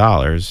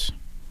 $600,000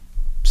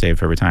 saved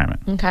for retirement.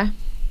 Okay.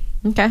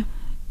 Is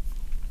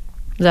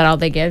that all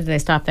they give? Do they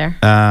stop there?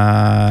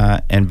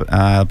 And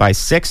by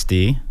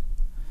 60,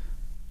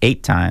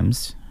 8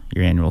 times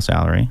your annual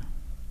salary.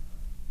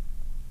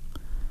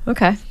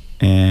 Okay.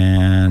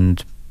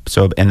 And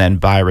then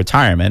by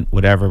retirement,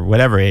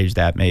 whatever age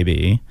that may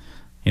be,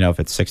 if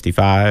it's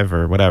 65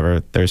 or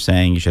whatever, they're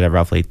saying you should have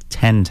roughly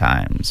 10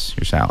 times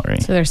your salary.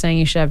 So they're saying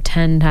you should have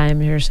 10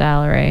 times your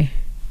salary.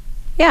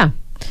 Yeah.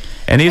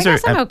 And these I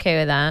guess I'm okay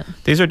with that.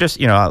 These are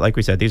just, like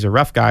we said, these are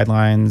rough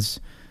guidelines.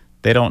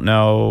 They don't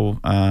know.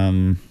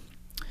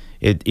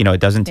 It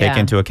doesn't take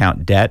into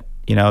account debt.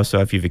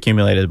 So if you've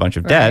accumulated a bunch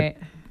of debt,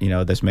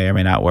 this may or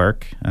may not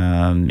work.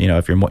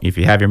 If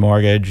you have your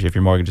mortgage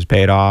is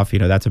paid off,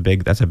 that's a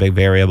big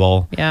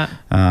variable. Yeah.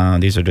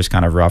 These are just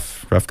kind of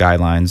rough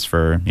guidelines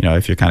for,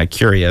 if you're kind of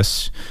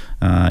curious,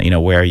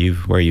 where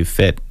you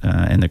fit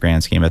in the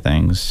grand scheme of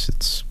things.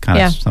 It's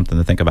kind of something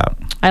to think about.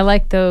 I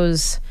like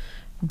those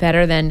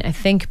better than, I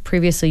think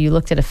previously you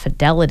looked at a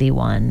Fidelity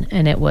one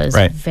and it was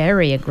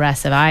very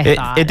aggressive. I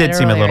thought it did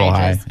seem a little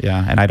high. ages.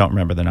 Yeah. And I don't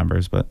remember the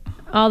numbers, but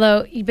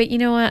you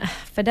know what?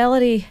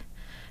 Fidelity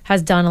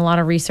has done a lot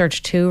of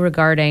research too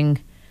regarding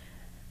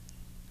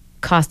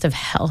cost of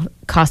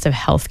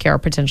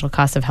healthcare, potential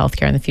cost of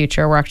healthcare in the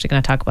future. We're actually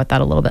going to talk about that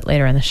a little bit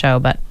later in the show,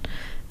 but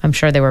I'm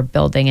sure they were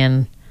building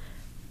in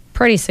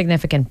pretty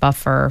significant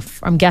buffer.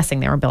 I'm guessing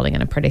they were building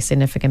in a pretty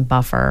significant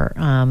buffer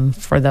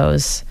for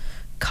those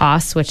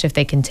costs, which if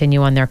they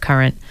continue on their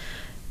current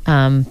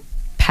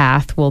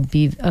path will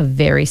be a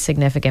very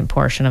significant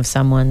portion of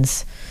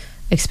someone's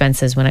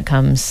expenses when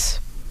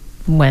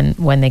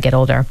they get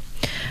older.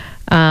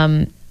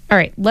 All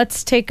right,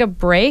 let's take a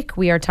break.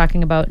 We are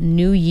talking about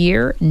New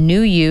Year,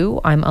 New You.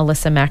 I'm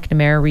Alyssa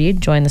McNamara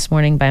Reed, joined this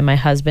morning by my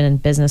husband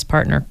and business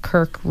partner,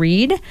 Kirk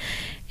Reed.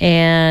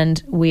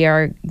 And we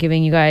are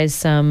giving you guys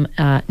some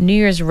New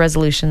Year's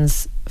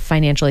resolutions,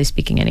 financially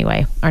speaking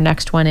anyway. Our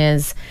next one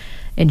is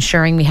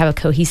ensuring we have a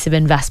cohesive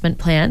investment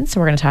plan.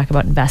 So we're going to talk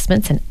about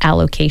investments and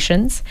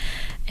allocations.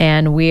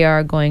 And we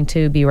are going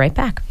to be right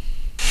back.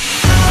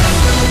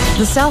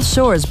 The South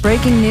Shore's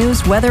breaking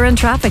news, weather, and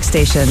traffic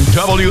station.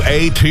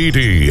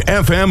 WATD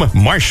FM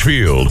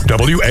Marshfield.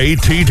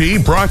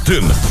 WATD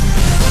Brockton.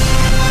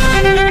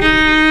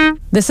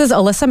 This is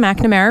Alyssa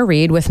McNamara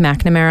Reed with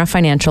McNamara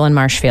Financial in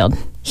Marshfield.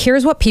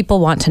 Here's what people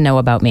want to know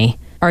about me.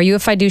 Are you a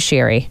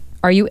fiduciary?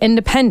 Are you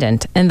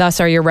independent, and thus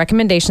are your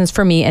recommendations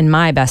for me in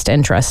my best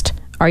interest?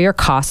 Are your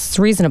costs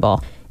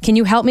reasonable? Can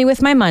you help me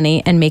with my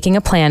money and making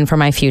a plan for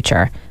my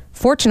future?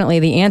 Fortunately,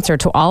 the answer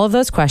to all of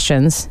those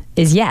questions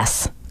is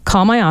yes.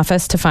 Call my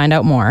office to find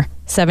out more.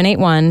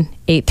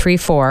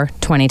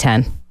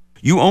 781-834-2010.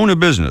 You own a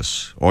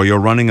business, or you're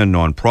running a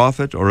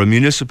nonprofit or a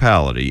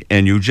municipality,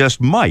 and you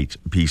just might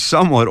be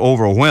somewhat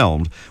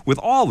overwhelmed with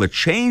all the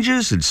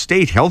changes in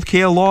state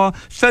healthcare law,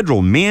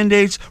 federal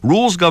mandates,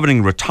 rules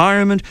governing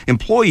retirement,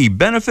 employee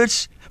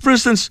benefits. For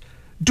instance,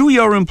 do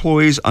your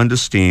employees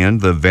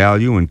understand the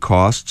value and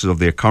costs of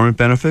their current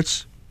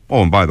benefits?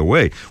 Oh, and by the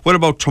way, what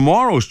about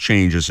tomorrow's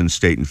changes in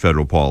state and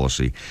federal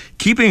policy?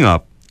 Keeping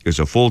up is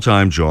a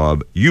full-time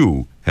job.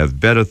 You have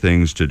better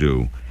things to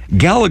do.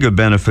 Gallagher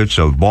Benefits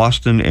of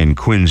Boston and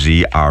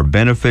Quincy are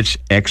benefits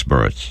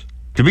experts.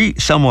 To be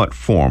somewhat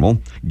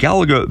formal,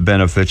 Gallagher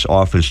Benefits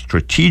offers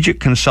strategic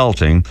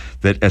consulting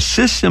that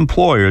assists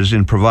employers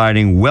in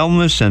providing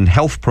wellness and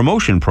health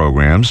promotion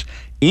programs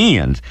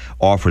and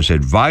offers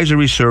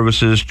advisory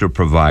services to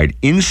provide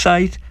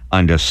insight,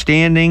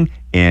 understanding,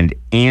 and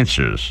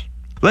answers.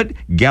 Let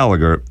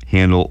Gallagher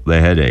handle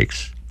the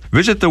headaches.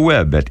 Visit the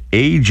web at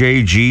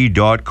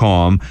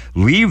ajg.com.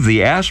 Leave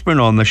the aspirin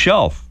on the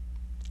shelf.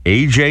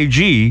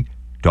 ajg.com.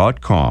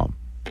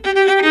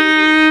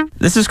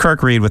 This is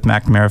Kirk Reed with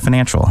McNamara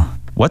Financial.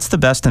 What's the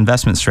best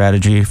investment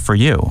strategy for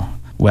you?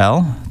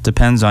 Well,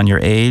 depends on your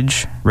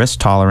age, risk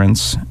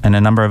tolerance, and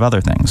a number of other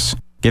things.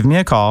 Give me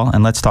a call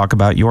and let's talk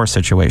about your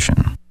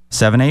situation.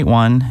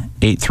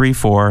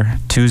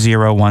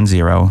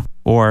 781-834-2010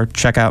 or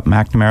check out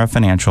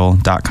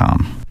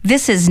McNamaraFinancial.com.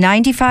 This is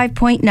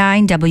 95.9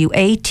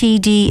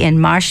 WATD in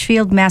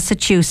Marshfield,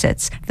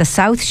 Massachusetts, the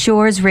South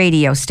Shores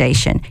radio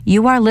station.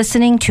 You are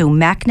listening to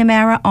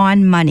McNamara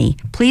on Money.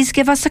 Please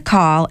give us a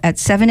call at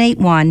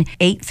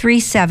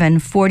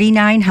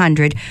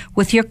 781-837-4900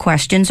 with your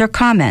questions or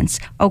comments.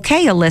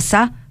 Okay,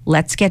 Alyssa,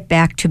 let's get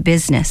back to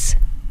business.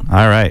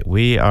 All right,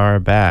 we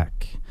are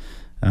back.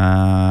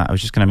 I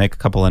was just going to make a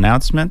couple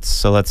announcements.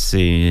 So let's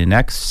see.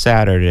 Next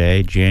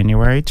Saturday,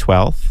 January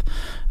 12th,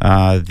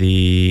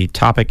 the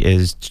topic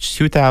is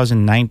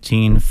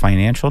 2019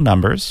 financial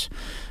numbers.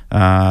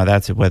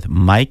 That's with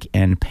Mike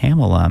and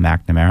Pamela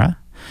McNamara.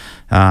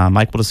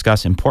 Mike will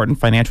discuss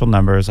important financial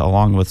numbers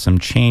along with some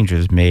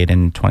changes made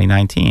in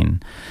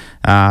 2019. So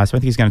I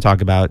think he's going to talk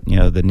about,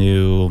 the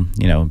new,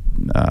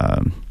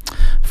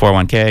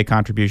 401k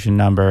contribution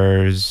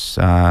numbers,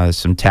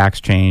 some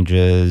tax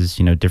changes,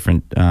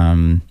 different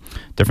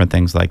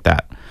things like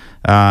that.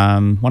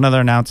 One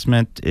other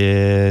announcement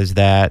is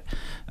that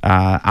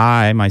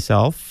I,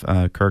 myself,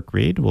 Kirk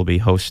Reed, will be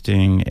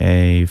hosting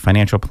a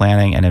financial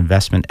planning and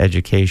investment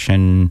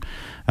education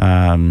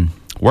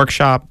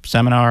workshop,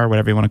 seminar,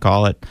 whatever you want to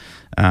call it,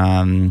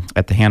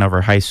 at the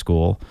Hanover High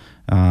School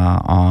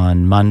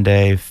on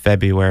Monday,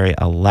 February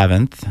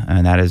 11th,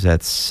 and that is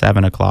at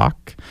 7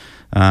 o'clock.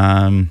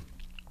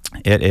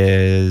 It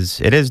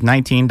is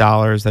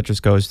 $19. That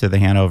just goes to the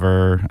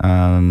Hanover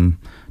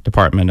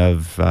Department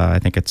of, I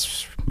think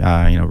it's,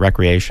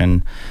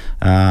 recreation.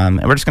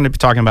 And we're just going to be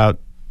talking about,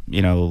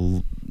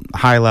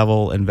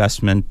 high-level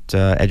investment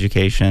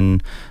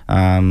education,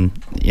 kind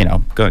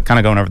of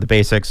going over the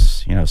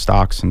basics,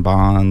 stocks and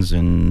bonds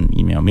and,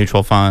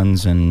 mutual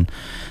funds. And,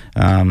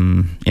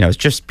 it's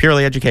just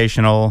purely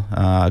educational,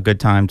 a good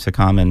time to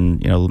come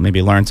and,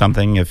 maybe learn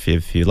something if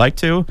you'd like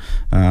to,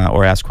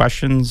 or ask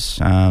questions.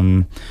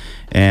 And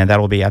that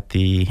will be at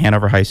the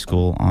Hanover High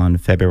School on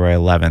February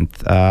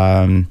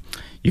 11th.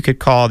 You could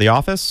call the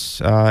office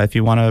if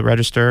you want to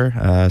register,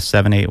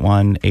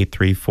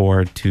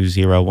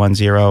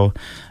 781-834-2010.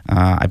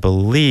 I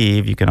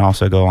believe you can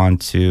also go on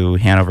to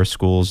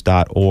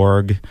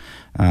hanoverschools.org,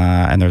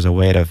 and there's a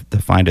way to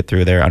find it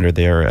through there under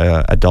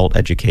their adult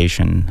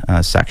education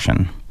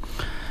section.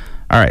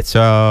 All right,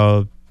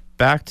 so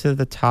back to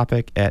the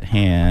topic at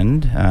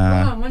hand. Hold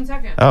on 1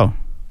 second. Oh.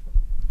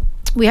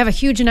 We have a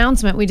huge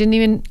announcement. We didn't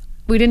even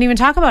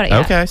talk about it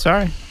yet. Okay,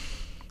 sorry.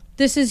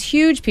 This is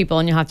huge, people,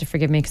 and you'll have to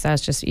forgive me because I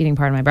was just eating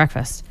part of my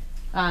breakfast.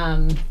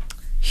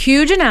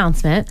 Huge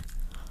announcement.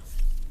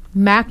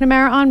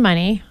 McNamara on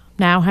Money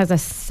now has a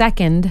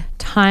second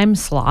time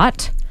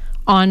slot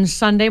on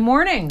Sunday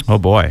mornings. Oh,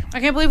 boy.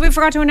 I can't believe we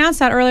forgot to announce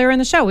that earlier in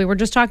the show. We were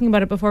just talking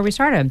about it before we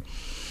started.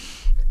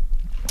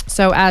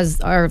 So as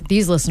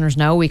these listeners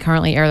know, we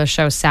currently air the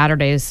show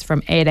Saturdays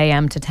from 8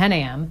 a.m. to 10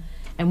 a.m.,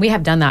 and we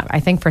have done that, I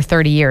think, for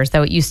 30 years,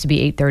 though it used to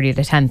be 8:30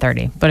 to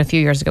 10:30. But a few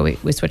years ago,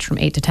 we switched from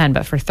 8 to 10.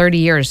 But for 30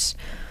 years,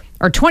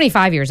 or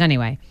 25 years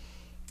anyway,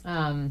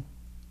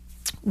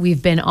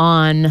 we've been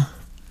on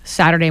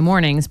Saturday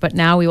mornings. But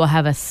now we will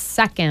have a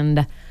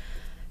second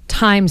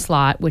time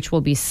slot, which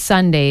will be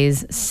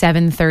Sundays,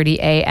 7:30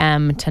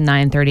 a.m. to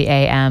 9:30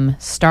 a.m.,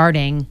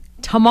 starting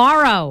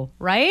tomorrow,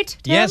 right,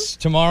 Tim? Yes,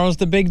 tomorrow's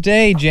the big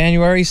day,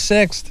 January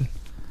 6th.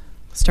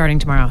 Starting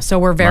tomorrow. So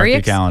we're Mark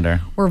your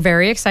calendar. We're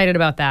very excited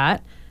about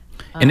that.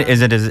 And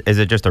is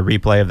it just a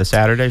replay of the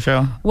Saturday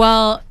show?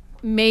 Well,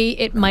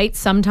 it might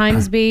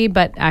sometimes be,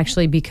 but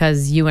actually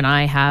because you and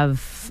I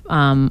have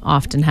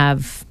often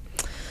have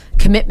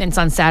commitments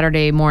on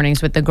Saturday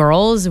mornings with the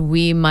girls,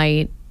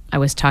 I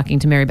was talking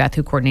to Mary Beth,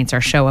 who coordinates our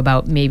show,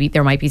 about maybe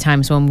there might be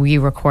times when we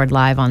record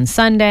live on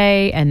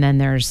Sunday and then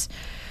there's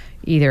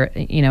either,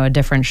 a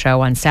different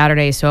show on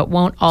Saturday. So it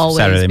won't always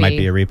Saturday be. might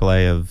be a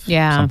replay of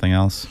something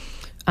else.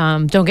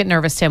 Don't get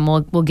nervous, Tim.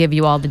 We'll give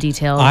you all the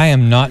details. I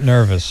am not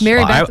nervous.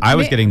 Mary Beth, I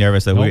was getting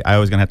nervous that I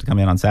was going to have to come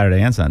in on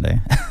Saturday and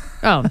Sunday.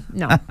 Oh,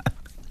 no.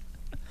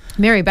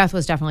 Mary Beth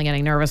was definitely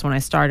getting nervous when I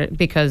started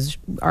because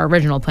our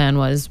original plan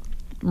was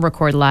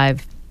record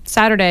live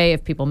Saturday.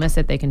 If people miss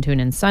it, they can tune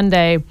in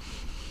Sunday.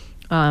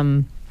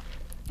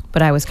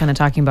 But I was kind of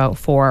talking about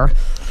for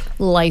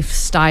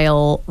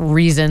lifestyle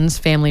reasons,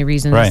 family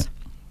reasons. Right.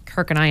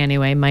 Kirk and I,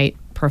 anyway, might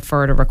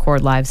prefer to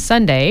record live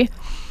Sunday.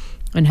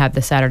 and have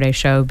the Saturday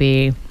show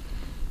be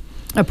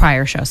a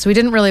prior show. So we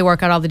didn't really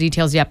work out all the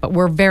details yet, but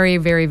we're very,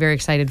 very, very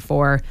excited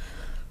for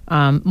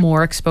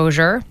more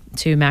exposure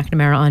to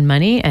McNamara on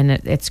Money, and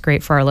it's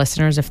great for our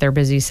listeners. If they're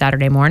busy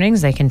Saturday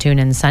mornings, they can tune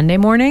in Sunday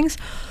mornings.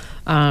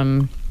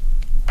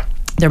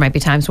 There might be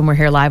times when we're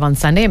here live on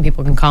Sunday and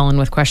people can call in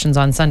with questions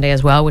on Sunday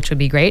as well, which would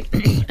be great.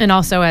 And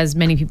also, as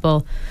many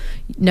people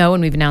know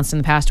and we've announced in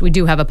the past, we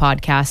do have a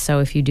podcast. So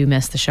if you do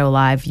miss the show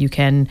live, you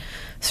can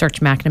search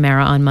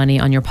McNamara on Money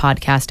on your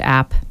podcast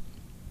app.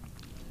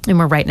 And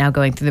we're right now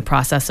going through the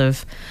process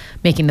of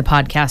making the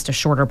podcast a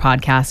shorter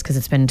podcast, because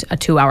it's been a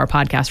 2-hour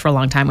podcast for a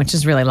long time, which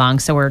is really long.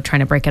 So we're trying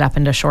to break it up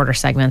into shorter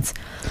segments.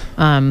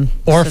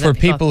 Or for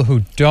people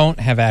who don't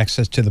have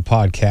access to the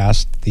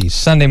podcast, the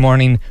Sunday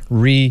morning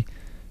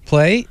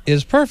replay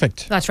is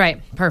perfect. That's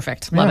right.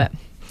 Perfect. Love it.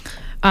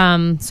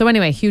 So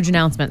anyway, huge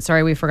announcement.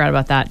 Sorry, we forgot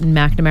about that.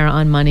 McNamara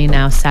on Money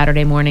now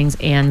Saturday mornings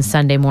and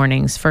Sunday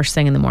mornings, first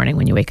thing in the morning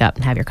when you wake up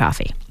and have your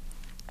coffee.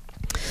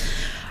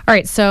 All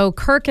right, so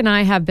Kirk and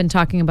I have been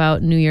talking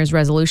about New Year's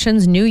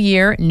resolutions. New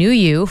year, new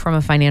you from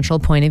a financial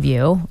point of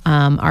view.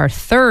 Our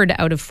third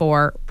out of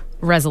 4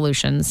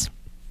 resolutions.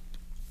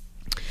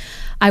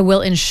 I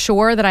will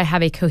ensure that I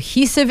have a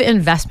cohesive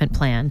investment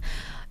plan.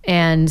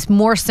 And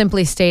more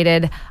simply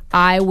stated,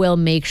 I will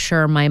make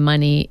sure my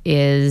money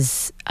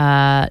is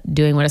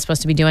doing what it's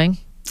supposed to be doing,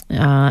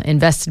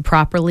 invested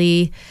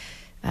properly,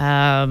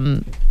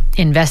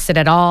 invested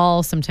at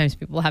all. Sometimes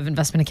people have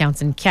investment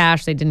accounts in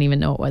cash. They didn't even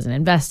know it wasn't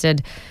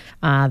invested,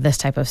 this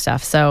type of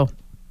stuff. So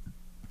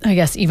I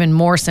guess even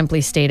more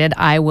simply stated,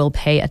 I will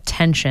pay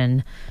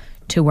attention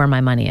to where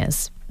my money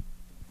is.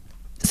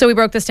 So we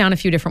broke this down a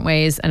few different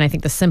ways. And I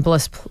think the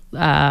simplest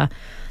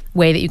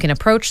way that you can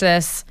approach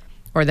this,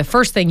 or the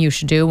first thing you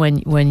should do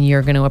when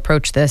you're going to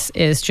approach this,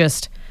 is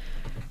just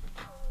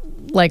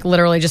like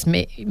literally just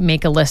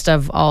make a list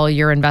of all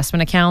your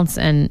investment accounts.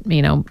 And,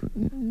 you know,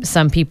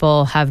 some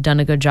people have done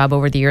a good job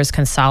over the years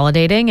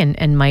consolidating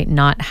and might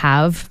not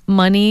have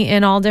money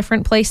in all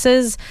different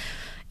places.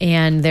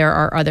 And there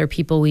are other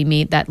people we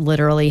meet that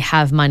literally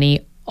have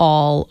money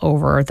all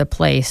over the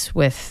place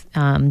with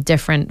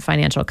different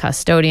financial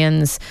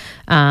custodians,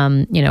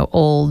 old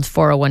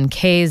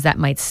 401ks that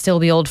might still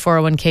be old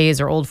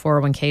 401ks, or old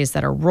 401ks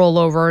that are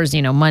rollovers,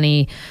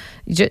 money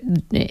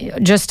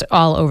just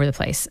all over the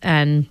place.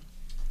 And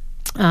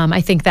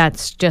I think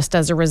that's just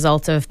as a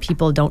result of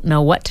people don't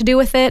know what to do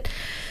with it,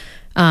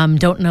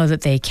 don't know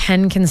that they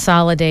can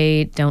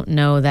consolidate, don't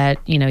know that,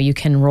 you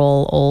can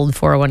roll old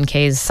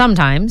 401ks.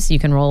 Sometimes you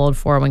can roll old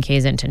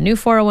 401ks into new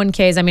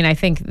 401ks. I mean, I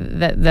think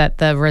that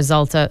the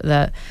result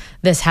of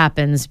this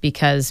happens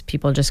because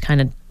people just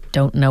kind of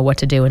don't know what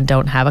to do and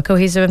don't have a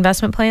cohesive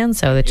investment plan.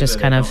 So it just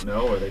kind of... don't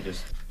know, or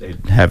they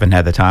haven't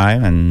had the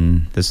time,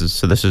 and this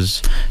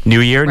is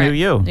new year, right. New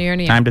you. New year,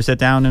 new you. Time to sit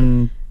down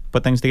and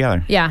put things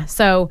together. Yeah.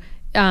 So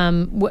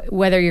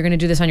whether you're going to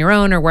do this on your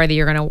own or whether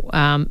you're going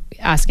to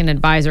ask an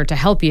advisor to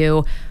help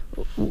you,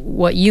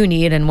 what you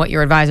need and what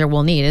your advisor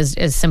will need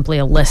is simply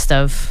a list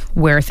of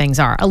where things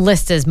are. A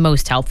list is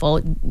most helpful.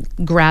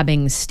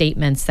 Grabbing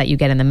statements that you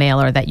get in the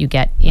mail or that you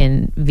get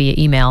in via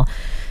email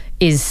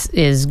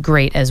is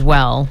great as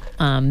well.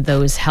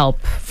 Those help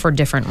for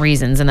different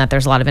reasons, and that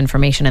there's a lot of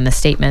information in the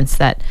statements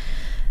that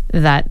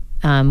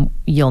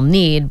you'll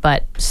need.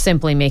 But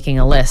simply making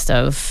a list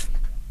of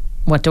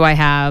what do I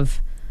have,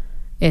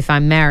 if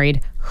I'm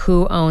married,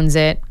 who owns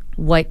it,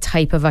 what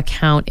type of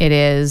account it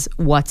is,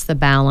 what's the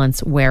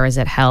balance, where is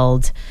it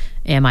held,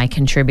 am I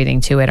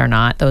contributing to it or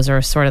not? Those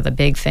are sort of the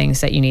big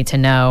things that you need to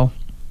know.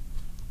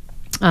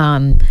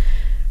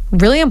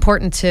 Really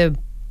important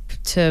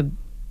to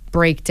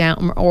break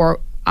down, or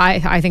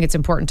I think it's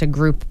important to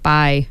group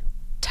by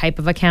type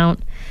of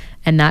account,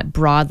 and that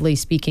broadly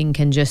speaking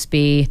can just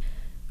be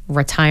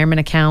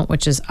retirement account,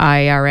 which is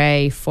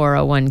IRA,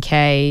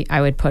 401k. I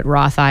would put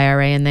Roth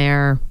IRA in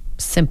there,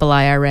 simple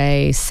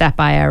IRA, SEP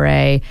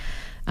IRA,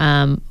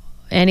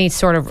 any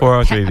sort of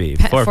 403b,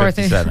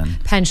 457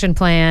 pension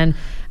plan.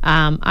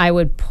 I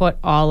would put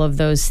all of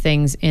those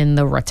things in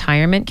the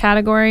retirement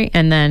category,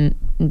 and then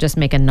just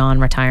make a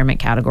non-retirement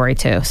category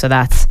too. So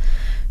that's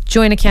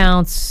joint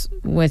accounts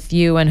with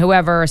you and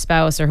whoever, a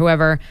spouse or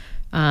whoever.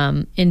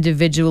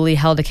 Individually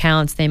held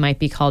accounts, they might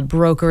be called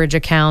brokerage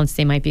accounts,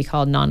 they might be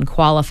called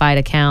non-qualified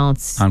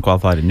accounts,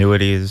 unqualified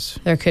annuities.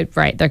 There could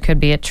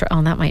be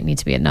that might need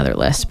to be another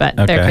list, but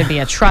okay. There could be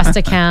a trust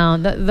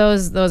account.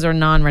 Those are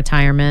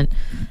non-retirement.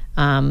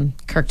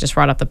 Kirk just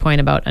brought up the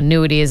point about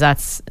annuities.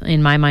 That's,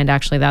 in my mind,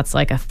 actually that's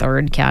like a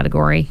third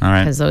category,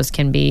 because those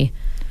can be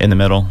in the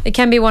middle. It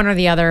can be one or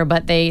the other,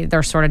 but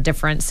they're sort of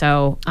different.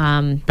 So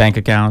bank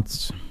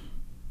accounts.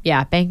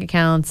 Yeah, bank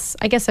accounts.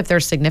 I guess if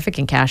there's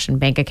significant cash in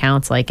bank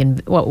accounts, like in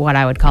what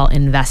I would call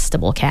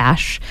investable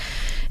cash,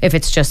 if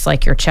it's just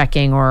like your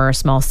checking or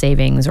small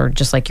savings or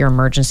just like your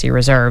emergency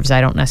reserves,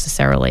 I don't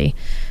necessarily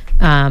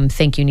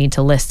think you need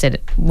to list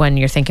it when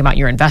you're thinking about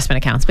your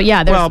investment accounts. But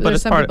yeah, there's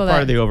it's some part people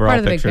of the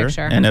overall big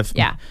picture. And if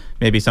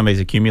maybe somebody's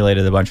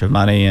accumulated a bunch of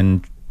money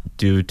and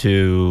due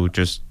to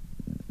just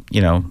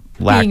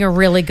being a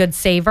really good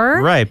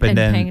saver, right? But and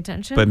then paying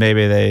attention. But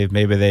maybe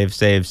they've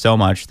saved so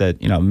much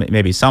that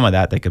maybe some of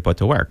that they could put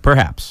to work.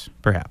 Perhaps.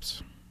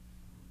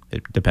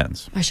 It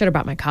depends. I should have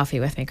brought my coffee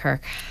with me,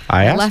 Kirk.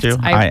 I asked you.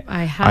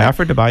 I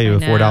offered to buy you a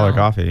 $4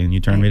 coffee, and you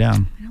turned me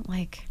down.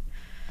 I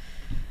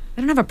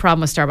don't have a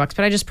problem with Starbucks,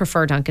 but I just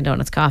prefer Dunkin'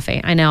 Donuts coffee.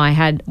 I know I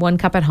had one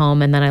cup at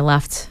home, and then I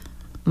left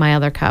my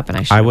other cup,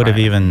 and I would have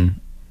even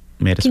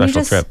made a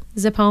special trip.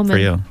 Zip home for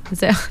you.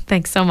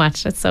 Thanks so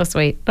much. That's so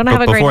sweet. Don't I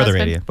have a great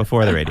husband?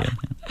 Before the radio.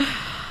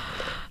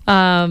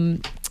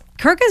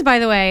 Kirk is, by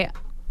the way,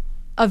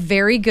 a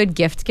very good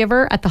gift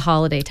giver at the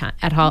holiday time.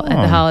 At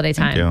the holiday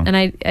time, you.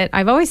 and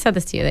I've always said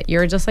this to you, that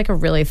you're just like a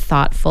really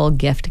thoughtful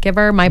gift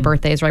giver. My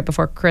birthday is right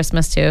before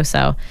Christmas too,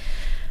 so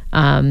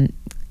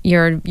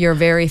you're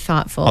very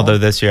thoughtful. Although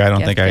this year I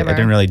don't think I giver.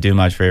 didn't really do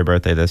much for your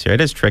birthday this year. It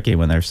is tricky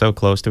when they're so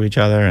close to each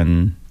other,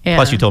 and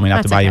plus you told me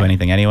not to buy you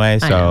anything anyway.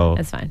 So I know.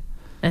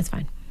 It's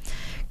fine.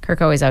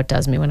 Kirk always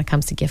outdoes me when it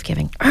comes to gift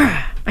giving.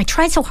 I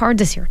tried so hard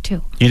this year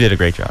too. You did a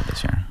great job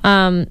this year.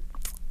 All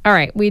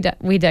right, we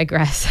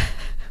digress.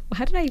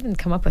 How did I even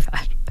come up with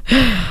that?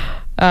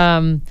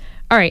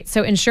 All right,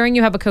 so ensuring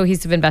you have a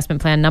cohesive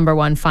investment plan. Number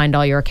one, find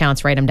all your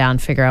accounts, write them down,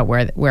 figure out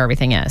where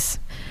everything is.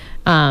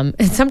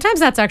 And sometimes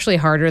that's actually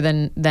harder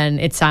than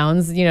it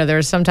sounds.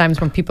 There's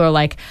sometimes when people are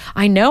like,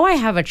 I know I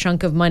have a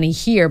chunk of money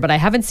here, but I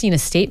haven't seen a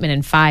statement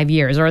in 5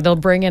 years, or they'll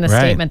bring in a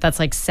statement that's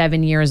like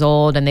 7 years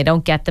old and they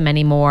don't get them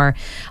anymore.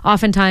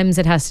 Oftentimes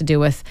it has to do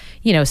with,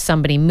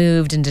 somebody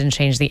moved and didn't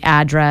change the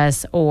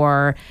address,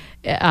 or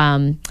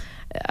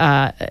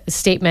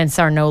statements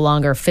are no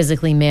longer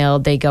physically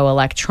mailed, they go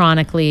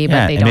electronically,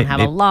 but they don't have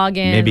a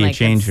login. Maybe you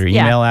change your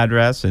email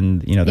address,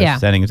 and they're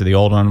sending it to the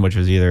old one, which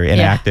was either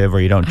inactive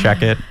or you don't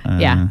check it.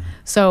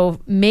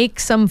 So make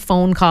some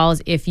phone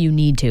calls if you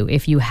need to.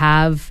 If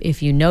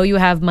you know you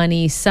have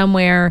money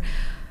somewhere,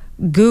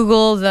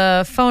 Google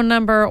the phone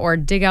number or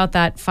dig out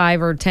that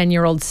 5 or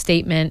 10-year-old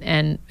statement,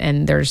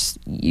 and there's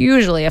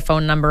usually a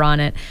phone number on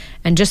it,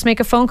 and just make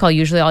a phone call.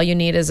 Usually all you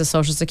need is a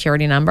social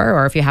security number,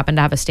 or if you happen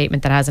to have a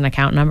statement that has an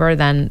account number,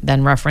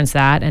 then reference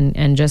that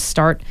and just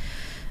start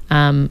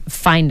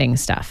finding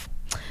stuff.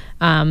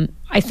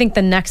 I think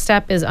the next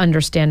step is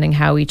understanding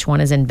how each one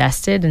is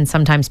invested, and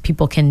sometimes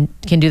people can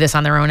do this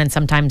on their own, and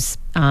sometimes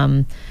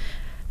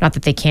not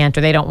that they can't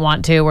or they don't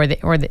want to,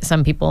 or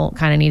some people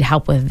kind of need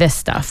help with this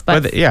stuff.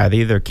 But they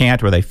either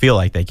can't or they feel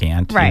like they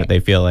can't. Right.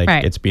 They feel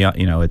like it's beyond.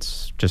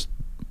 It's just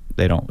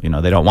they don't.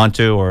 They don't want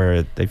to,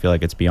 or they feel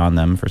like it's beyond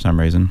them for some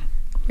reason.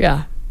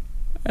 Yeah.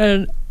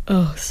 And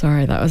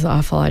sorry, that was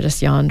awful. I just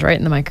yawned right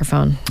in the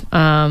microphone.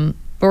 But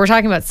we're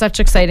talking about such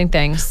exciting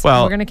things.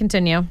 Well, we're going to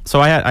continue.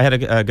 So I had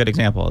a good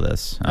example of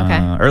this, okay.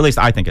 Or at least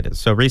I think it is.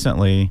 So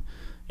recently,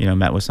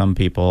 met with some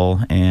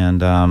people,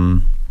 and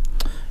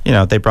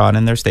they brought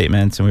in their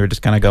statements, and we were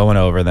just kind of going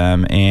over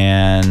them.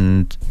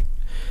 And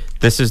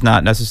this is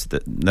not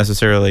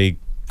necessarily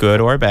good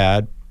or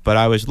bad, but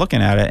I was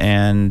looking at it,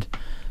 and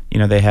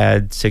they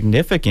had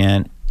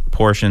significant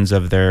portions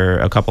of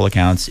a couple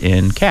accounts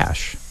in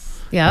cash,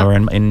 or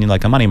in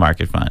like a money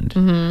market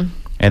fund,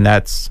 and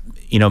that's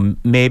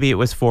maybe it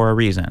was for a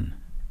reason,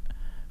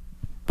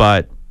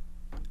 but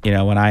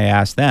when I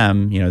asked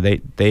them,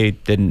 they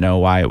didn't know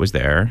why it was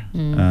there,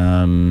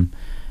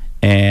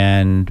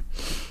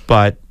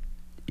 but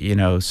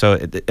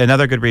so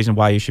another good reason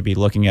why you should be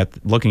looking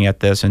at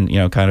this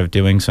and kind of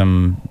doing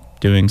some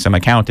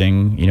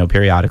accounting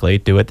periodically.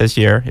 Do it this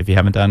year if you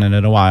haven't done it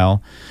in a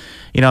while.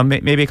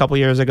 Maybe a couple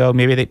years ago,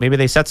 maybe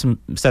they set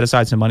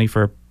aside some money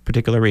for a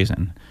particular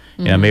reason.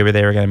 Maybe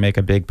they were going to make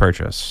a big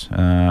purchase,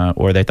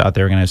 or they thought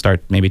they were going to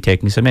start maybe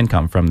taking some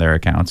income from their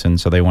accounts,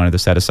 and so they wanted to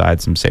set aside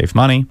some safe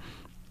money.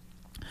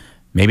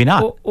 Maybe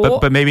not,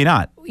 but maybe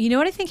not. You know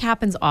what I think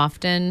happens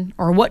often,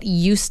 or what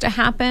used to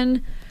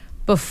happen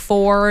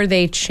before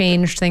they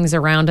changed things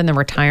around in the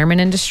retirement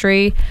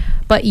industry,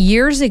 but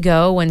years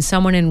ago when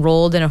someone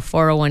enrolled in a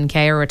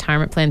 401k or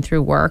retirement plan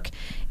through work,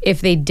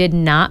 if they did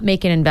not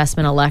make an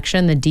investment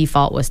election, the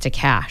default was to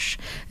cash.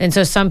 And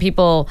so some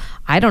people,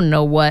 I don't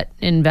know what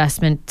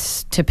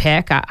investment to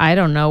pick. I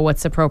don't know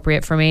what's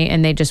appropriate for me.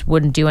 And they just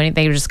wouldn't do anything.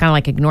 They would just kind of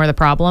like ignore the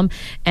problem.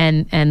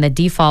 And the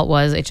default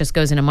was it just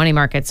goes in a money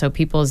market. So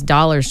people's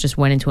dollars just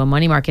went into a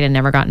money market and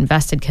never got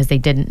invested because they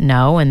didn't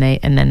know. And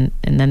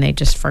then they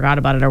just forgot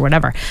about it or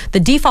whatever. The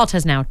default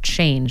has now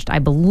changed, I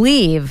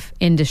believe,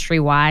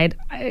 industry-wide.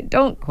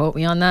 Don't quote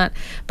me on that.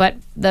 But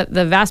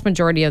the vast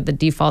majority of the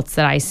defaults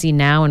that I see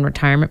now in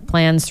retirement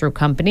plans through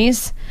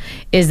companies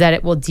is that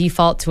it will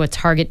default to a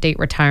target date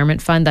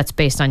retirement fund that's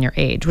based on your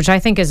age, which I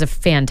think is a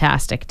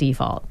fantastic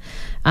default.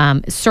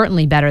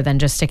 Certainly better than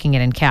just sticking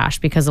it in cash,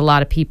 because a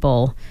lot of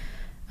people,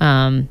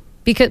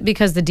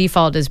 because the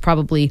default is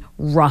probably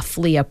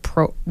roughly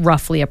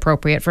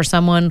appropriate for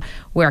someone,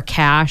 where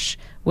cash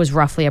was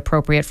roughly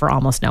appropriate for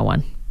almost no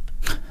one.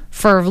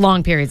 For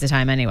long periods of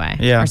time anyway.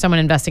 Yeah. Or someone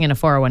investing in a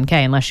 401k,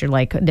 unless you're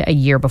like a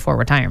year before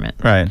retirement.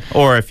 Right.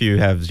 Or if you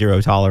have zero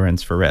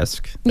tolerance for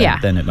risk,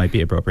 then it might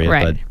be appropriate.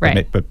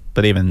 Right.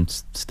 But even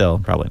still,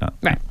 probably not.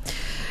 Right.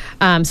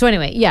 So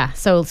anyway, yeah.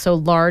 So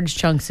large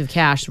chunks of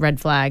cash, red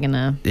flag,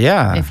 and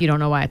if you don't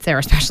know why it's there,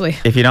 especially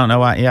if you don't know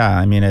why. Yeah,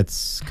 I mean,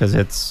 it's because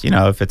it's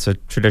if it's a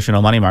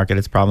traditional money market,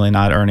 it's probably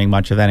not earning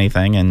much of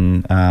anything.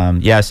 And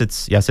yes,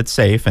 it's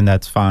safe and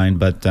that's fine.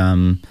 But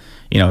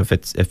if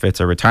it's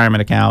a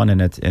retirement account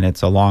and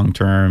it's a long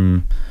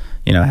term,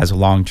 has a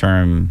long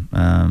term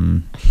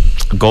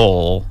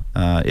goal,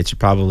 it should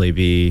probably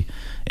be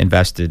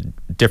invested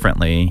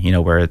differently.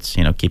 Where it's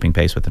keeping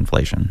pace with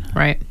inflation.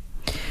 Right.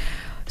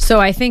 So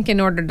I think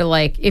in order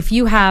to if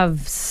you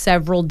have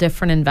several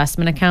different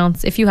investment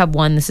accounts, if you have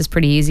one, this is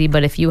pretty easy.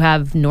 But if you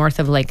have north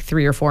of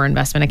 3 or 4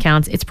 investment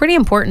accounts, it's pretty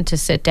important to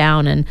sit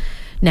down and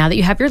now that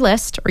you have your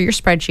list or your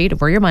spreadsheet of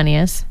where your money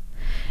is,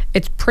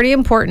 it's pretty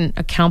important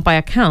account by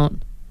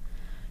account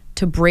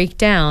to break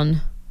down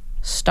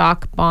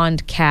stock,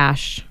 bond,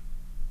 cash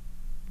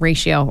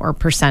ratio or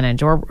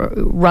percentage or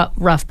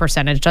rough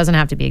percentage. Doesn't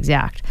have to be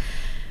exact.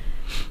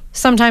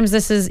 Sometimes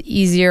this is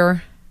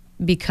easier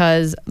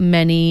because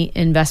many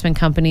investment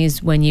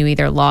companies, when you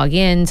either log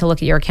in to look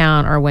at your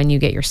account or when you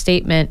get your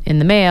statement in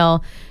the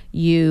mail,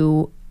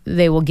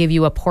 they will give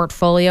you a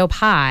portfolio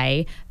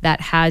pie that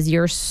has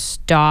your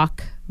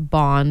stock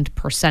bond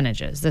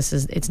percentages.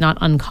 It's not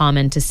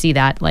uncommon to see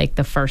that.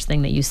 The first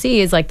thing that you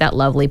see is that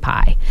lovely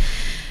pie.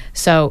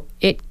 So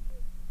it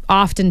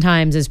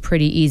oftentimes is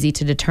pretty easy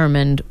to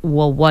determine,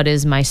 well, what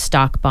is my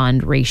stock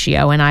bond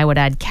ratio? And I would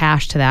add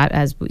cash to that,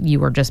 as you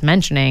were just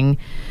mentioning.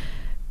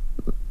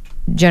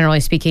 Generally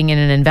speaking, in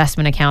an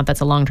investment account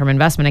that's a long-term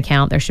investment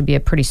account, there should be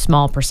a pretty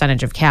small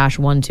percentage of cash,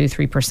 1%,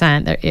 2%,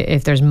 3%.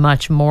 If there's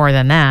much more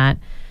than that,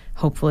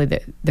 hopefully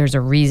there's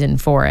a reason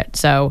for it.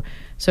 So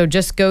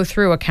just go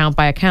through account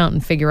by account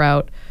and figure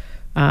out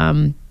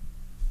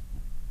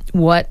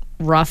what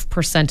rough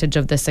percentage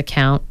of this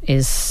account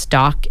is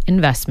stock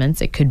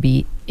investments. It could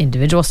be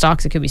individual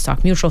stocks, it could be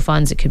stock mutual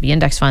funds, it could be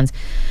index funds.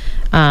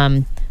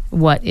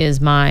 What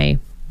is my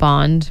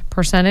bond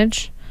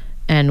percentage?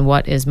 And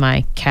what is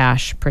my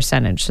cash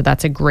percentage? So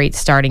that's a great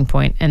starting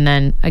point. And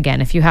then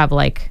again, if you have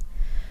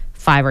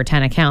 5 or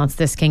 10 accounts,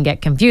 this can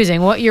get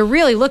confusing. What you're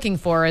really looking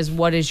for is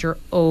what is your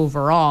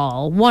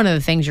overall. One of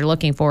the things you're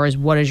looking for is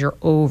what is your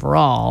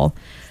overall,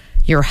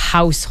 your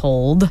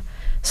household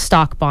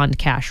stock bond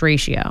cash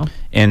ratio.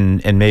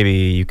 And maybe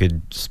you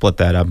could split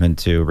that up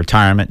into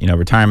retirement.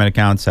 Retirement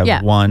accounts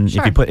have one.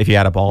 Sure. If you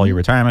add up all your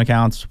retirement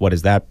accounts, what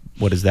is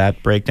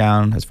that break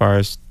down as far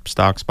as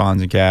stocks,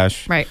 bonds, and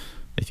cash? Right.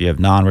 If you have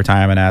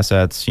non-retirement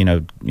assets,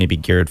 maybe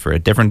geared for a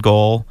different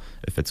goal,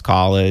 if it's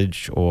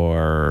college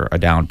or a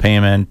down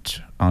payment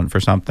for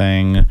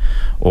something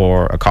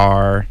or a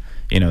car,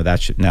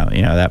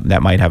 that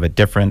might have a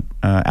different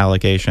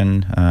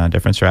allocation,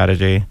 different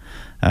strategy.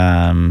 So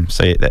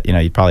that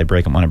you'd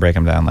probably want to break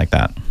them down like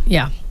that.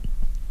 Yeah.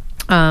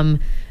 And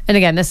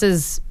again, this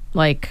is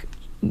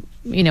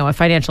a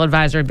financial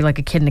advisor would be like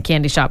a kid in a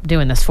candy shop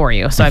doing this for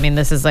you. So I mean,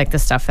 this is the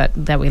stuff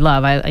that we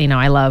love.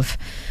 I love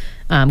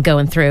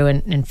going through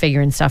and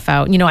figuring stuff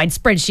out. I'd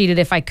spreadsheet it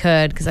if I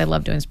could because I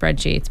love doing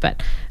spreadsheets.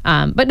 But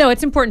no,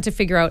 it's important to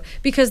figure out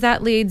because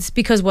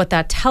what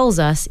that tells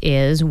us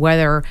is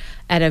whether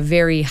at a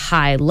very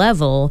high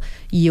level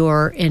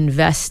you're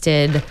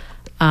invested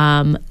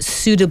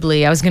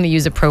suitably. I was going to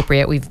use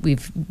appropriate.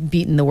 We've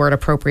beaten the word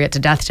appropriate to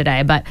death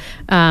today. But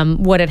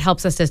what it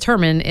helps us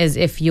determine is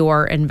if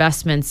your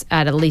investments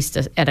at least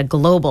at a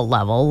global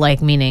level,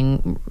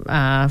 meaning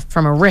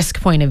from a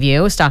risk point of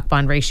view, stock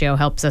bond ratio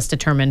helps us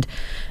determine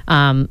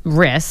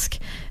risk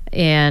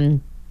and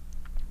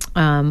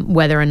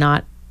whether or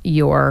not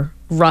you're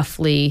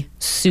roughly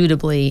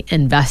suitably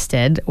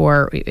invested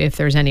or if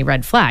there's any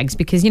red flags.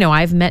 Because,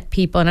 I've met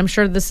people, and I'm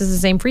sure this is the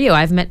same for you.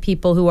 I've met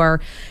people who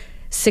are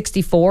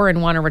 64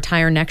 and want to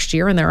retire next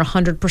year and they're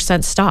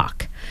 100%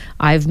 stock.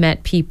 I've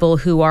met people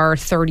who are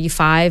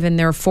 35 and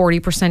they're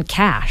 40%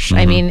 cash. Mm-hmm.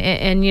 I mean,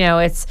 and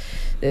it's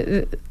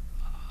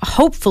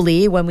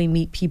hopefully when we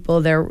meet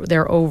people,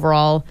 their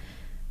overall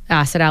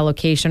asset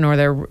allocation or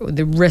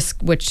the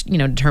risk, which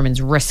determines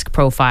risk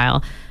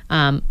profile.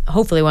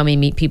 Hopefully when we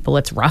meet people,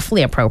 it's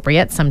roughly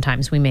appropriate.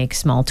 Sometimes we make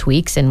small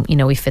tweaks and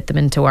we fit them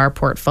into our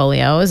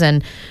portfolios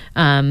and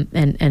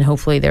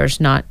hopefully there's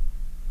not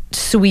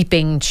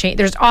sweeping change.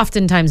 There's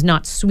oftentimes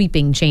not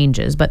sweeping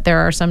changes, but there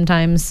are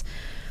sometimes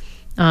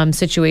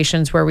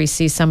situations where we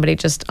see somebody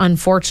just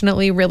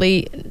unfortunately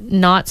really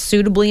not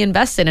suitably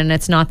invested, and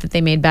it's not that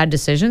they made bad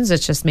decisions.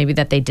 It's just maybe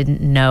that they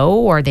didn't know,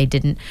 or they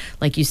didn't,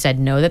 like you said,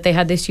 know that they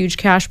had this huge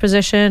cash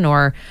position,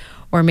 or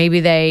maybe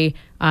they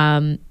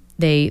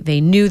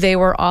knew they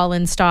were all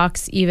in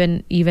stocks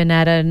even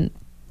at an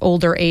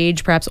older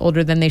age, perhaps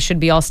older than they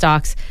should be all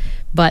stocks.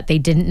 But they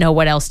didn't know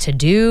what else to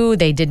do.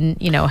 They didn't,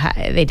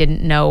 they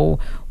didn't know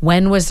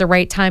when was the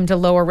right time to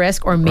lower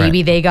risk, or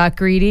maybe they got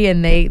greedy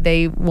and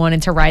they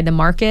wanted to ride the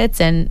markets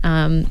and,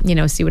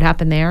 see what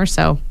happened there.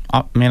 So,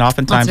 I mean,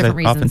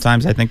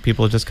 oftentimes I think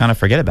people just kind of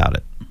forget about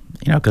it,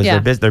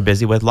 because they're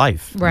busy with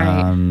life.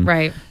 Right.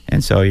 Right.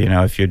 And so,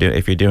 if you're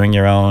doing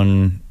your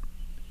own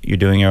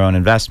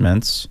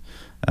investments,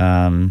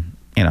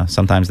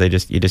 sometimes you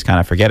just kind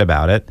of forget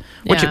about it,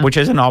 which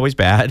isn't always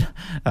bad,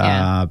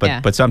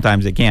 but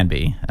sometimes it can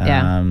be.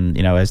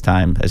 As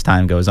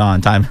time goes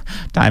on, time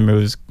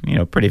moves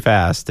pretty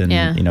fast,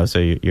 and so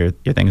your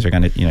things are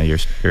gonna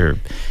your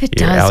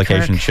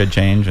allocation should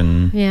change.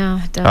 And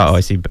it does. I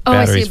see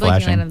batteries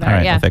flashing. All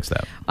right, I'll fix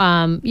that.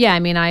 I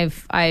mean,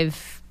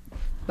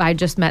 I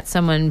just met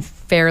someone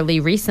fairly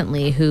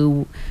recently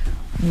who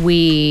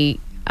we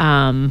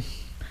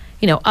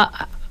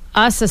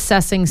us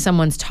assessing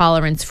someone's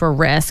tolerance for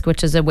risk,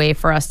 which is a way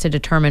for us to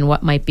determine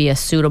what might be a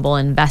suitable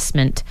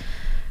investment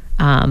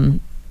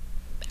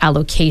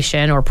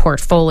allocation or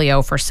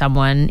portfolio for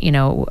someone.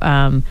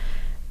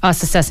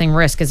 Us assessing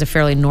risk is a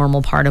fairly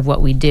normal part of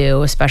what we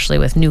do, especially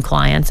with new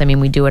clients. I mean,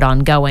 we do it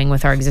ongoing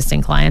with our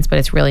existing clients, but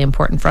it's really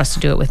important for us to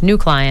do it with new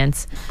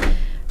clients.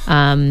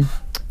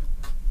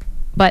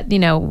 But,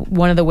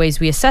 one of the ways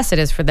we assess it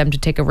is for them to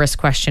take a risk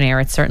questionnaire.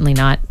 It's certainly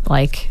not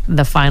like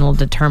the final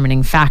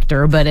determining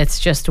factor, but it's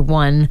just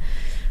one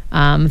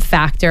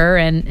factor.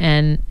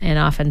 And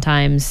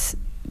oftentimes,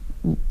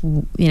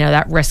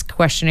 that risk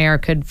questionnaire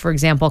could, for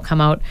example, come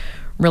out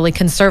really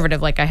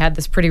conservative. Like I had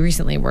this pretty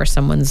recently where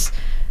someone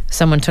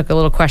took a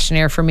little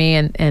questionnaire for me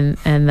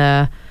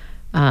and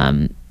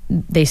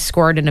they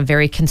scored in a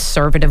very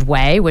conservative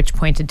way, which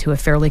pointed to a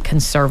fairly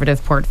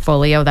conservative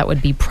portfolio that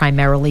would be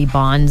primarily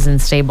bonds and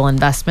stable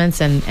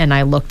investments. And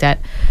I looked at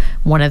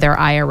one of their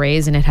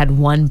IRAs and it had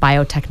one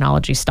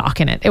biotechnology stock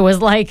in it. It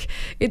was like,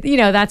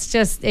 that's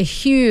just a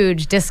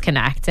huge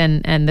disconnect.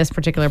 And this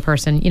particular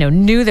person,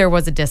 knew there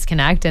was a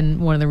disconnect.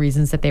 And one of the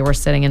reasons that they were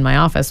sitting in my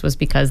office was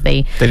because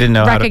they didn't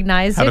know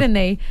recognized how to it and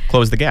they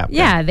close the gap.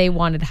 Yeah, they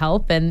wanted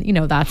help. And,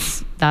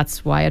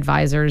 that's why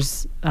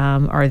advisors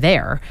are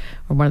there,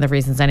 or one of the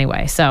reasons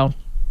anyway. So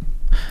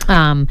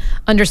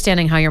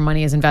understanding how your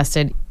money is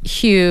invested,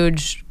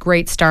 huge,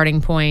 great starting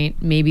point.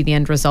 Maybe the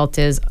end result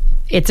is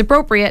it's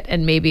appropriate,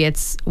 and maybe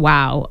it's,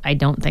 wow, I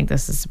don't think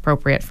this is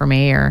appropriate for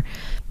me, or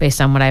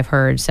based on what I've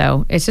heard.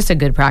 So it's just a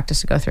good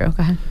practice to go through. Go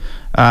ahead.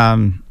 I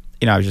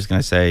was just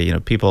going to say,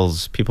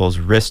 people's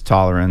risk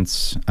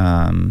tolerance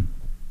can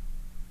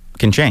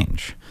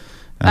change.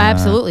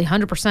 Absolutely,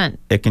 100%.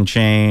 It can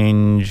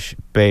change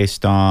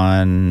based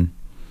on,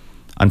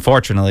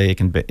 unfortunately,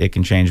 it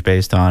can change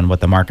based on what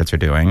the markets are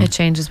doing. It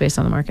changes based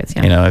on the markets,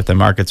 yeah. If the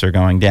markets are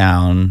going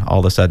down, all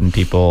of a sudden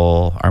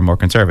people are more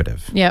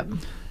conservative. Yep.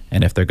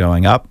 And if they're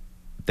going up,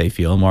 they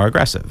feel more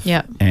aggressive.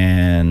 Yep.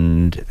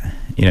 And,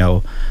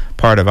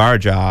 part of our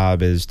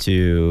job is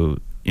to,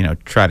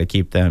 try to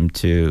keep them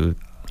to,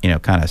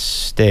 kind of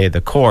stay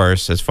the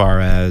course as far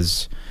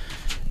as,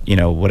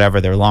 whatever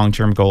their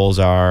long-term goals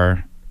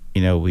are.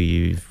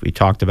 We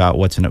talked about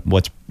what's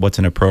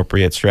an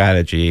appropriate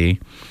strategy.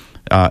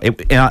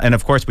 And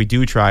of course, we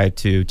do try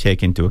to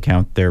take into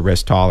account their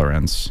risk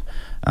tolerance.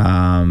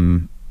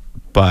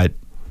 But,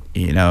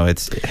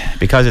 it's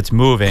because it's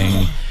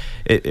moving,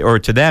 or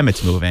to them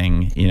it's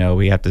moving,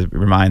 we have to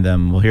remind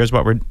them, well, here's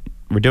what we're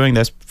doing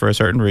this for a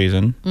certain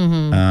reason.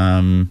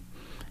 Mm-hmm.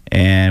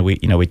 And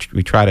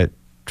we try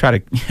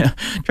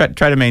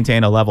to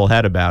maintain a level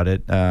head about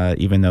it,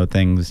 even though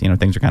things are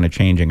kind of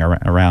changing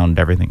around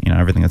everything,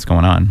 everything that's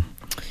going on.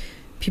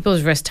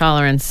 People's risk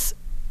tolerance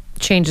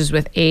changes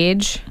with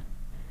age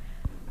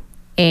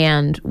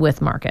and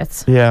with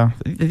markets. Yeah,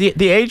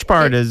 the age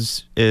part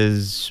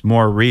is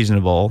more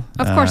reasonable.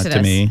 Of course, it to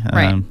is. me.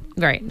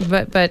 Right.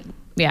 But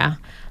yeah,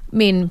 I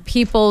mean,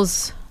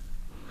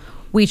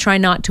 we try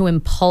not to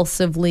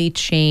impulsively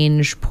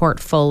change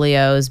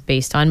portfolios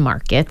based on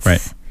markets.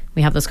 Right.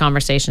 We have those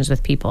conversations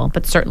with people,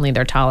 but certainly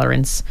their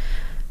tolerance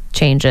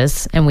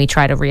changes, and we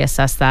try to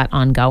reassess that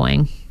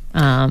ongoing.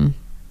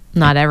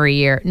 Not every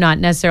year, not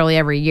necessarily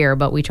every year,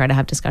 but we try to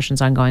have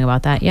discussions ongoing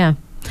about that. Yeah.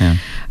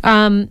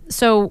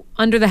 So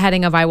under the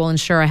heading of I will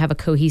ensure I have a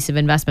cohesive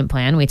investment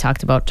plan, we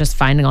talked about just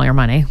finding all your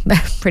money.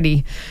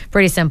 pretty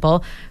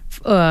simple.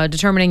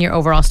 Determining your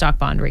overall stock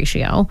bond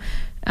ratio.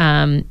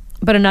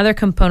 But another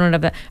component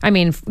of that,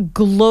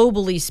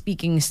 globally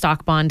speaking,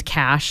 stock bond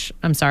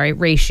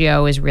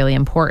ratio is really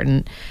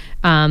important.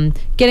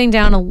 Getting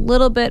down a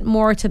little bit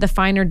more to the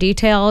finer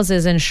details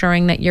is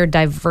ensuring that you're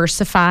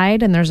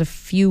diversified, and there's a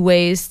few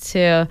ways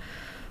to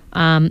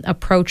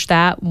approach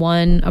that.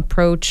 One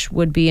approach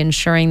would be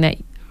ensuring that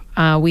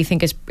we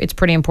think it's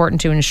pretty important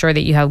to ensure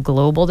that you have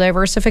global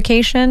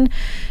diversification.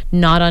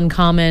 Not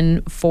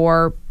uncommon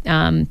for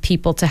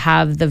people to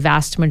have the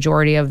vast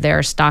majority of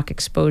their stock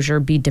exposure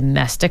be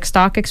domestic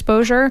stock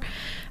exposure.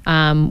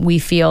 We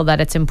feel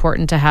that it's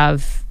important to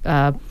have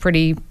a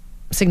pretty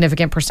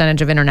significant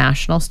percentage of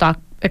international stock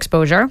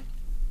exposure.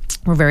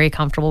 We're very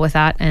comfortable with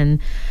that,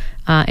 and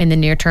in the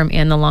near term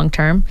and the long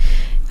term.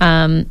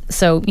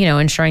 So,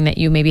 ensuring that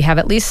you maybe have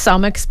at least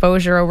some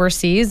exposure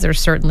overseas. There's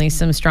certainly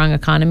some strong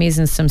economies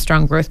and some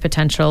strong growth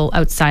potential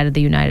outside of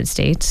the United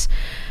States.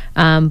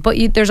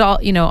 But there's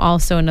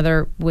also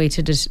another way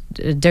to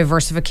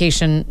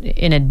diversification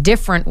in a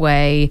different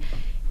way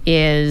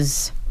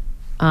is,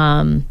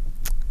 I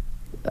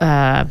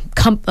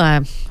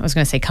was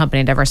going to say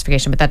company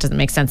diversification, but that doesn't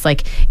make sense.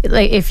 Like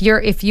if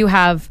you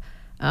have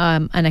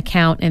an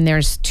account and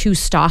there's 2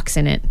 stocks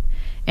in it,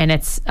 and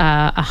it's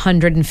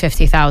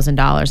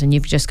 $150,000, and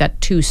you've just got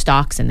 2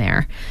 stocks in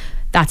there,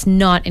 that's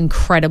not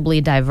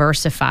incredibly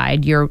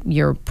diversified.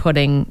 You're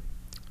putting,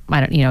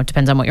 it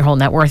depends on what your whole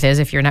net worth is.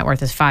 If your net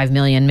worth is $5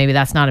 million, maybe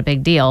that's not a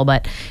big deal.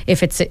 But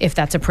if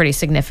that's a pretty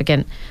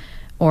significant,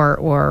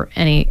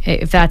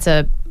 if that's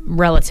a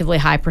relatively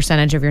high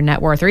percentage of your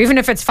net worth, or even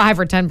if it's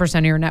 5 or 10%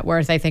 of your net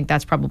worth, I think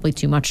that's probably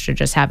too much to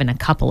just have in a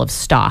couple of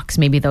stocks.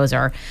 Maybe those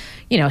are,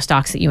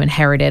 stocks that you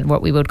inherited,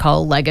 what we would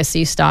call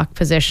legacy stock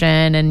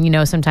position.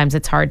 And, sometimes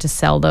it's hard to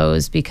sell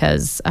those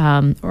because,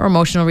 or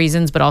emotional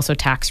reasons, but also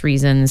tax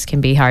reasons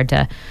can be hard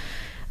to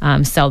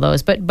sell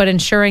those. But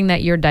ensuring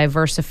that you're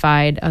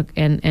diversified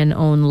and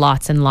own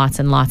lots and lots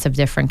and lots of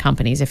different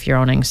companies. If you're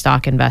owning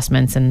stock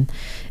investments, and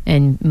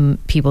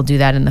people do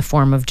that in the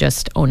form of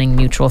just owning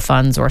mutual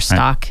funds or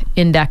stock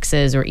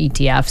indexes or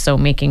ETFs. So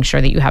making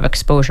sure that you have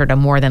exposure to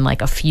more than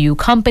like a few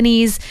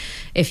companies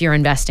if you're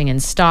investing in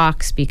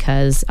stocks,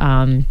 because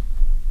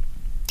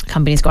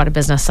companies go out of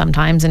business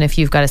sometimes. And if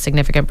you've got a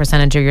significant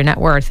percentage of your net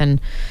worth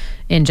and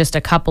in just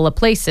a couple of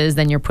places,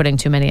 then you're putting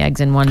too many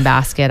eggs in one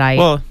basket.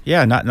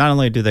 Not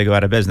only do they go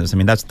out of business, I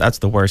mean, that's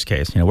the worst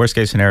case. Worst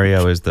case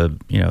scenario is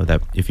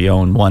that if you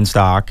own one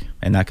stock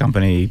and that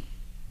company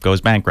goes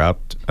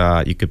bankrupt,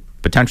 you could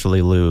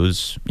potentially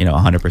lose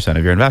 100%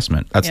 of your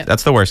investment.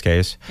 That's the worst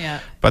case. Yeah.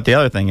 But the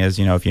other thing is,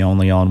 if you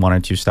only own 1 or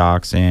 2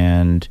 stocks,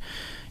 and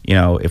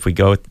if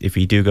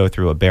we do go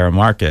through a bear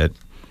market,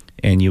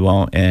 and you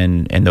own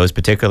and those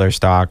particular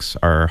stocks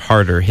are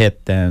harder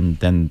hit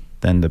than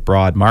the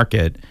broad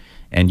market,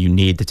 and you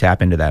need to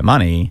tap into that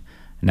money,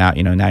 now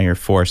you're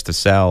forced to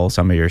sell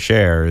some of your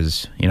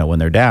shares, when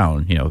they're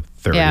down,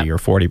 30 or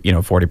 40,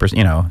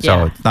 40%,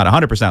 so it's not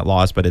 100%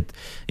 loss, but it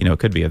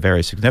could be a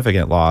very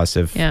significant loss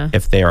if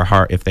they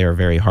are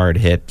very hard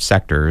hit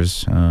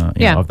sectors,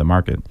 of the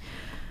market.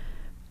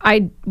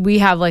 We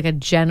have like a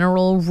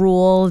general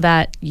rule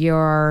that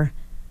you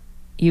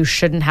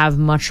shouldn't have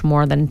much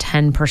more than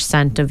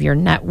 10% of your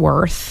net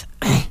worth.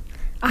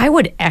 I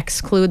would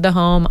exclude the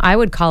home. I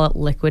would call it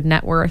liquid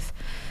net worth.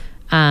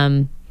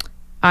 I'm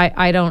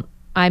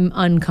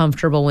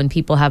uncomfortable when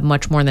people have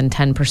much more than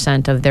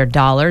 10% of their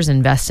dollars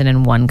invested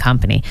in one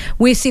company.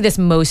 We see this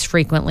most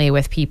frequently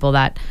with people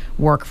that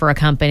work for a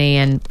company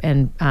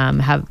and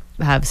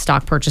have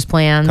stock purchase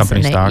plans.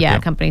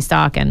 Company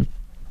stock. And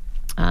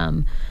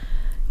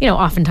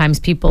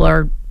oftentimes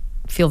people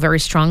feel very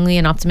strongly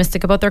and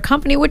optimistic about their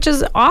company, which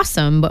is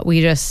awesome. But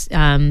we just,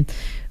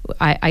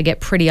 I get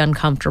pretty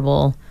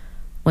uncomfortable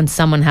when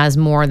someone has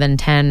more than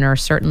 10 or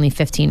certainly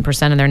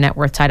 15% of their net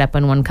worth tied up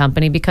in one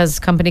company, because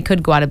company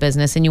could go out of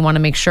business, and you want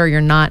to make sure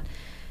you want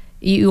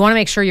to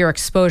make sure your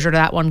exposure to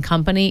that one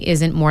company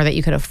isn't more than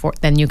you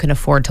can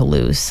afford to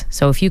lose.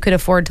 So if you could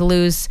afford to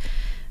lose,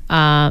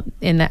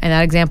 in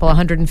that example,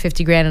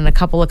 $150,000 in a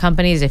couple of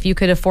companies, if you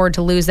could afford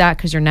to lose that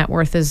because your net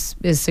worth is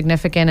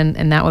significant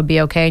and that would be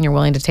okay, and you're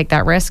willing to take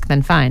that risk,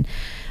 then fine.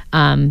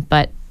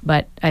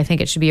 But I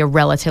think it should be a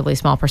relatively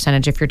small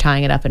percentage if you're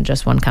tying it up in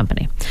just one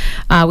company.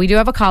 We do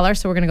have a caller,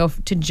 so we're going to go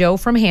to Joe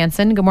from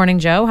Hanson. Good morning,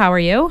 Joe. How are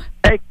you?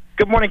 Hey,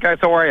 good morning, guys.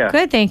 How are you?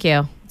 Good, thank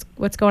you.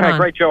 What's going on?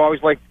 Great, Joe. I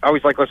always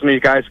like listening to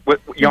you guys. With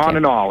yawn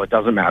and all, it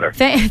doesn't matter.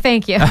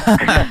 Thank you.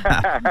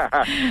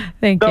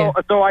 Thank you.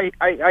 So I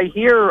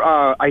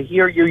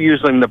hear you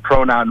using the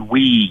pronoun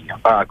we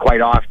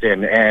quite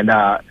often, and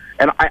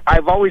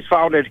I've always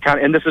found it kind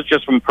of, and this is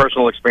just from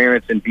personal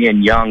experience and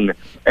being young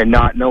and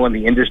not knowing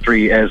the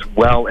industry as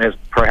well as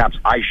perhaps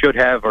I should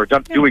have, or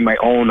doing my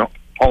own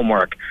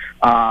homework.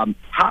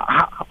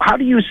 How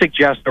do you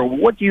suggest, or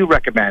what do you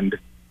recommend?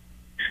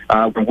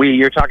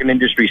 You're talking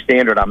industry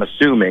standard, I'm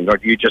assuming, or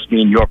do you just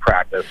mean your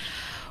practice?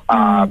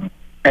 And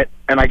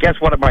I guess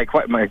what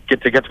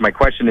get to my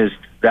question is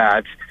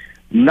that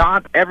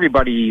not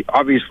everybody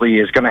obviously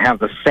is going to have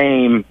the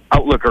same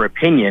outlook or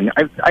opinion.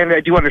 I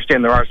do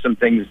understand there are some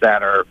things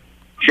that are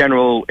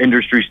general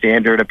industry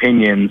standard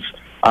opinions,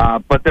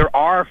 but there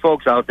are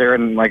folks out there,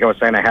 and like I was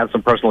saying, I had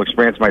some personal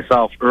experience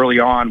myself early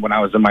on when I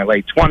was in my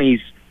late 20s,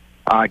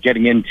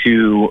 getting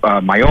into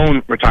my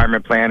own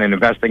retirement plan and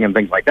investing and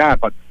things like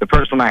that. But the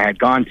first one I had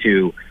gone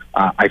to,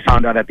 I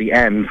found out at the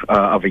end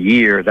of a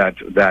year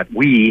that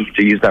we,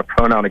 to use that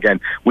pronoun again,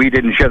 we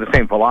didn't share the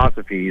same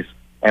philosophies,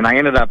 and I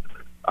ended up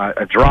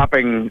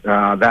dropping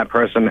that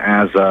person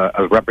as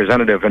a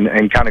representative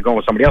and kind of going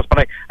with somebody else.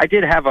 But I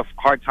did have a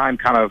hard time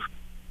kind of,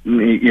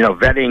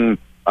 vetting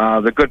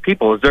the good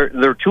people. Is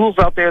there tools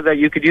out there that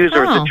you could use,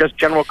 or is it just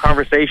general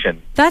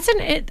conversation?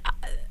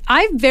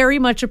 I very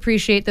much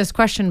appreciate this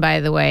question, by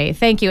the way.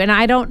 Thank you. And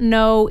I don't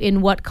know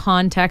in what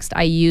context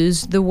I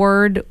used the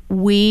word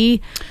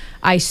we.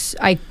 I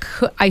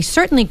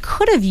certainly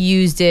could have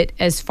used it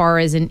as far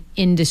as an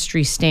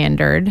industry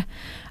standard.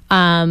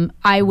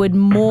 I would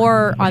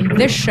more on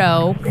this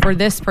show, for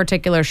this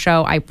particular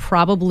show, I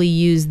probably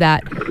use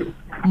that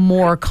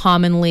more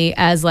commonly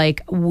as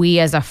like we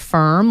as a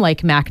firm,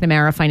 like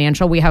McNamara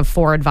Financial. We have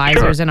 4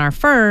 advisors in our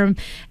firm,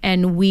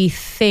 and we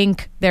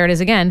think, there it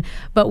is again,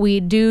 but we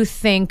do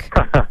think,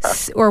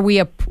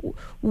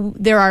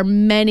 there are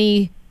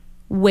many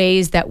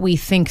ways that we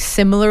think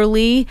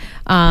similarly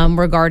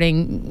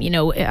regarding,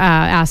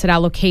 asset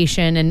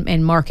allocation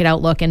and market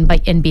outlook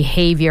and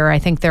behavior. I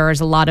think there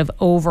is a lot of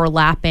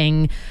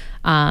overlapping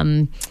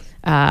thoughts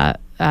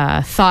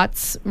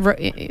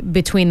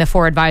between the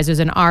 4 advisors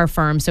in our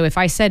firm. So if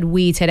I said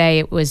we today,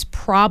 it was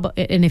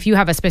and if you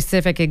have a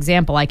specific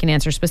example, I can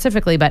answer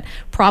specifically, but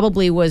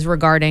probably was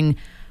regarding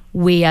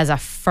we as a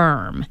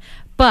firm.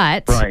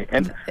 But right,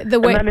 and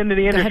then into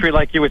the industry,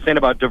 like you were saying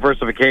about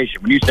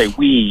diversification. When you say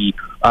we,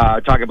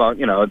 talk about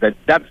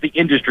that's the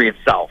industry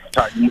itself.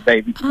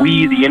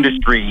 We, the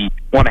industry,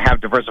 want to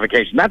have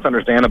diversification. That's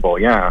understandable.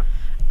 Yeah.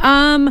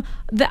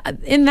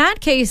 In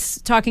that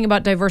case, talking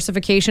about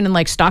diversification and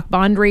like stock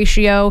bond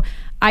ratio,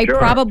 I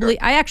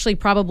actually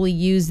probably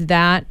use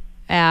that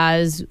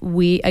as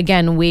we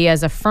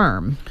as a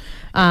firm.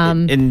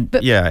 And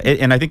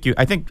I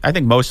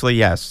think mostly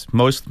yes.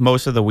 Most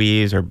of the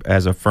we's are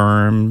as a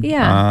firm,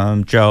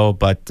 Joe.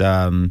 But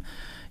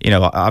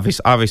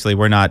obviously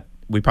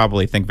we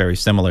probably think very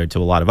similar to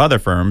a lot of other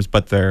firms,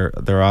 but there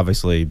are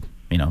obviously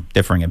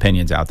differing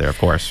opinions out there, of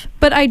course.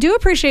 But I do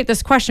appreciate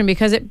this question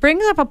because it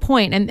brings up a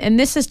point, and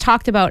this is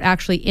talked about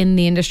actually in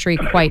the industry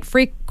quite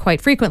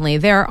frequently.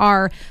 There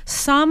are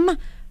some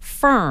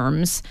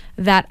firms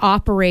that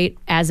operate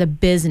as a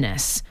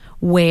business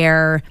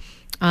where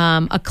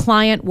a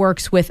client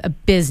works with a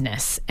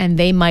business and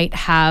they might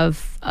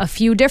have a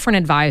few different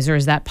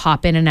advisors that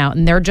pop in and out,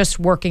 and they're just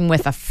working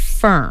with a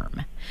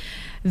firm.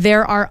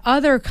 There are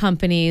other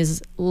companies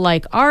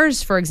like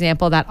ours, for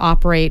example, that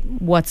operate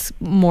what's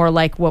more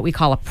like what we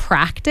call a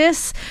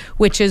practice,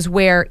 which is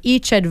where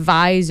each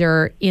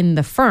advisor in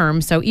the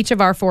firm, so each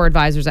of our 4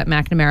 advisors at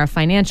McNamara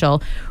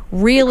Financial,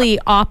 really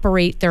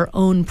operate their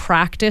own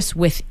practice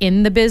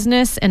within the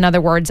business. In other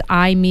words,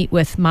 I meet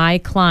with my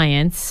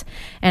clients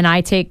and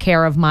I take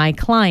care of my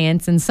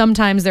clients. And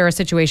sometimes there are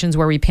situations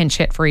where we pinch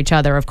hit for each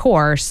other, of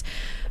course,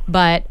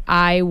 but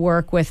I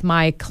work with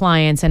my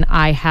clients and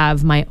I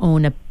have my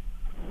own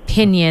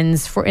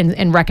opinions for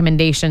and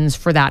recommendations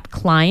for that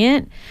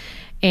client.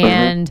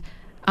 And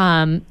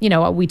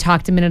we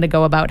talked a minute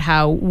ago about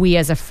how we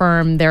as a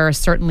firm, there are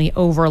certainly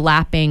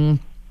overlapping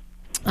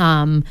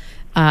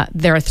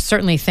there are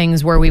certainly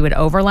things where we would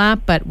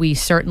overlap, but we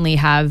certainly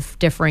have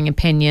differing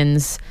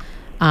opinions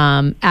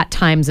at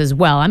times as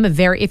well.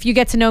 If you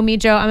get to know me,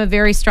 Joe, I'm a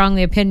very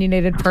strongly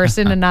opinionated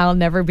person, and I'll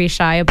never be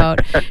shy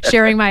about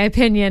sharing my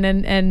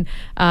opinion. And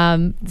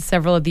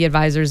several of the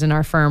advisors in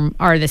our firm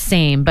are the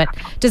same. But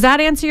does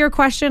that answer your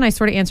question? I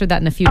sort of answered that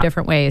in a few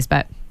different ways,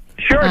 but.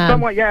 Sure,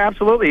 somewhat. Yeah,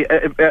 absolutely.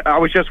 I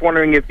was just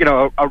wondering if,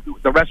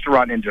 the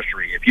restaurant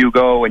industry, if you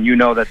go and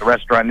that the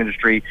restaurant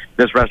industry,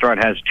 this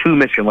restaurant has 2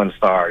 Michelin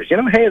stars,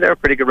 hey, they're a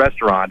pretty good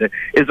restaurant.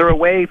 Is there a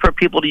way for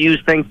people to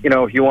use things,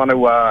 if you want to,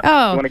 you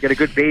want to get a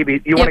good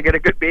want to get a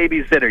good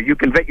babysitter, you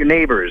can vet your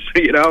neighbors,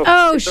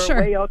 Oh, Is there sure.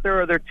 a way out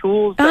there? Are there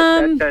tools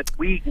that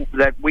we,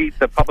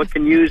 the public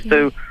can use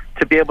to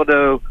be able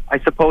to, I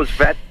suppose,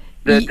 vet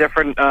the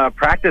different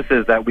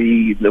practices that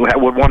we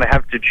would want to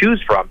have to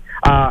choose from?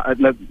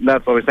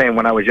 That's what I was saying.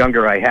 When I was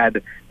younger, I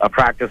had a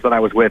practice that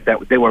I was with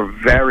that they were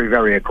very,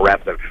 very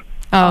aggressive.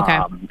 Oh, okay.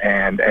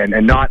 And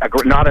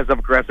not as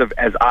aggressive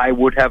as I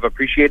would have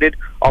appreciated.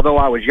 Although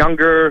I was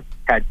younger,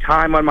 had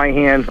time on my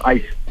hands,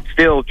 I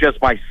still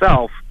just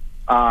myself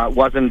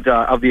wasn't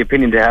of the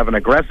opinion to have an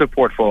aggressive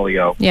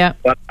portfolio. Yeah.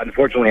 But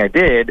unfortunately, I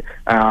did,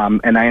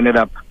 and I ended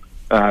up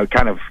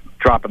kind of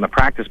dropping the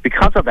practice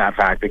because of that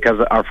fact, because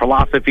our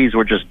philosophies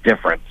were just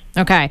different.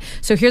 Okay,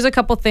 so here's a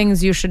couple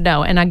things you should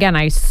know. And again,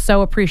 I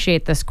so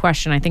appreciate this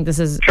question. I think this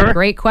is a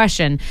great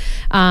question.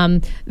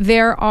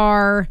 There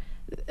are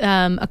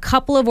a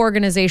couple of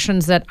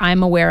organizations that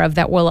I'm aware of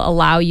that will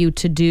allow you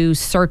to do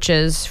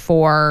searches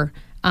for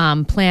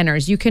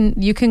planners. You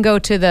can go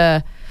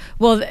to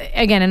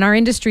again, in our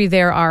industry,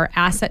 there are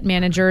asset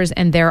managers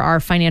and there are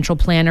financial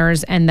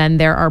planners, and then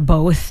there are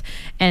both.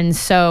 And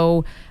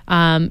so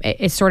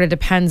it sort of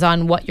depends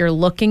on what you're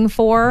looking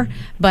for.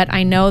 But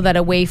I know that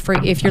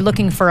if you're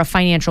looking for a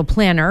financial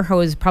planner who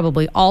is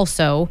probably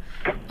also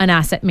an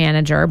asset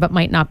manager, but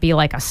might not be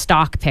like a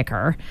stock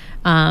picker,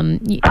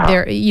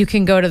 you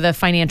can go to the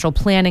Financial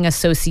Planning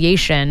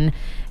Association,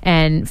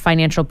 and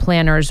financial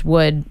planners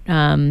would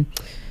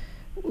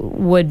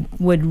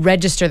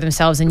register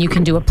themselves, and you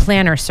can do a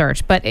planner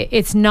search. But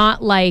it's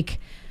not like,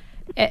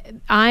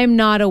 I'm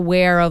not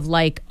aware of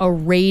like a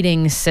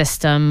rating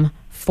system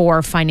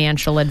for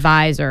financial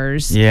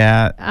advisors.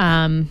 Yeah.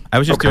 I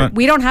was just doing.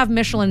 We don't have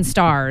Michelin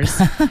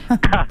stars,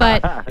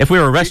 but if we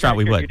were a restaurant,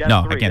 we would.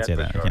 No, I can't say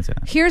that. I can't say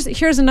that.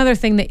 Here's another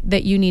thing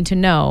that you need to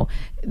know.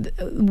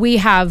 We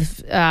have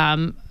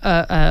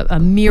a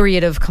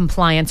myriad of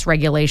compliance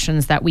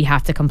regulations that we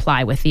have to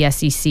comply with. The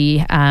SEC,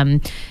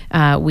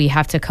 we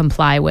have to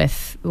comply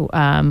with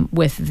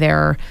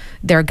their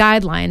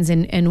guidelines,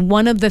 and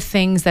one of the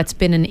things that's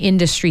been an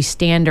industry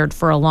standard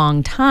for a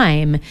long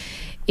time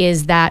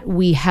is that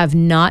we have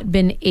not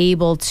been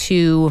able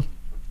to.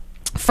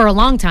 For a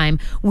long time,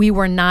 we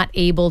were not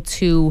able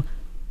to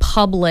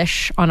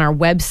publish on our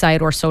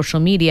website or social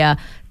media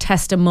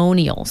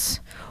testimonials,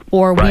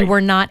 or we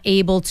were not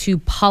able to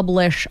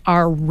publish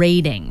our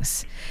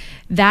ratings.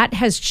 That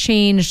has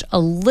changed a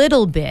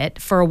little bit.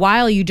 For a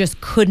while, you just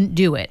couldn't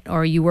do it,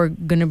 or you were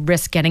going to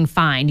risk getting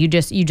fined. You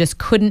just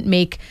couldn't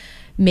make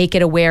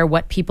it aware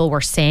what people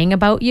were saying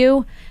about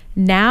you.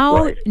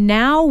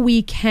 Now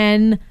we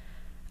can.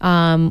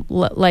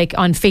 Like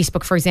on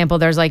Facebook, for example,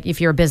 there's like,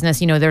 if you're a business,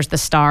 there's the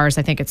stars.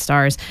 I think it's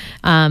stars.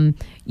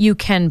 You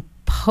can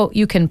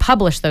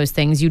publish those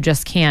things. You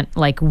just can't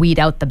like weed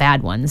out the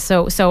bad ones.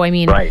 So I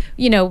mean,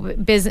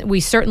 we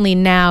certainly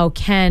now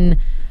can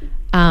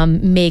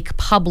make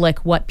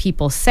public what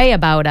people say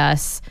about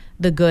us,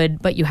 the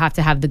good, but you have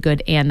to have the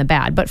good and the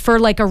bad. But for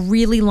like a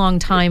really long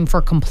time,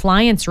 for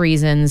compliance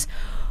reasons,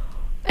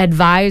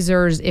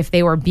 advisors, if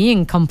they were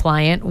being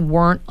compliant,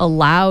 weren't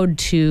allowed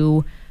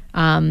to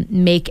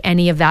make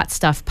any of that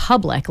stuff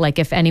public. Like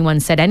if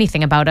anyone said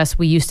anything about us,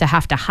 we used to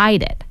have to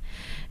hide it.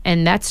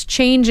 And that's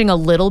changing a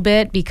little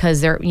bit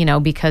because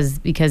because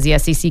the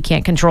SEC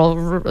can't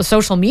control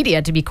social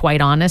media, to be quite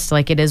honest.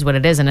 Like it is what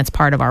it is, and it's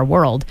part of our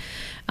world.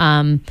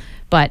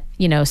 But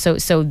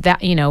so that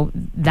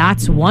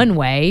that's one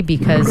way,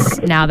 because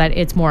now that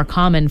it's more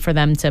common for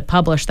them to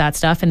publish that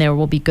stuff, and there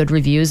will be good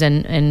reviews,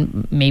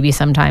 and maybe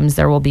sometimes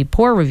there will be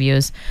poor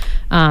reviews.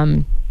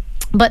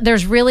 But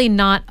there's really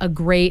not a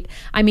great.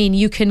 I mean,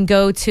 you can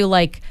go to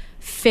like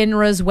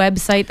FINRA's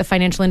website, the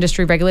Financial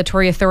Industry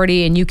Regulatory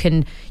Authority, and you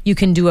can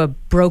do a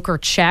broker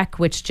check,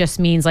 which just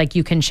means like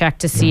you can check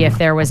to see if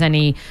there was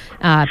any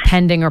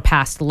pending or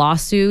past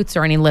lawsuits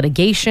or any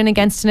litigation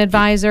against an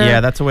advisor.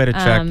 Yeah, that's a way to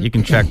check.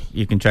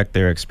 You can check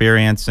their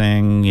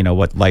experiencing,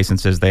 what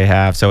licenses they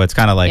have. So it's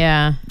kind of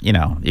like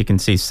you can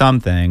see some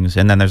things,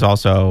 and then there's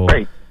also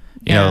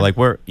like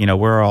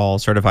we're all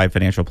certified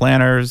financial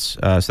planners.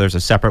 So there's a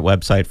separate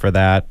website for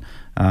that.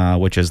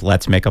 Which is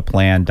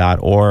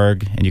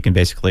letsmakeaplan.org, and you can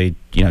basically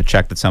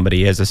check that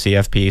somebody is a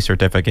CFP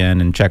certificate,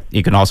 and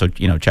you can also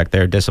check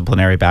their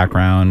disciplinary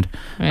background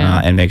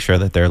and make sure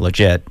that they're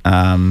legit.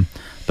 But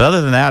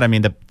other than that, I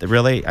mean,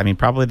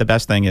 probably the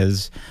best thing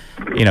is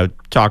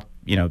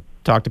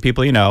talk to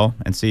people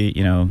and see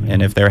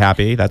and if they're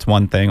happy, that's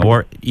one thing.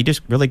 Or you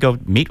just really go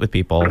meet with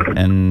people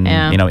and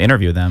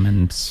interview them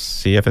and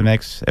see if it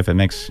makes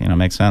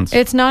sense.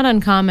 It's not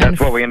uncommon. That's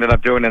what we ended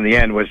up doing in the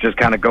end, was just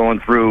kind of going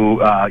through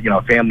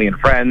family and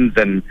friends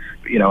and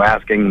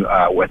asking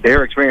what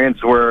their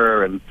experience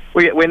were, and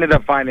we ended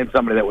up finding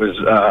somebody that was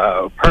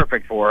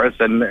perfect for us,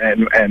 and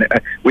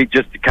we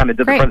just kind of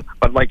did the front.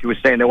 But like you were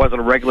saying, there wasn't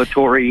a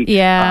regulatory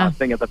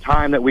thing at the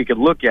time that we could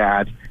look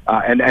at,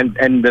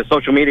 and the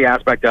social media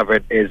aspect of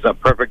it is a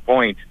perfect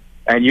point.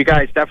 And you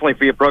guys definitely,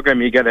 for your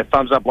program, you get a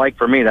thumbs up like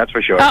for me, that's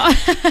for sure.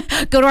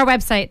 Go to our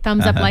website,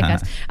 thumbs up like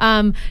us.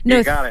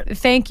 You got it.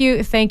 Thank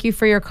you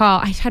for your call.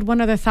 I had one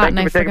other thought,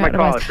 Thank you for taking my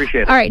call. I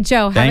appreciate it. All right,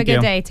 Joe, have a good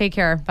you. day. Take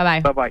care. Bye-bye.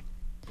 Bye-bye.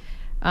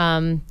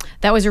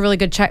 That was a really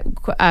good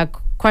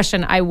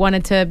question. I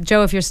wanted to,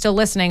 Joe, if you're still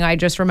listening, I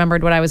just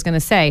remembered what I was going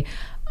to say.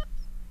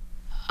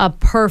 A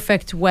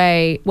perfect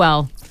way,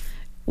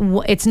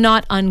 it's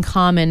not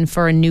uncommon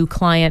for a new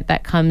client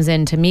that comes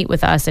in to meet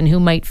with us and who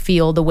might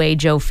feel the way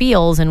Joe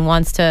feels and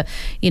wants to,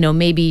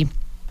 maybe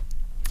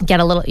get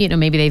a little,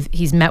 maybe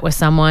he's met with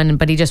someone,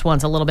 but he just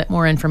wants a little bit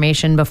more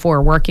information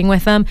before working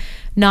with them.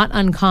 Not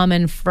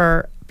uncommon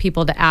for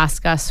people to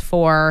ask us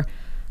for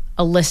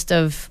a list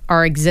of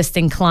our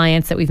existing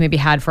clients that we've maybe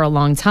had for a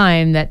long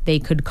time that they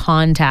could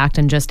contact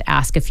and just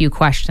ask a few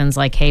questions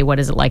like, hey, what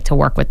is it like to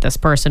work with this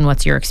person?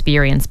 What's your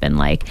experience been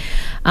like?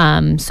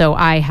 So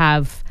I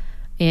have,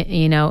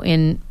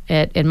 in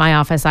my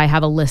office, I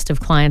have a list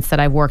of clients that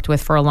I've worked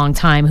with for a long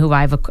time who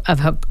I've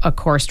of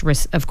course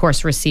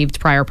received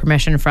prior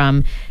permission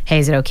from. Hey,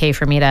 is it okay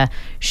for me to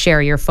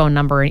share your phone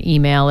number and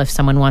email if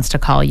someone wants to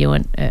call you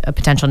and a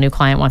potential new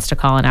client wants to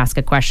call and ask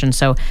a question?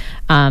 So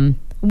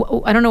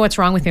I don't know what's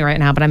wrong with me right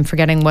now, but I'm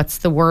forgetting what's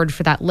the word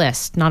for that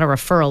list. Not a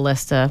referral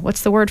list.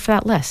 What's the word for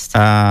that list?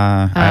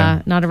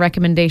 Not a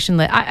recommendation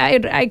list.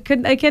 I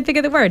can't think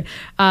of the word.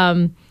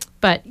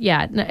 But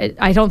yeah,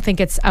 I don't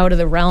think it's out of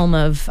the realm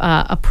of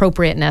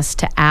appropriateness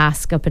to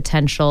ask a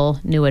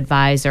potential new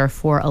advisor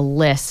for a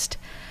list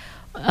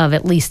of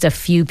at least a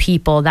few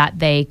people that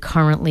they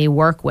currently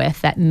work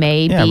with that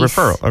may be... A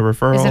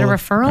referral. Is it a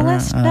referral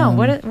list? No.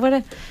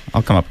 What?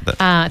 I'll come up with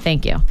it.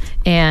 Thank you.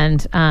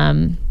 And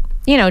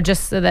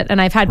just so that,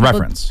 and I've had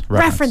people,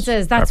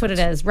 references. That's what it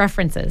is.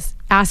 References.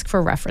 Ask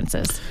for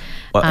references.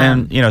 Well,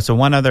 and so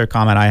one other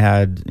comment I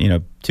had,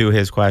 to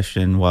his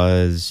question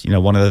was,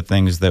 one of the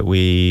things that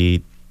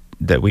we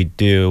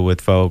do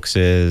with folks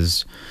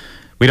is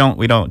we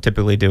don't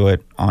typically do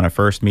it on a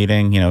first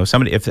meeting.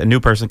 If a new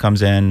person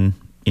comes in,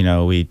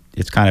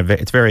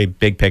 it's very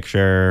big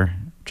picture.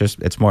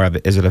 It's more of,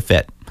 is it a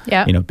fit?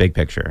 Yeah. Big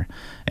picture.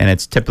 And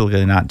it's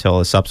typically not until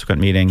a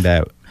subsequent meeting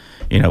that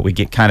we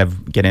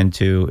get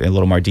into a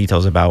little more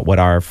details about what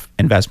our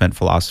investment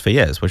philosophy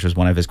is, which was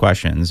one of his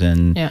questions.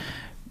 And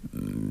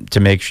to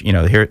make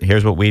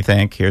here's what we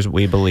think, here's what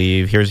we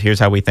believe, here's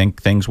how we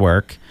think things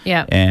work.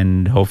 Yeah.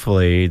 And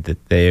hopefully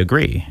that they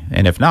agree.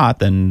 And if not,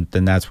 then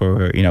that's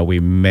where we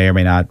may or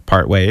may not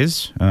part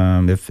ways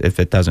if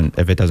it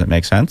doesn't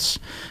make sense.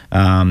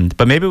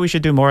 But maybe we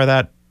should do more of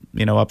that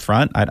up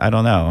front. I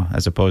don't know,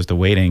 as opposed to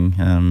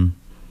waiting.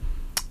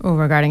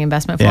 Regarding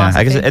investment philosophy?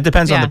 I guess it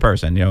depends on the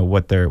person,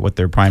 what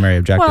their primary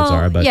objectives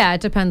are. But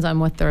it depends on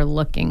what they're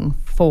looking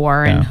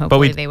for, and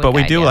hopefully they would. But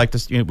we do like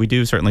to. We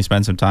do certainly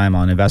spend some time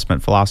on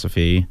investment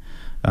philosophy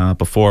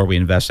before we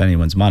invest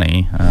anyone's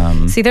money.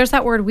 See, there's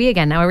that word "we"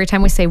 again. Now, every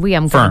time we say "we,"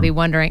 I'm going to be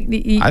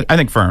wondering. I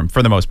think firm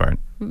for the most part.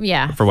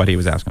 Yeah. For what he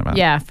was asking about.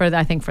 Yeah,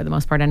 I think for the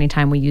most part,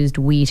 anytime we used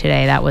 "we"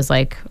 today, that was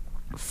like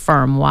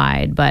firm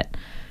wide. But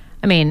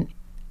I mean,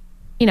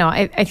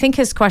 I think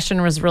his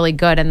question was really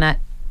good, in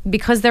that,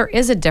 because there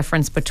is a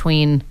difference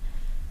between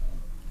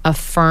a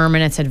firm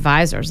and its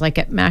advisors. Like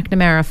at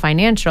McNamara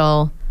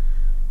Financial,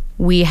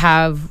 we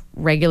have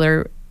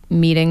regular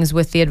meetings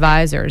with the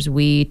advisors.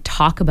 We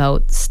talk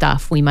about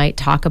stuff. We might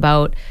talk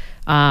about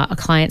a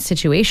client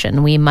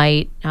situation. We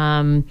might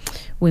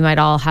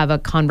all have a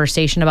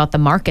conversation about the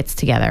markets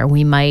together.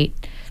 We might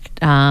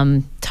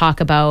talk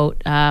about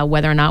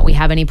whether or not we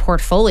have any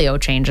portfolio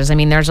changes. I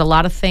mean, there's a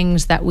lot of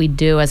things that we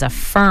do as a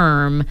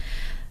firm.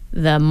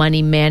 The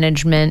money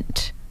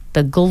management,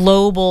 the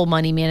global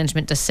money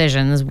management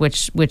decisions,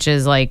 which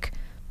is like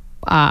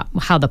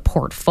how the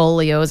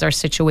portfolios are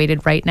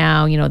situated right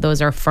now.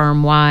 Those are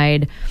firm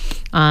wide.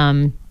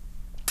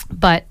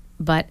 But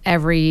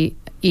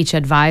each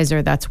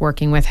advisor that's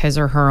working with his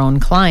or her own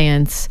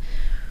clients,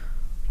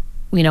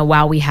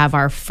 while we have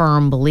our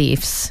firm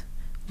beliefs,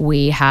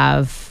 we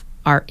have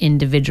our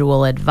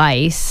individual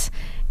advice,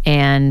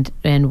 and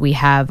we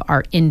have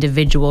our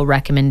individual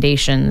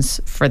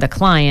recommendations for the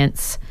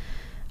clients.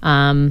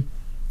 And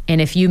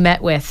if you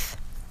met with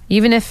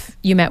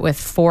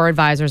 4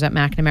 advisors at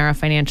McNamara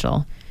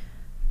Financial,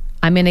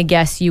 I'm going to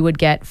guess you would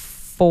get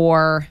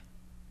 4,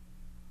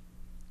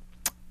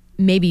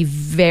 maybe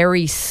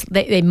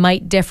they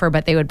might differ,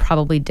 but they would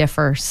probably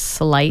differ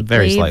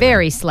slightly.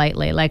 Very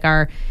slightly. Like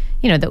our,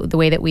 the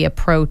way that we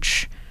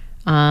approach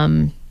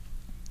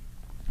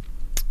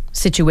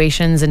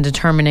situations and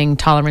determining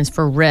tolerance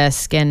for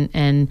risk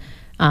and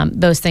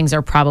those things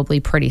are probably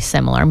pretty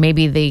similar.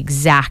 Maybe the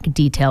exact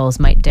details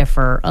might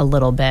differ a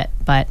little bit,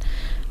 but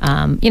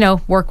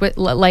work with,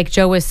 like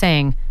Joe was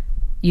saying,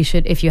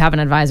 if you have an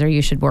advisor,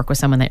 you should work with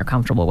someone that you're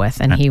comfortable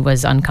with. And he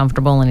was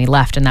uncomfortable and he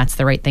left, and that's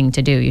the right thing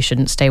to do. You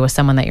shouldn't stay with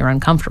someone that you're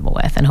uncomfortable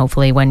with. And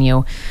hopefully when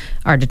you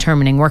are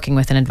determining working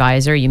with an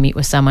advisor, you meet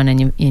with someone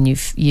and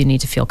you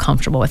need to feel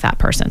comfortable with that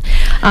person.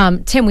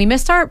 Tim, we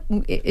missed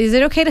is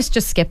it okay to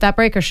just skip that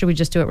break, or should we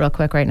just do it real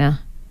quick right now?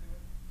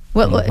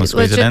 Let's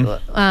squeeze it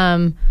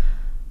in.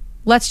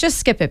 Let's just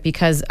skip it,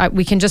 because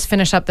we can just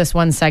finish up this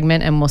one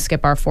segment and we'll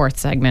skip our 4th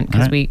segment,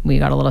 because we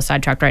got a little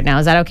sidetracked right now.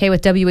 Is that okay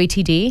with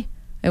WATD?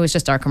 It was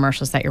just our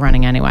commercials that you're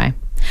running anyway.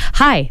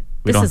 Hi,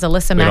 this is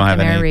Alyssa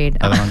McNamara Reed.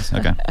 Other ones?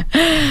 Okay.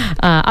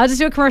 I'll just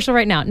do a commercial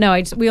right now.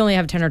 No, we only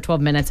have 10 or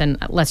 12 minutes, and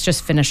let's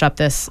just finish up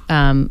this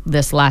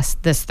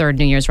third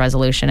New Year's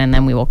resolution, and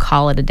then we will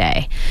call it a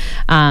day.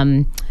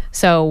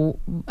 So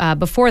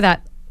before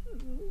that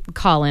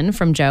call in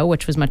from Joe,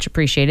 which was much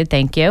appreciated,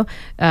 thank you.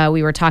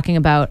 We were talking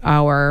about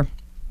our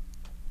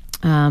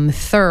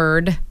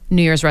third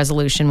New Year's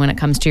resolution when it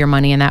comes to your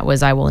money, and that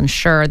was, I will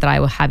ensure that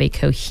I will have a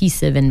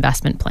cohesive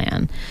investment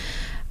plan.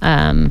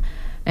 And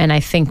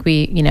I think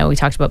we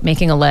talked about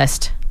making a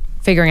list,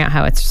 figuring out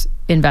how it's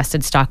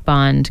invested, stock,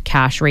 bond,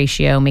 cash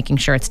ratio, making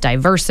sure it's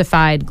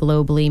diversified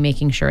globally,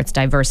 making sure it's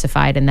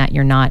diversified and that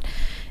you're not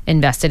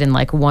invested in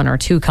like 1 or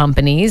 2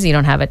 companies. You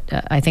don't have it.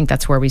 I think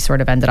that's where we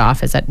sort of ended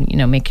off, is that,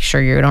 making sure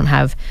you don't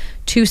have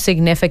too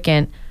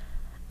significant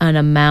an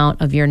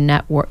amount of your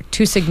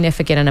too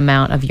significant an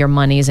amount of your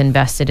money is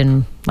invested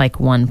in like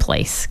one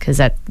place, because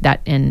that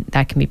can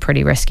be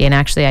pretty risky. And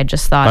actually, I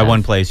just thought by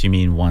one place you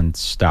mean one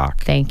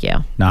stock. Thank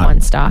you. Not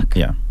one stock.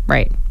 Yeah.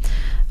 Right.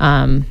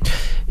 Yes.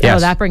 Oh,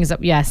 that brings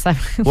up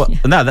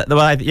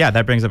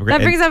that brings up a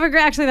great.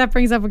 That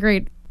brings up a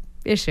great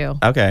issue.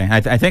 Okay,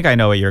 I think I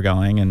know where you're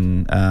going,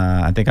 and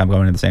I think I'm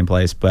going to the same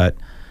place. But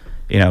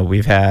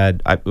we've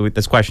had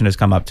this question has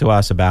come up to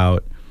us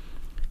about,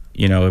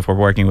 if we're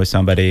working with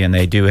somebody and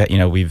they do,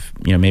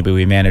 maybe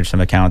we manage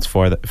some accounts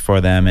for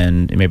them,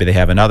 and maybe they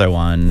have another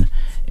one,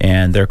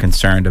 and they're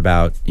concerned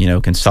about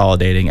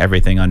consolidating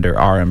everything under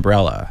our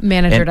umbrella,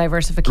 manager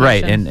diversification,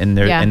 right?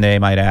 And they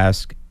might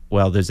ask,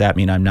 well, does that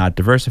mean I'm not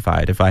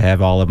diversified if I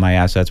have all of my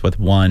assets with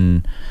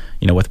one,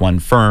 with one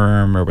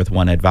firm or with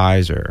one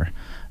advisor?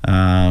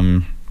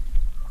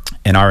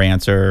 And our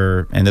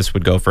answer, and this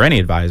would go for any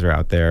advisor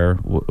out there,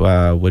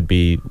 would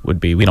be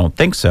we don't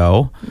think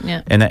so.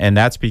 Yeah. And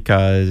that's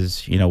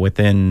because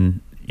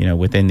within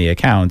the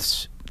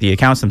accounts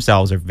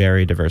themselves are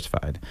very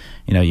diversified.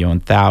 You own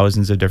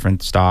thousands of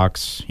different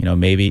stocks.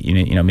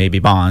 Maybe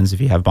bonds if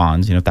you have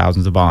bonds.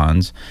 Thousands of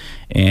bonds,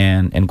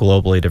 and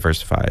globally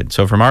diversified.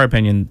 So from our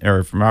opinion,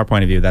 or from our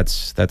point of view,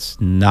 that's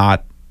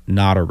not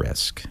a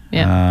risk.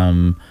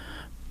 Yeah.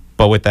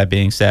 But with that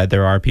being said,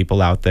 there are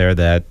people out there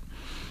that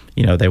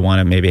they want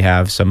to maybe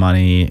have some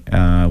money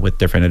with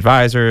different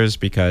advisors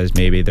because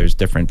maybe there's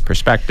different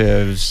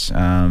perspectives,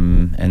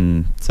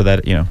 and so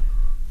that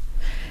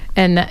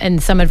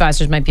And some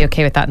advisors might be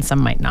okay with that, and some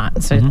might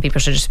not. So people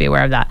should just be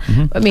aware of that.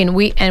 I mean,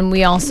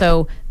 we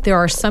also, there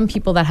are some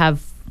people that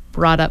have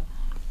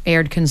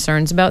aired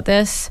concerns about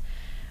this.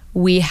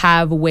 We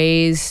have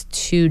ways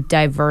to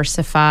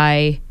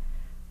diversify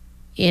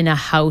within a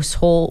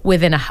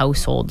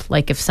household.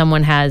 Like if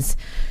someone has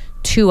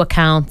 2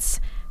 accounts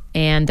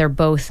and they're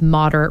both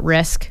moderate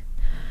risk,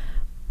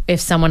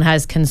 if someone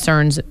has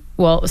concerns,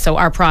 so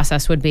our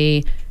process would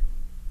be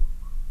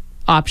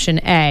option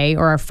A,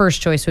 or our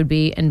first choice would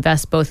be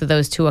invest both of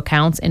those 2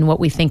 accounts in what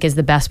we think is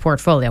the best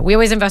portfolio. We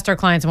always invest our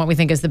clients in what we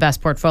think is the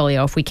best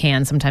portfolio if we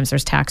can. Sometimes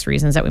there's tax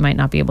reasons that we might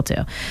not be able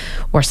to,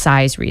 or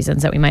size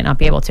reasons that we might not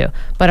be able to.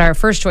 But our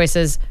first choice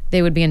is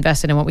they would be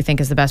invested in what we think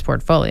is the best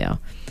portfolio.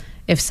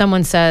 If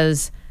someone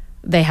says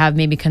they have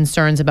maybe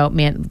concerns about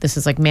this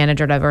is like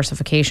manager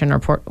diversification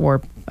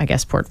or I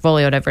guess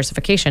portfolio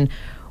diversification,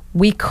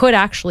 we could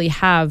actually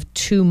have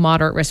 2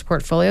 moderate risk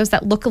portfolios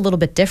that look a little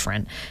bit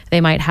different. They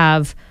might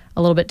have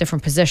a little bit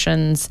different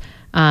positions.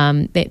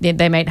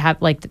 They might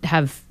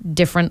have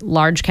different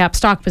large cap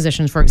stock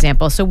positions, for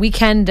example. So we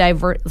can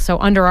So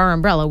under our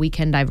umbrella, we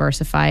can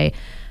diversify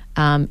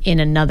in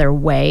another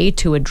way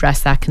to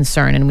address that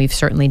concern, and we've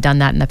certainly done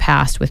that in the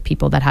past with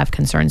people that have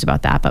concerns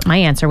about that. But my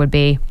answer would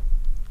be,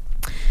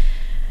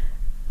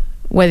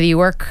 whether you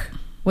work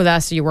with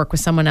us or you work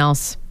with someone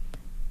else,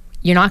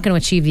 you're not going to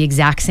achieve the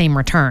exact same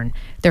return.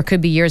 There could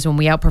be years when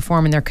we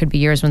outperform, and there could be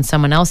years when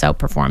someone else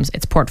outperforms.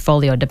 It's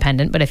portfolio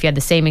dependent. But if you had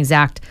the same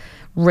exact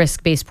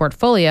risk-based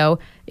portfolio,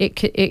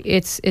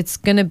 it's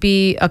going to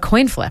be a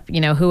coin flip. Who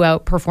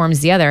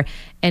outperforms the other,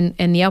 and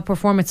the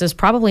outperformance is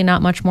probably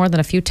not much more than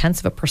a few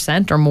tenths of a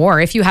 % or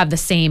more. If you have the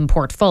same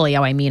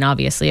portfolio, I mean,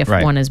 obviously, if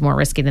one is more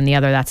risky than the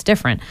other, that's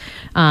different.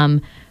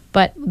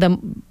 But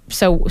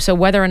so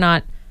whether or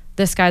not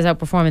this guy's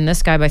outperforming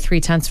this guy by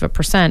 0.3 of a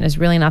 % is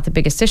really not the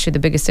biggest issue. The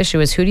biggest issue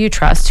is, who do you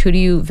trust?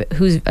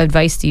 Whose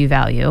advice do you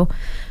value?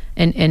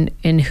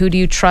 And who do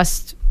you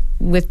trust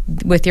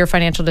with your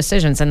financial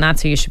decisions? And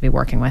that's who you should be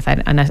working with. I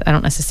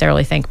don't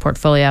necessarily think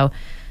portfolio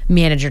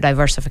manager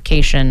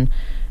diversification.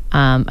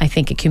 I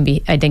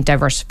think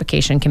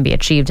diversification can be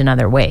achieved in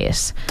other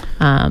ways.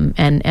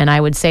 And I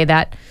would say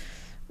that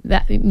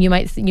you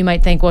might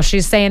think, well,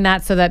 she's saying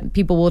that so that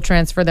people will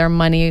transfer their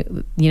money,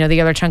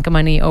 the other chunk of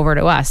money over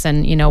to us.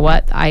 And you know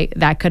what?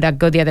 That could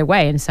go the other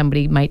way, and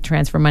somebody might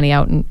transfer money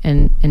out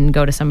and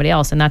go to somebody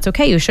else, and that's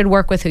okay. You should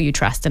work with who you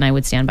trust, and I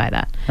would stand by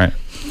that. Right.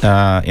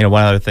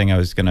 One other thing I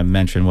was going to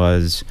mention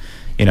was,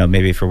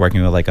 maybe if you're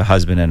working with like a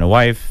husband and a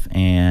wife,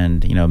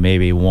 and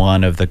maybe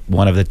one of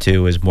the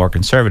 2 is more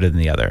conservative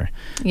than the other,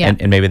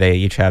 and maybe they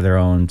each have their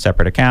own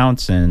separate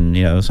accounts, and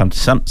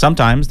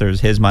sometimes there's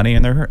his money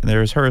and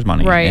there's hers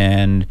money, right?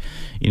 And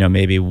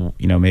maybe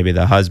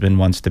the husband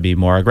wants to be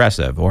more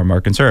aggressive or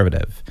more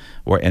conservative,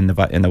 and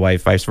the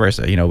wife vice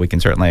versa. We can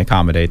certainly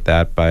accommodate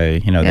that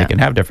by they can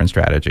have different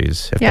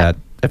strategies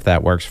if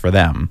that works for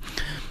them.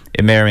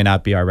 It may or may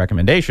not be our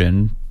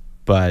recommendation,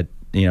 but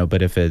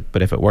if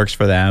it works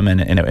for them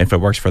and if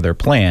it works for their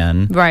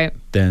plan, right,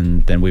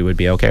 then we would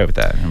be okay with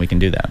that, and we can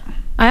do that.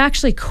 I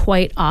actually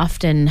quite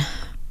often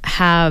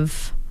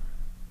have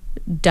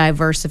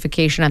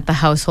diversification at the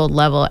household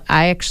level.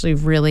 I actually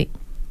really,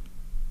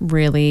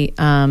 really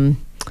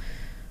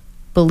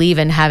believe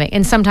in having,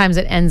 and sometimes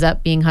it ends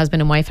up being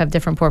husband and wife have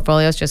different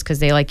portfolios just because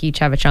they each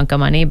have a chunk of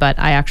money. But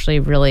I actually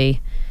really,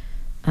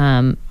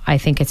 I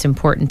think it's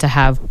important to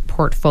have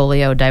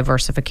portfolio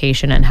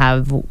diversification and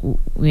have,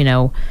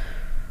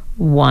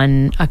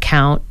 one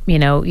account,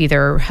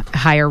 either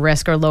higher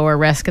risk or lower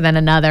risk than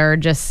another.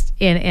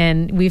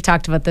 And we've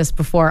talked about this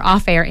before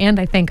off air, and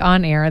I think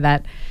on air,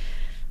 that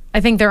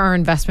I think there are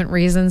investment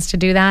reasons to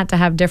do that, to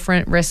have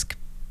different risk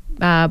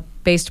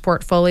based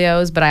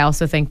portfolios. But I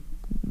also think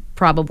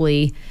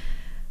probably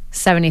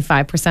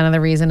 75% of the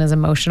reason is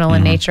emotional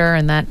in nature,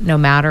 and that no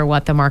matter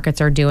what the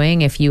markets are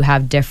doing, if you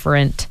have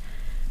different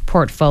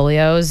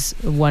portfolios,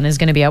 one is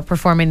going to be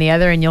outperforming the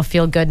other, and you'll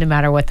feel good no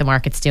matter what the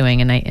market's doing.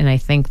 And I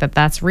think that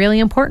that's really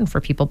important for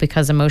people,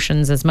 because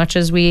emotions, as much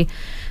as we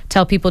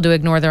tell people to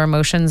ignore their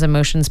emotions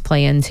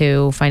play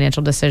into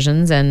financial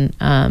decisions, and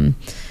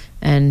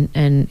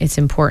it's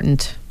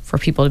important for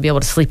people to be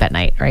able to sleep at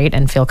night, right,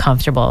 and feel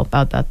comfortable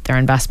about their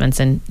investments,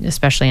 and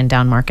especially in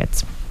down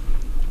markets.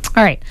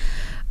 All right.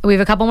 We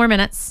have a couple more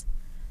minutes.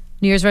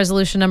 New Year's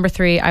resolution number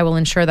 3, I will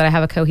ensure that I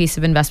have a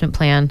cohesive investment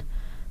plan.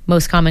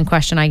 Most common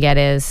question I get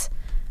is,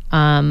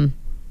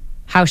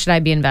 how should I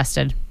be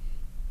invested?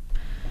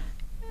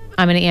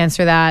 I'm going to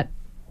answer that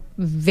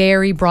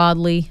very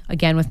broadly,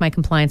 again, with my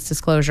compliance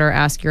disclosure.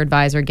 Ask your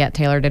advisor, get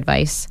tailored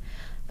advice.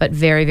 But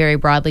very, very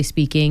broadly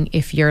speaking,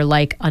 if you're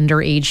like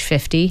under age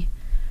 50,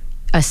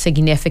 a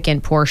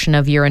significant portion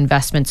of your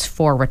investments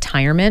for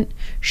retirement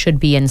should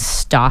be in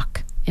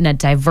stock, in a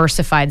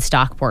diversified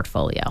stock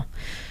portfolio.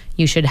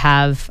 You should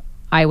have,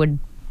 I would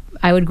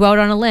go out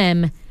on a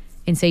limb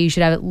and say you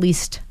should have at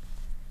least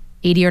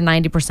 80 or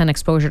 90%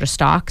 exposure to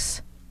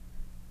stocks,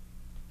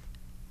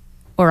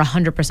 or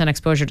 100%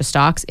 exposure to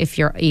stocks if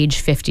you're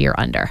age 50 or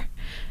under.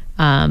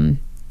 And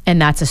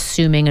that's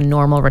assuming a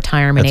normal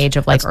retirement age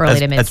of like early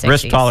to mid 60s. That's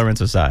risk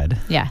tolerance aside.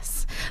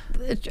 Yes.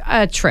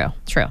 True.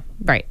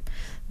 Right.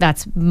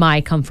 That's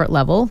my comfort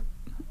level.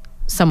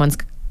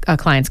 A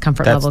client's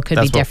comfort level could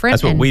be different.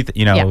 That's what we,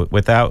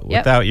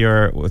 without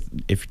your,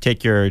 if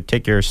you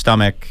take your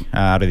stomach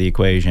out of the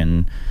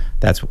equation,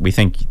 we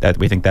think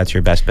that's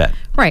your best bet.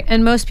 Right.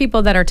 And most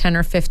people that are 10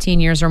 or 15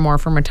 years or more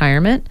from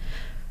retirement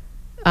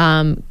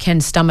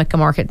can stomach a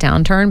market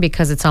downturn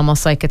because it's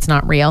almost like it's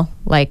not real.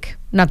 Like,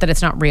 not that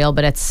it's not real,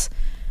 but it's,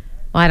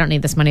 well, I don't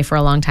need this money for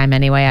a long time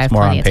anyway. I have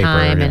plenty of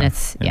time. And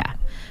it's,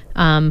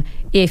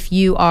 if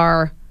you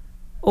are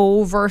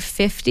over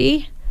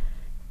 50,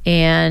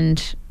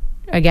 and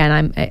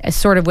again, I'm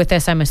sort of with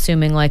this, I'm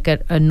assuming like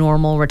a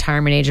normal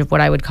retirement age of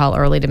what I would call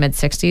early to mid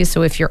 60s.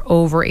 So if you're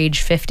over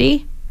age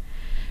 50,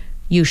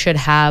 you should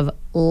have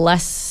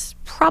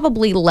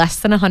probably less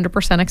than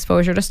 100%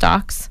 exposure to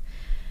stocks.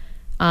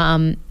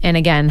 And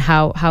again,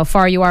 how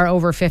far you are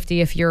over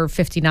 50, if you're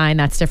 59,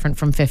 that's different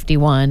from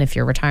 51 if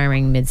you're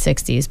retiring mid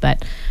 60s.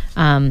 But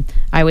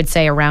I would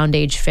say around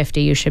age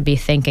 50, you should be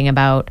thinking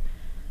about,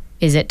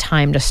 is it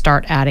time to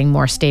start adding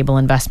more stable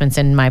investments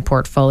in my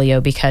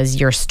portfolio, because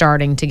you're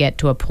starting to get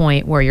to a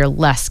point where you're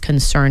less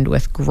concerned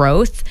with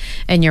growth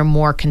and you're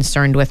more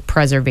concerned with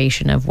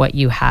preservation of what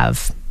you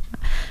have.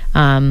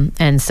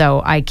 And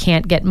so I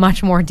can't get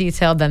much more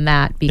detailed than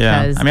that,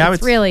 because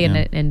it's really an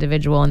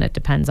individual, and it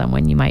depends on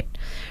when you might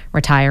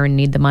retire and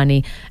need the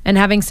money. And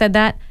having said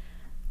that,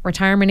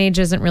 retirement age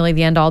isn't really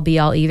the end all be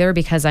all either,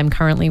 because I'm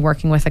currently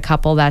working with a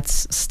couple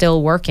that's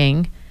still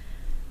working,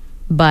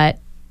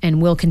 and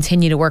will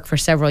continue to work for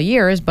several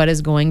years, but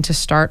is going to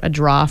start a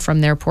draw from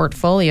their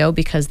portfolio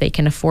because they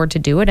can afford to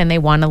do it, and they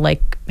want to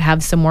like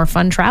have some more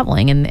fun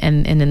traveling. And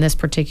in this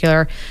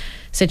particular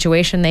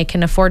situation, they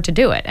can afford to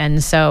do it.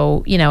 And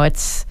so,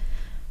 it's,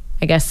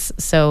 I guess,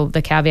 so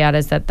the caveat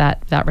is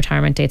that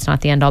retirement date's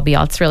not the end all be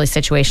all. It's really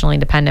situationally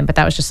dependent, but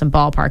that was just some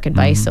ballpark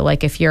advice. Mm-hmm. So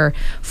like if you're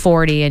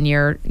 40 and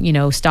your,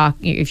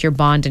 if your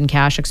bond and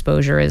cash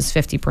exposure is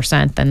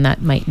 50%, then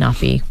that might not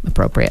be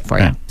appropriate for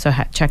you. So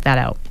check that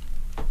out.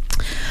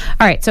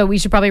 All right. So we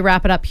should probably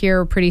wrap it up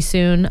here pretty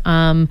soon.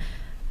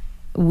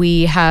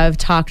 We have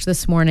talked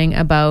this morning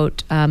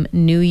about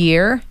New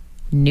Year,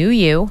 New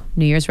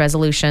Year's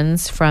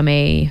resolutions from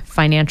a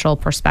financial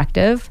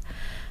perspective.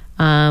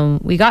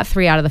 We got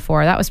 3 out of the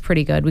 4. That was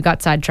pretty good. We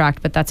got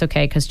sidetracked, but that's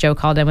okay because Joe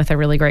called in with a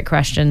really great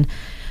question.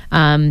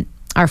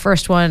 Our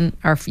first one,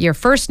 your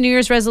first New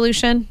Year's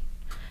resolution: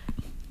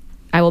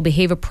 I will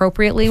behave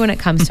appropriately when it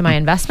comes to my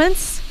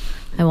investments.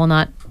 I will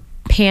not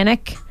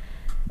panic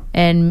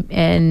and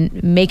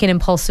make an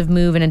impulsive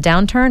move in a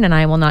downturn, and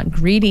I will not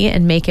greedy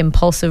and make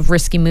impulsive,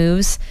 risky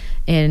moves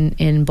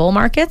in bull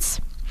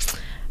markets.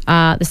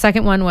 The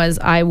second one was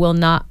I will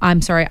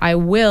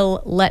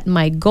let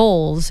my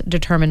goals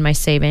determine my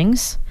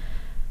savings,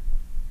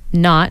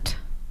 not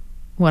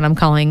what I'm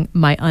calling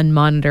my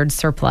unmonitored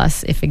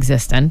surplus, if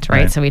existent,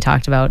 right? So we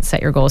talked about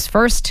set your goals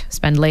first,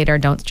 spend later,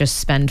 don't just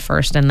spend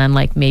first, and then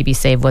like maybe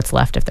save what's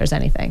left if there's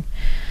anything.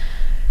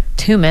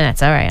 2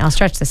 minutes. All right, I'll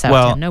stretch this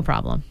out, Tim, no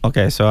problem.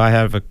 Okay, so I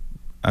have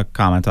a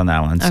comment on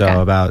that one.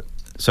 Okay.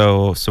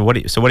 So what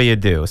do you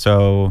do?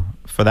 So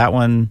for that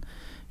one,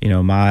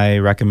 my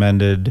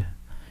recommended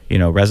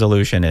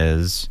resolution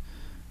is,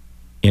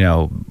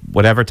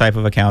 whatever type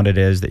of account it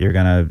is that you're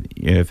gonna,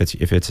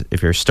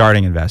 if you're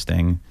starting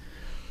investing,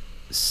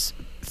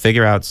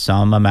 figure out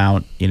some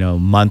amount,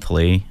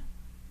 monthly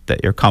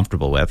that you're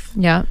comfortable with.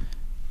 Yeah.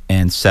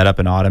 And set up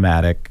an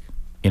automatic,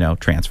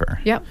 transfer.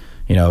 Yep.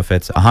 If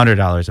it's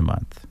 $100 a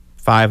month,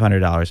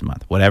 $500 a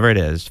month, whatever it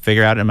is,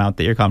 figure out an amount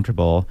that you're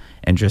comfortable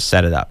and just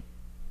set it up,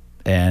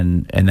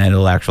 and then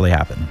it'll actually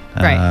happen.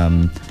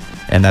 Right.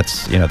 And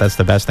that's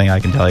the best thing I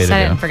can tell you Set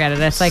to it do. And forget it.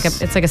 It's like a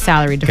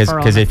salary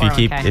deferral. Because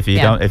if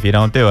you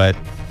don't do it,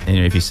 and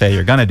if you say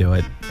you're gonna do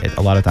it,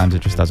 a lot of times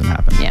it just doesn't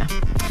happen. Yeah.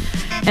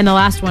 And the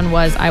last one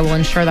was I will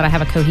ensure that I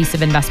have a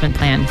cohesive investment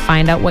plan.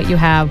 Find out what you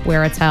have,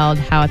 where it's held,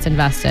 how it's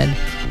invested,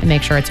 and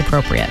make sure it's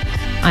appropriate.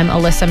 I'm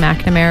Alyssa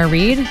McNamara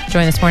Reed,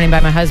 joined this morning by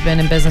my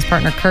husband and business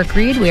partner, Kirk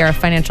Reed. We are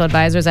financial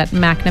advisors at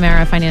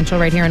McNamara Financial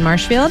right here in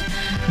Marshfield.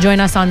 Join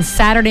us on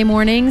Saturday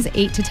mornings,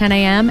 8 to 10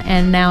 a.m.,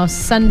 and now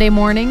Sunday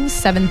mornings,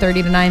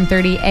 7:30 to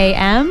 9:30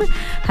 a.m.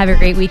 Have a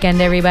great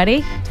weekend,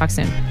 everybody. Talk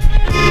soon.